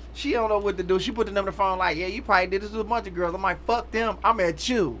cut. She don't know what to do. She put the number on the phone like, yeah, you probably did this with a bunch of girls. I'm like, fuck them. I'm at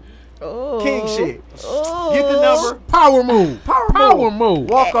you. Ooh. King shit. Ooh. Get the number. Power move. Power move.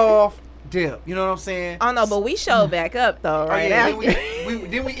 Walk off. Dip. You know what I'm saying? Oh no, but we showed back up though, right? Yeah, after.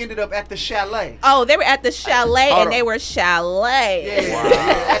 then we ended up at the chalet. Oh, they were at the chalet Hold and on. they were chalet.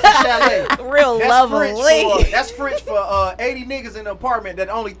 Yeah, at the chalet. Real French lovely. that's French for 80 niggas in an apartment that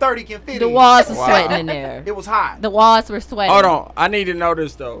only 30 can fit The in. walls were Wow. sweating in there. It was hot. The walls were sweating. Hold on. I need to know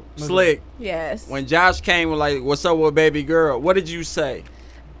this, though. Slick, Yes. when Josh came with, like, what's up with baby girl, what did you say?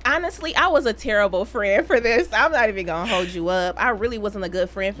 Honestly, I was a terrible friend for this. I'm not even gonna hold you up. I really wasn't a good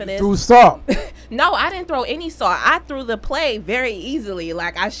friend for this. Through salt. No, I didn't throw any salt. I threw the play very easily.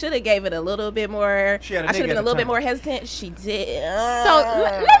 Like I should have gave it a little bit more. She had a I should nigga have been at a the little bit time. more hesitant. She did. So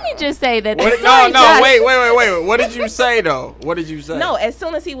let me just say that. The What, story no, Josh- wait. What did you say, though? What did you say? No, as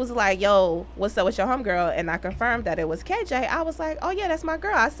soon as he was like, yo, what's up with your homegirl? And I confirmed that it was KJ, I was like, oh, yeah, that's my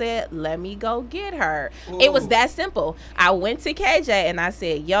girl. I said, let me go get her. It was Ooh. that simple. I went to KJ and I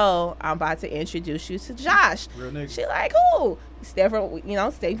said, yo, I'm about to introduce you to Josh. Real nigga. She like, who?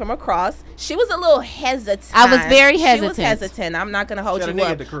 Staying from across. She was a little hesitant. I was very She was hesitant. hesitant. I'm not going to hold She had a you nigga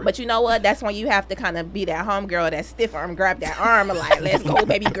up. at the crib. But you know what? That's when you have to kind of be that homegirl, that stiff arm, grab that arm and like, let's go,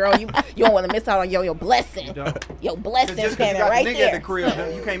 baby girl. You don't want to miss out on your blessing. You don't. Your 'Cause blessing just 'cause you standing got right the nigga there. at the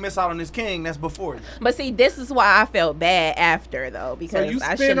crib, you can't miss out on this king. That's before you. But see, this is why I felt bad after though, because you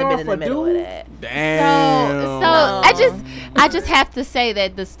I spin shouldn't have been off in the a middle of dude? that. So Damn. I just have to say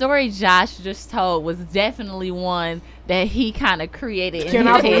that the story Josh just told was definitely one that he kind of created in Can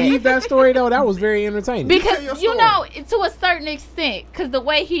his I head. believe that story though? That was very entertaining. Tell your Because you story. know, to a certain extent, because the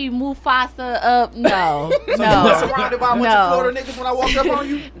way he Mufasa up, no, So you was no, surrounded by a bunch No. of Florida niggas when I walked up on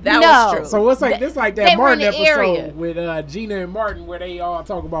you? That No. was true. So what's like this like They that were in Martin the episode area. with Gina and Martin where they all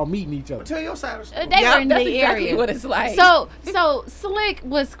talk about meeting each other. Tell your side of the story. they Yep, were in that's the exactly area. what it's like. So Slick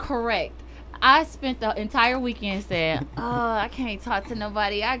was correct. I spent the entire weekend saying, "Oh, I can't talk to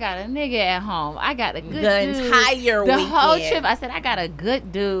nobody. I got a nigga at home. I got a good the dude." entire The weekend. whole trip, I said, "I got a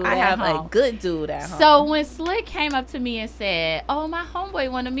good dude." I at have home. a good dude at home. So when Slick came up to me and said, "Oh, my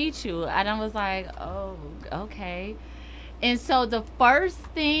homeboy want to meet you," and I was like, "Oh, okay." And so the first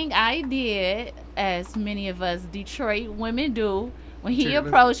thing I did, as many of us Detroit women do, when he Cheerleader.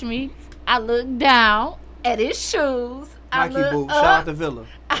 approached me, I looked down at his shoes. I Nike looked boot. up, Shout out to Villa.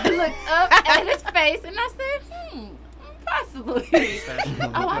 I looked up at his face and I said, possibly.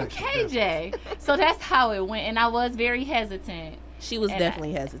 Oh, I'm KJ. So that's how it went. And I was very hesitant. She was And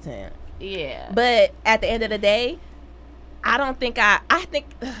definitely hesitant. Yeah. But at the end of the day, I don't think I think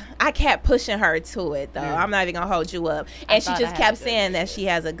I kept pushing her to it though. Yeah. I'm not even gonna hold you up. I And she thought just I had kept a good saying that she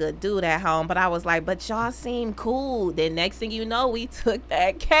has a good dude at home. But I was like, but y'all seem cool. Then next thing you know, we took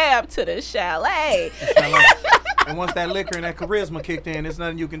that cab to the chalet. And once that liquor and that charisma kicked in, there's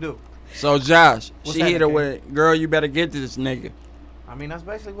nothing you can do. So Josh, What's she hit her happening, with, girl, you better get to this nigga. I mean, that's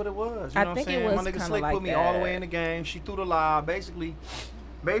basically what it was. You I know think what it I'm saying? was My nigga kinda Slick like put me all the that. way in the game. She threw the lie. Basically,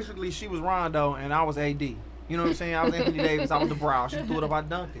 she was Rondo and I was AD. You know what I'm saying? I was Anthony Davis. I was the brow. She threw it up. I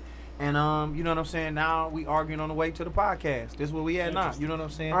dunked it. And you know what I'm saying? Now we arguing on the way to the podcast. This is where we at now. You know what I'm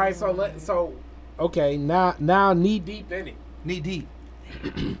saying? All right, so okay, now knee deep in it Knee deep.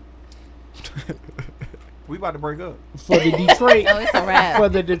 We about to break up. for the Detroit. So it's a wrap. For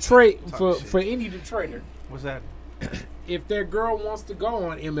the Detroit, Talk shit. for any Detroiter, What's that? if their girl wants to go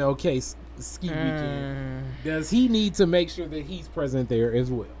on MLK ski weekend, does he need to make sure that he's present there as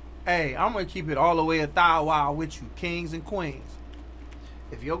well? Hey, I'm gonna keep it all the way a thou wow with you, kings and queens.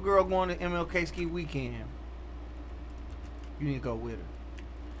 If your girl going to MLK ski weekend, you need to go with her.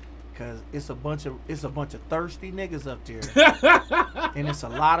 Cause it's a bunch of thirsty niggas up there, and it's a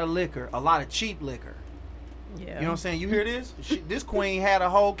lot of liquor, a lot of cheap liquor. Yeah. You know what I'm saying? You hear this? This queen had a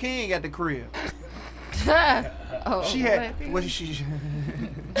whole king at the crib. Oh, She had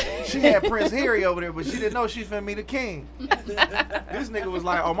she had Prince Harry over there, but she didn't know she's finna meet the king. This nigga was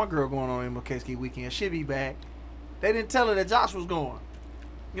like, "Oh, my girl going on MLK ski weekend. She'll be back." They didn't tell her that Josh was going.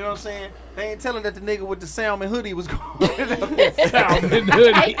 You know what I'm saying? They ain't telling that the nigga with the salmon hoodie was going. Salmon I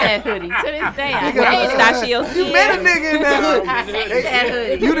hoodie. hate that hoodie. To this day, I Nigga, hate it. Pistachio You skin. met a nigga in that I hoodie. hate that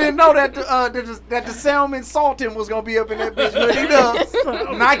hoodie. You didn't know that the salmon salting was gonna be up in that bitch hoodie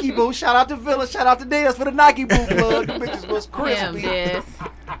up. Nike boot. Shout out to Villa. Shout out to Dez for the Nike boot plug. The bitches was Damn, crispy. this.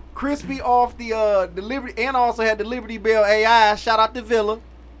 Crispy off the Liberty, and also had the Liberty Bell AI. Shout out to Villa.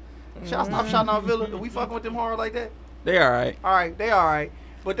 Stop shouting out Villa. Are we fucking with them hard like that? They all right. All right, they all right.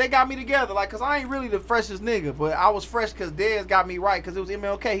 But they got me together, like, cause I ain't really the freshest nigga, but I was fresh cause Dez got me right, cause it was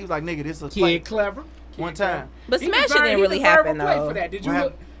MLK. He was like, nigga, this is a play. Kid clever. One time. But He smashing deserved- didn't he really deserved a happen play though. For that. What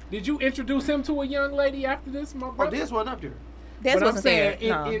happened? Did you introduce him to a young lady after this, my Oh, brother? Dez wasn't up there. This but I'm wasn't saying there.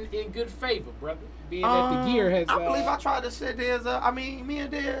 No. in good favor, brother. Being that the gear has. I believe I tried to set Dez up. I mean, me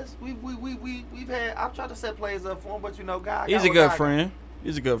and Dez, we've had. I've tried to set plays up for him, but you know, God. He's got a what good God friend.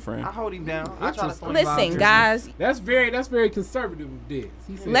 He's a good friend. got. I hold him down. I try to throw him Listen, out. guys, That's very conservative of this.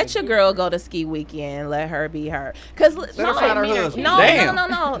 He said, let your girl go to ski weekend. Let her be her. Cause Let her find her husband.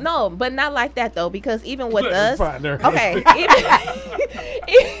 Damn. No, but not like that though. Because even with Let her us, find her okay,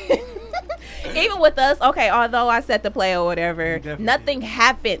 even with us, okay. Although I set the play or whatever, definitely nothing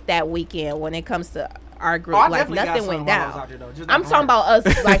happened that weekend when it comes to our group. Oh, I like definitely got nothing some went while I was down. out there, though. Just I'm not talking her. about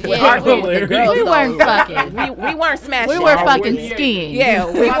us, like with Yeah, our group, the girls. we weren't though. fucking. We weren't smashing. We were Oh, fucking yeah. skiing. Yeah,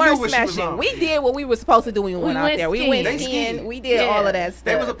 we I knew weren't what she was smashing. on. We did what we were supposed to do when we went out went there. We went skiing. They skiing. skied. We did all of that stuff.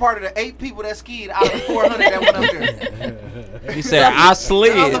 They was a part of the 8 people that skied out of the 400 that went up there. He said, I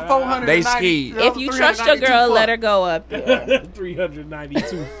slid. Of the 490, They skied. If you trust your girl, let her go up there.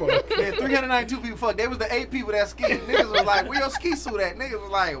 392 fuck. Yeah, 392 people fucked. They was the 8 people that skied. Niggas was like, where your ski suit at? Niggas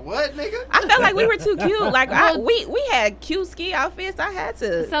was like, what, nigga? I felt like we were too cute. Like we had cute ski outfits. I had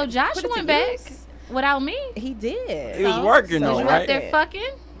to. So Josh put it to went back use. without me. He did. He was working So though, you right? up there fucking?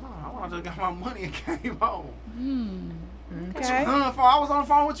 No, I wanted to get my money and came home. What you Okay. done for? I was on the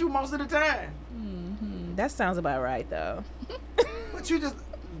phone with you most of the time. That sounds about right though. But you just,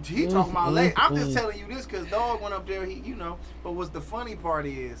 he talking about late. I'm just telling you this because dog went up there, he, you know. But what's the funny part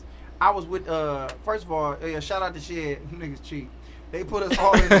is, I was with, first of all, shout out to Shed. Niggas cheap. They put us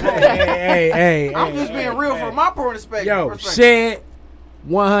all in the room. hey. I'm just being real from my perspective. Yo, Shed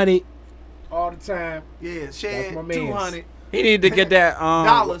 100 all the time. Yeah, That's Shed my mans. 200 He need to get that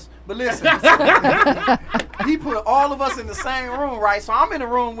dollars. But listen, he put all of us in the same room, right? So I'm in the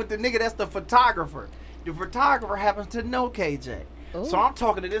room with the nigga that's the photographer. The photographer happens to know KJ. So I'm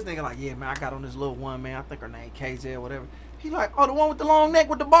talking to this nigga like, yeah, man, I got on this little one, man. I think her name KJ or whatever. He like, oh, the one with the long neck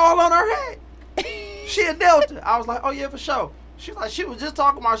with the ball on her head. She a Delta. I was like, oh, yeah, for sure. She was like, she was just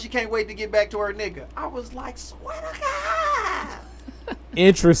talking about she can't wait to get back to her nigga. I was like, swear to God.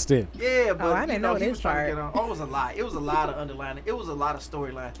 Interesting. Yeah, but I didn't know he this was trying to part. get on. Oh, it was a lot. It was a lot of underlining. It was a lot of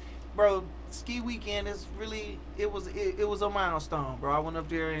storyline, bro. Ski weekend is really. It was a milestone, bro. I went up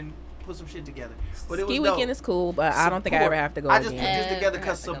there and put some shit together. But it Ski was weekend dope. is cool, but I don't think I Support. ever have to go I just again. put this together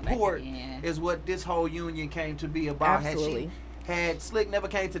because Ever have to go back support again. is what this whole union came to be about. Absolutely. Had Slick never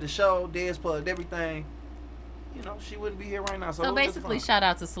came to the show, Dez plugged everything, you know, she wouldn't be here right now. So, So it was just basically, fun. shout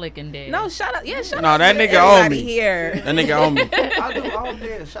out to Slick and Dead. No, shout out. Yeah, shout No, out that to nigga owe everybody me. here. That nigga owe me. I do. I owe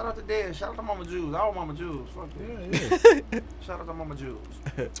Dez. Shout out to Dez. Shout out to Mama Jules. I owe Mama Jules. Fuck that. Shout out to Mama Jules.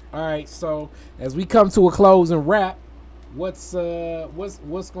 All right, so as we come to a close and wrap, what's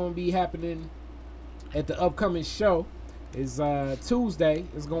going to be happening at the upcoming show is Tuesday.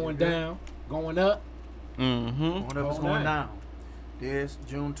 It's going down, going up. Mm-hmm. Going up is Oh, going nice. down. This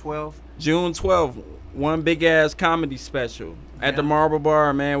June 12th. June 12th, one big ass comedy special at the Yeah. Marble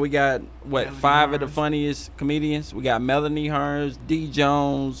Bar. Man, we got what Melanie 5 of the Hearns. funniest comedians. We got Melanie Hearns, D.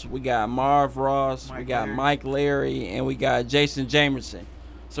 Jones, we got Marv Ross, we Mike got Larry. Mike Larry, and we got Jason Jamerson.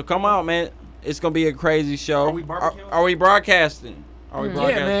 So come out, man. It's gonna be a crazy show. Are we barbecuing? Are we broadcasting? Are we Yeah,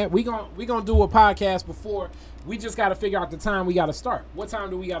 broadcasting? man, we gonna do a podcast before. We just got to figure out the time we got to start. What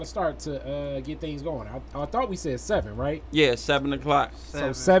time do we got to start to get things going? I thought we said 7, right? Yeah, 7 o'clock.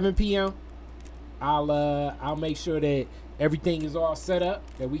 So 7 p.m. I'll make sure that everything is all set up,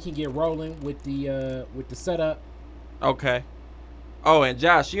 that we can get rolling with the setup. Okay. Oh, and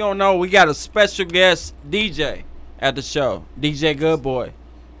Josh, you don't know we got a special guest DJ at the show. DJ Goodboy.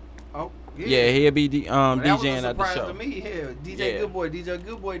 Oh, Yeah, he'll be Well, that was a DJing at the surprise show. to me. Yeah, DJ Yeah. Goodboy. DJ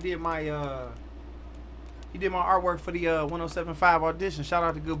Goodboy did my he did my artwork for the 107.5 audition. Shout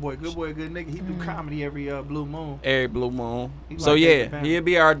out to Goodboy. Goodboy, a good nigga. He do comedy every blue moon. Every Blue Moon. He So like yeah, that, he'll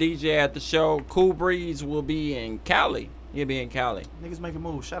be our DJ at the show. Cool Breeze will be in Cali. He'll be in Cali. Niggas making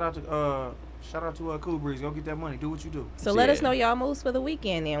moves. Shout out to Cool Breeze. Go get that money. Do what you do. So let us Yeah. know y'all moves for the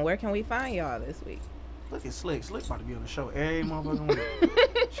weekend and where can we find y'all this week? Look at Slick. Slick about to be on the show every motherfucking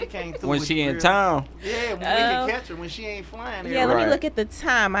week. She came through When with she the in real- town. Yeah, when we Oh. can catch her when she ain't flying. Yeah, let me Right. look at the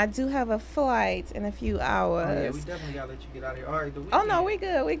time. I do have a flight in a few Oh, yeah, hours. we definitely gotta let you get out of here. All right, the Oh weekend. no, we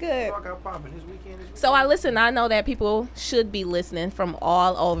good. We good. Fuck out popping this weekend. So I know that people should be listening from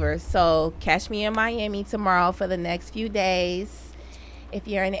all over. So catch me in Miami tomorrow for the next few days. If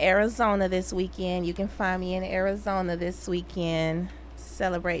you're in Arizona this weekend, you can find me in Arizona this weekend,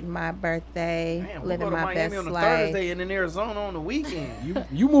 celebrating my birthday, Damn, we living go to my Miami best on a life. Thursday and in Arizona on the weekend.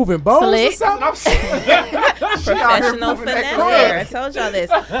 You moving bows or Slick. something? I'm saying. She out here Professional moving that finesser. I crib. told y'all this.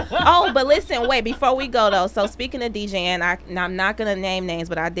 Oh, but listen, wait, before we go though. So speaking of DJing, I'm not gonna name names,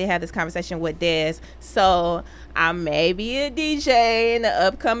 but I did have this conversation with Dez. So I may be a DJ in the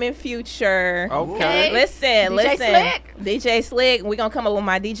upcoming future. Okay. Listen, DJ Slick? DJ Slick. We're gonna come up with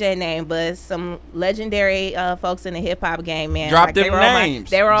my DJ name, but some legendary folks in the hip hop game, man. Drop they them were on my- names.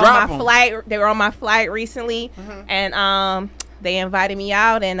 They were on Drop my 'em. flight. They were on my flight recently, and they invited me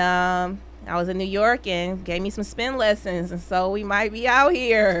out, and I was in New York and gave me some spin lessons, and so we might be out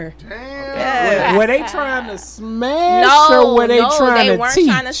here. Damn. Yeah. Were they trying to smash or were they trying they to weren't teach?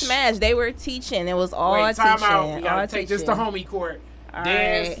 trying to smash. They were teaching. It was all Wait, time teaching. out. We all gotta take this to teaching. homie court. All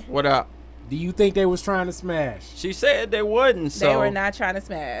Dez, right. What up? do you think they was trying to smash? She said they wouldn't. So They were not trying to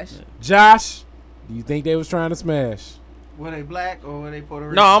smash. Josh, do you think they was trying to smash? Were they black or were they Puerto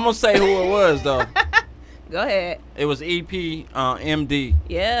Rican? No, I'm gonna say who it was though. Go ahead. It was EP MD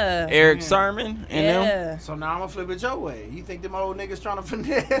Yeah. Eric Yeah. Sermon and them. Yeah. So now I'm gonna flip it your way. You think them old niggas trying to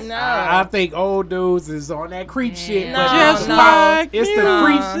finesse? No. I think old dudes is on that creep shit. No, but Just no. like it's the No.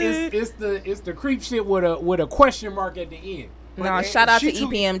 creep. It's the creep shit with a question mark at the end. But No, they- shout out to she too-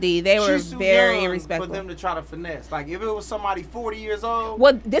 EPMD. They were she's too very young irrespectful. for them to try to finesse. Like if it was somebody 40 years old.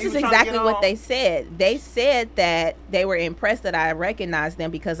 Well, this he is was trying to exactly get what on. they said. They said that they were impressed that I recognized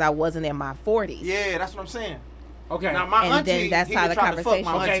them because I wasn't in my 40s. Yeah, that's what I'm saying. Okay. Now my And auntie, then that's he how was the trying to fuck my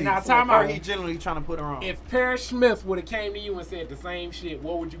conversation- Okay, auntie, now time or out. he generally trying to put her on. If Parrish Smith would have came to you and said the same shit,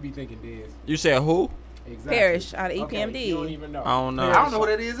 what would you be thinking, Dez? You said who? Exactly. Parrish out of Okay, EPMD. you don't even know. I don't know. I don't know what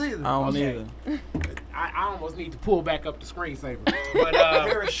it is either. I don't Okay. either. I almost need to pull back up the screensaver. But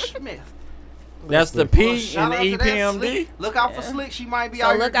Parrish Smith. That's the Well, P in shout the out to that EPMD. Slick. Look out for Slick. She might be So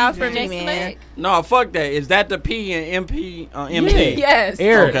out look here out for DJing. me, man. No, fuck that. Is that the P in MP? MD? Yes.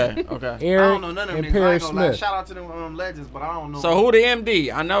 Eric, Okay. Okay. I Eric, don't know none of them and niggas. I Parrish ain't gonna lie. Smith. Shout out to them legends, but I don't know. So who the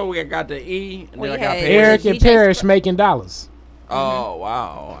MD? I know we got the E. And We then I got had Parrish. Eric and DJ Parrish making dollars. Oh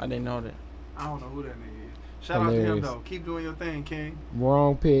wow, I didn't know that. I don't know who that nigga is. Shout out to him Hilarious. though. Keep doing your thing, King.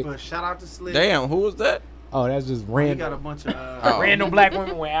 Wrong pick. But shout out to Slick. Damn, who was that? Oh, that's just He got a random. bunch of Oh. Random black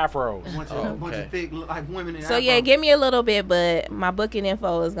women with afros. bunch Oh, of okay. thick like women in So Afro. yeah, give me a little bit, but my booking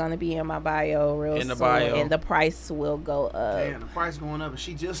info is gonna be in my bio real In the soon, bio. and the price will go up. Damn, the price going up and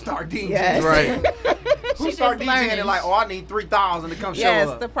she just start DJing. Yes. Right. Who She start just DJing learning. and like, oh, I need 3,000 to come show Yes,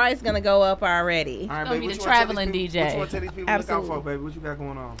 up. the price gonna go up already. All right, Gonna baby, be what the you wanna tell traveling these people- DJ. What you want to tell these people to look Absolutely. out for, baby? What you got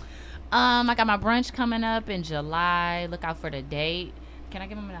going on? I got my brunch coming up in July. Look out for the date. Can I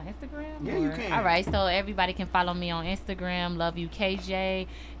give them my Instagram? Yeah, you can. All right, so everybody can follow me on Instagram. Love you, KJ,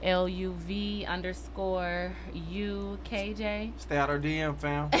 LUV_UKJ. Stay out our DM,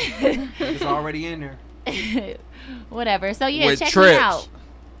 fam. It's already in there. Whatever. So yeah, With check trips. me out.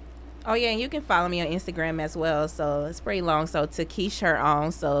 Oh yeah, and you can follow me on Instagram as well. So it's pretty long. So to Keish her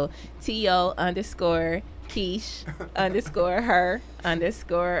own. So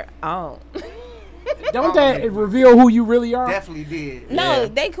TO_Keish_her_own. Don't that reveal who you really are? Definitely did. No, Yeah.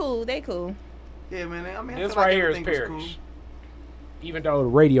 they cool. They cool. Yeah, man. I mean, I This feel like right here is everything was Parrish. Even though the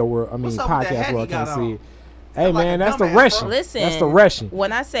radio world, What's up with that podcast hat world he got can't see on? it. Hey Look like man, a that's the dumbass, Russian. bro. Listen, That's the Russian.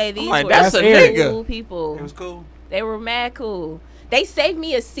 When I say these like, were that's a cool nigga. people, It was cool. they were mad cool. They saved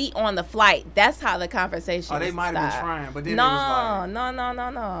me a seat on the flight. That's how the conversation. Oh, they might have been started. trying, but then No, it was no.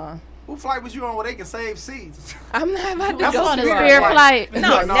 like, who flight was you on where they can save seats? I'm not about to That's go a On a Spirit Spirit flight. flight.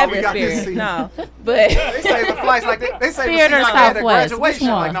 No, No, never we got this Spirit. seat. No, but They save the flights like they save Spirit the or seats like they had a Southwest? Which graduation.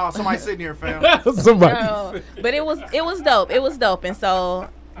 one? Like, no, somebody sitting here, fam. Somebody. no, but it was dope. It was dope, and so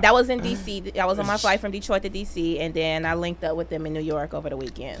that was in DC. I was on my flight from Detroit to DC, and then I linked up with them in New York over the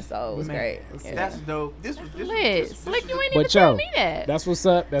weekend. So it was Man, great. Yeah. That's dope. This was Liz, Slick, you ain't But even tell yo, me that. that's what's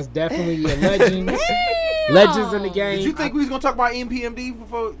up. That's definitely a legend. Legends in the game. Did you think we was gonna talk about NPMD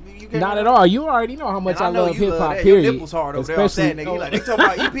before you came Not on? at all. You already know how much And I know love you hip hop. that. Period. Your nipples hard over there off that Especially, nigga. He like, they talking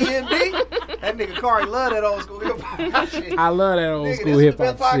about EPMD? That nigga Kari love that old school hip hop shit. I love that old Nigga, school this hip is the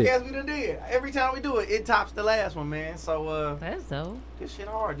hop best shit. podcast we done did. Every time we do it, it tops the last one, man. So That's dope. this shit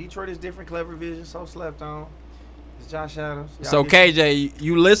hard. Detroit is different. Clever Vision, so slept on. It's Josh Adams. Y'all So get- KJ,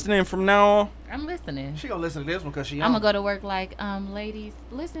 you listening from now on? I'm listening. she gonna listen to this one because she. I'm gonna go to work like, ladies,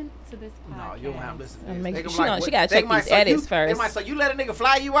 listen to this podcast. No, you don't have to listen to this. Make- They gonna she be gonna- what- she gotta they check might these say edits They first. might say, you let a nigga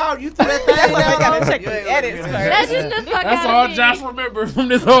fly you out. You threw that thing That's why I down. gotta check You these ain't gonna edits do first. that. That's just the fuck That's out all of me. Josh remembered from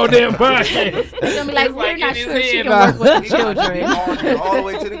this whole damn podcast. He's gonna be like, It's we're like not in his sure she head, can work with the children. all the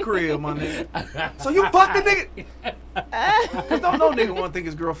way to the crib, my nigga. So you fucked the nigga. Cause don't no nigga want to think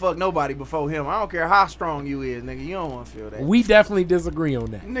his girl fucked nobody before him. I don't care how strong you is, nigga. You don't want to feel that. We definitely disagree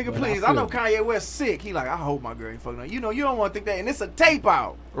on that. Nigga, but please. I feel know it. Kanye West sick. He like, I hope my girl ain't fucking. You know, you don't want to think that, and it's a tape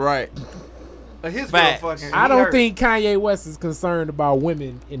out Right. of his Facts. girl fucking. I He don't hurt. think Kanye West is concerned about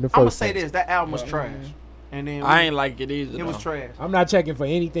women in the first I'm gonna say place. this: that album was trash, and then I ain't like it either. it was though. trash. I'm not checking for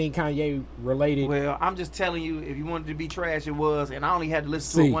anything Kanye related. Well, I'm just telling you, if you wanted to be trash, it was, and I only had to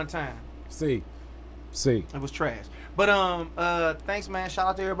listen to See. it one time. See. It was trash. But thanks, man. Shout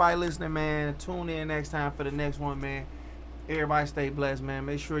out to everybody listening, man. Tune in next time for the next one, man. Everybody stay blessed, man.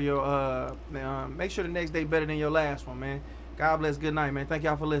 Make sure make sure the next day better than your last one, man. God bless. Good night, man. Thank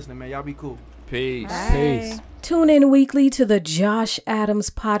y'all for listening, man. Y'all be cool. Peace. Peace. Tune in weekly to the Josh Adams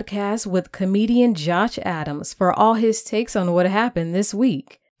podcast with comedian Josh Adams for all his takes on what happened this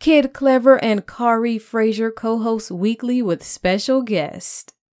week. Kid Clever and Kari Frazier co-host weekly with special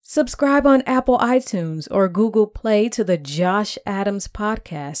guest. Subscribe on Apple iTunes or Google Play to the Josh Adams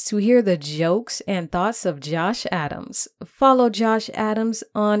podcast to hear the jokes and thoughts of Josh Adams. Follow Josh Adams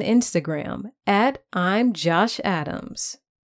on Instagram @I'm Josh Adams.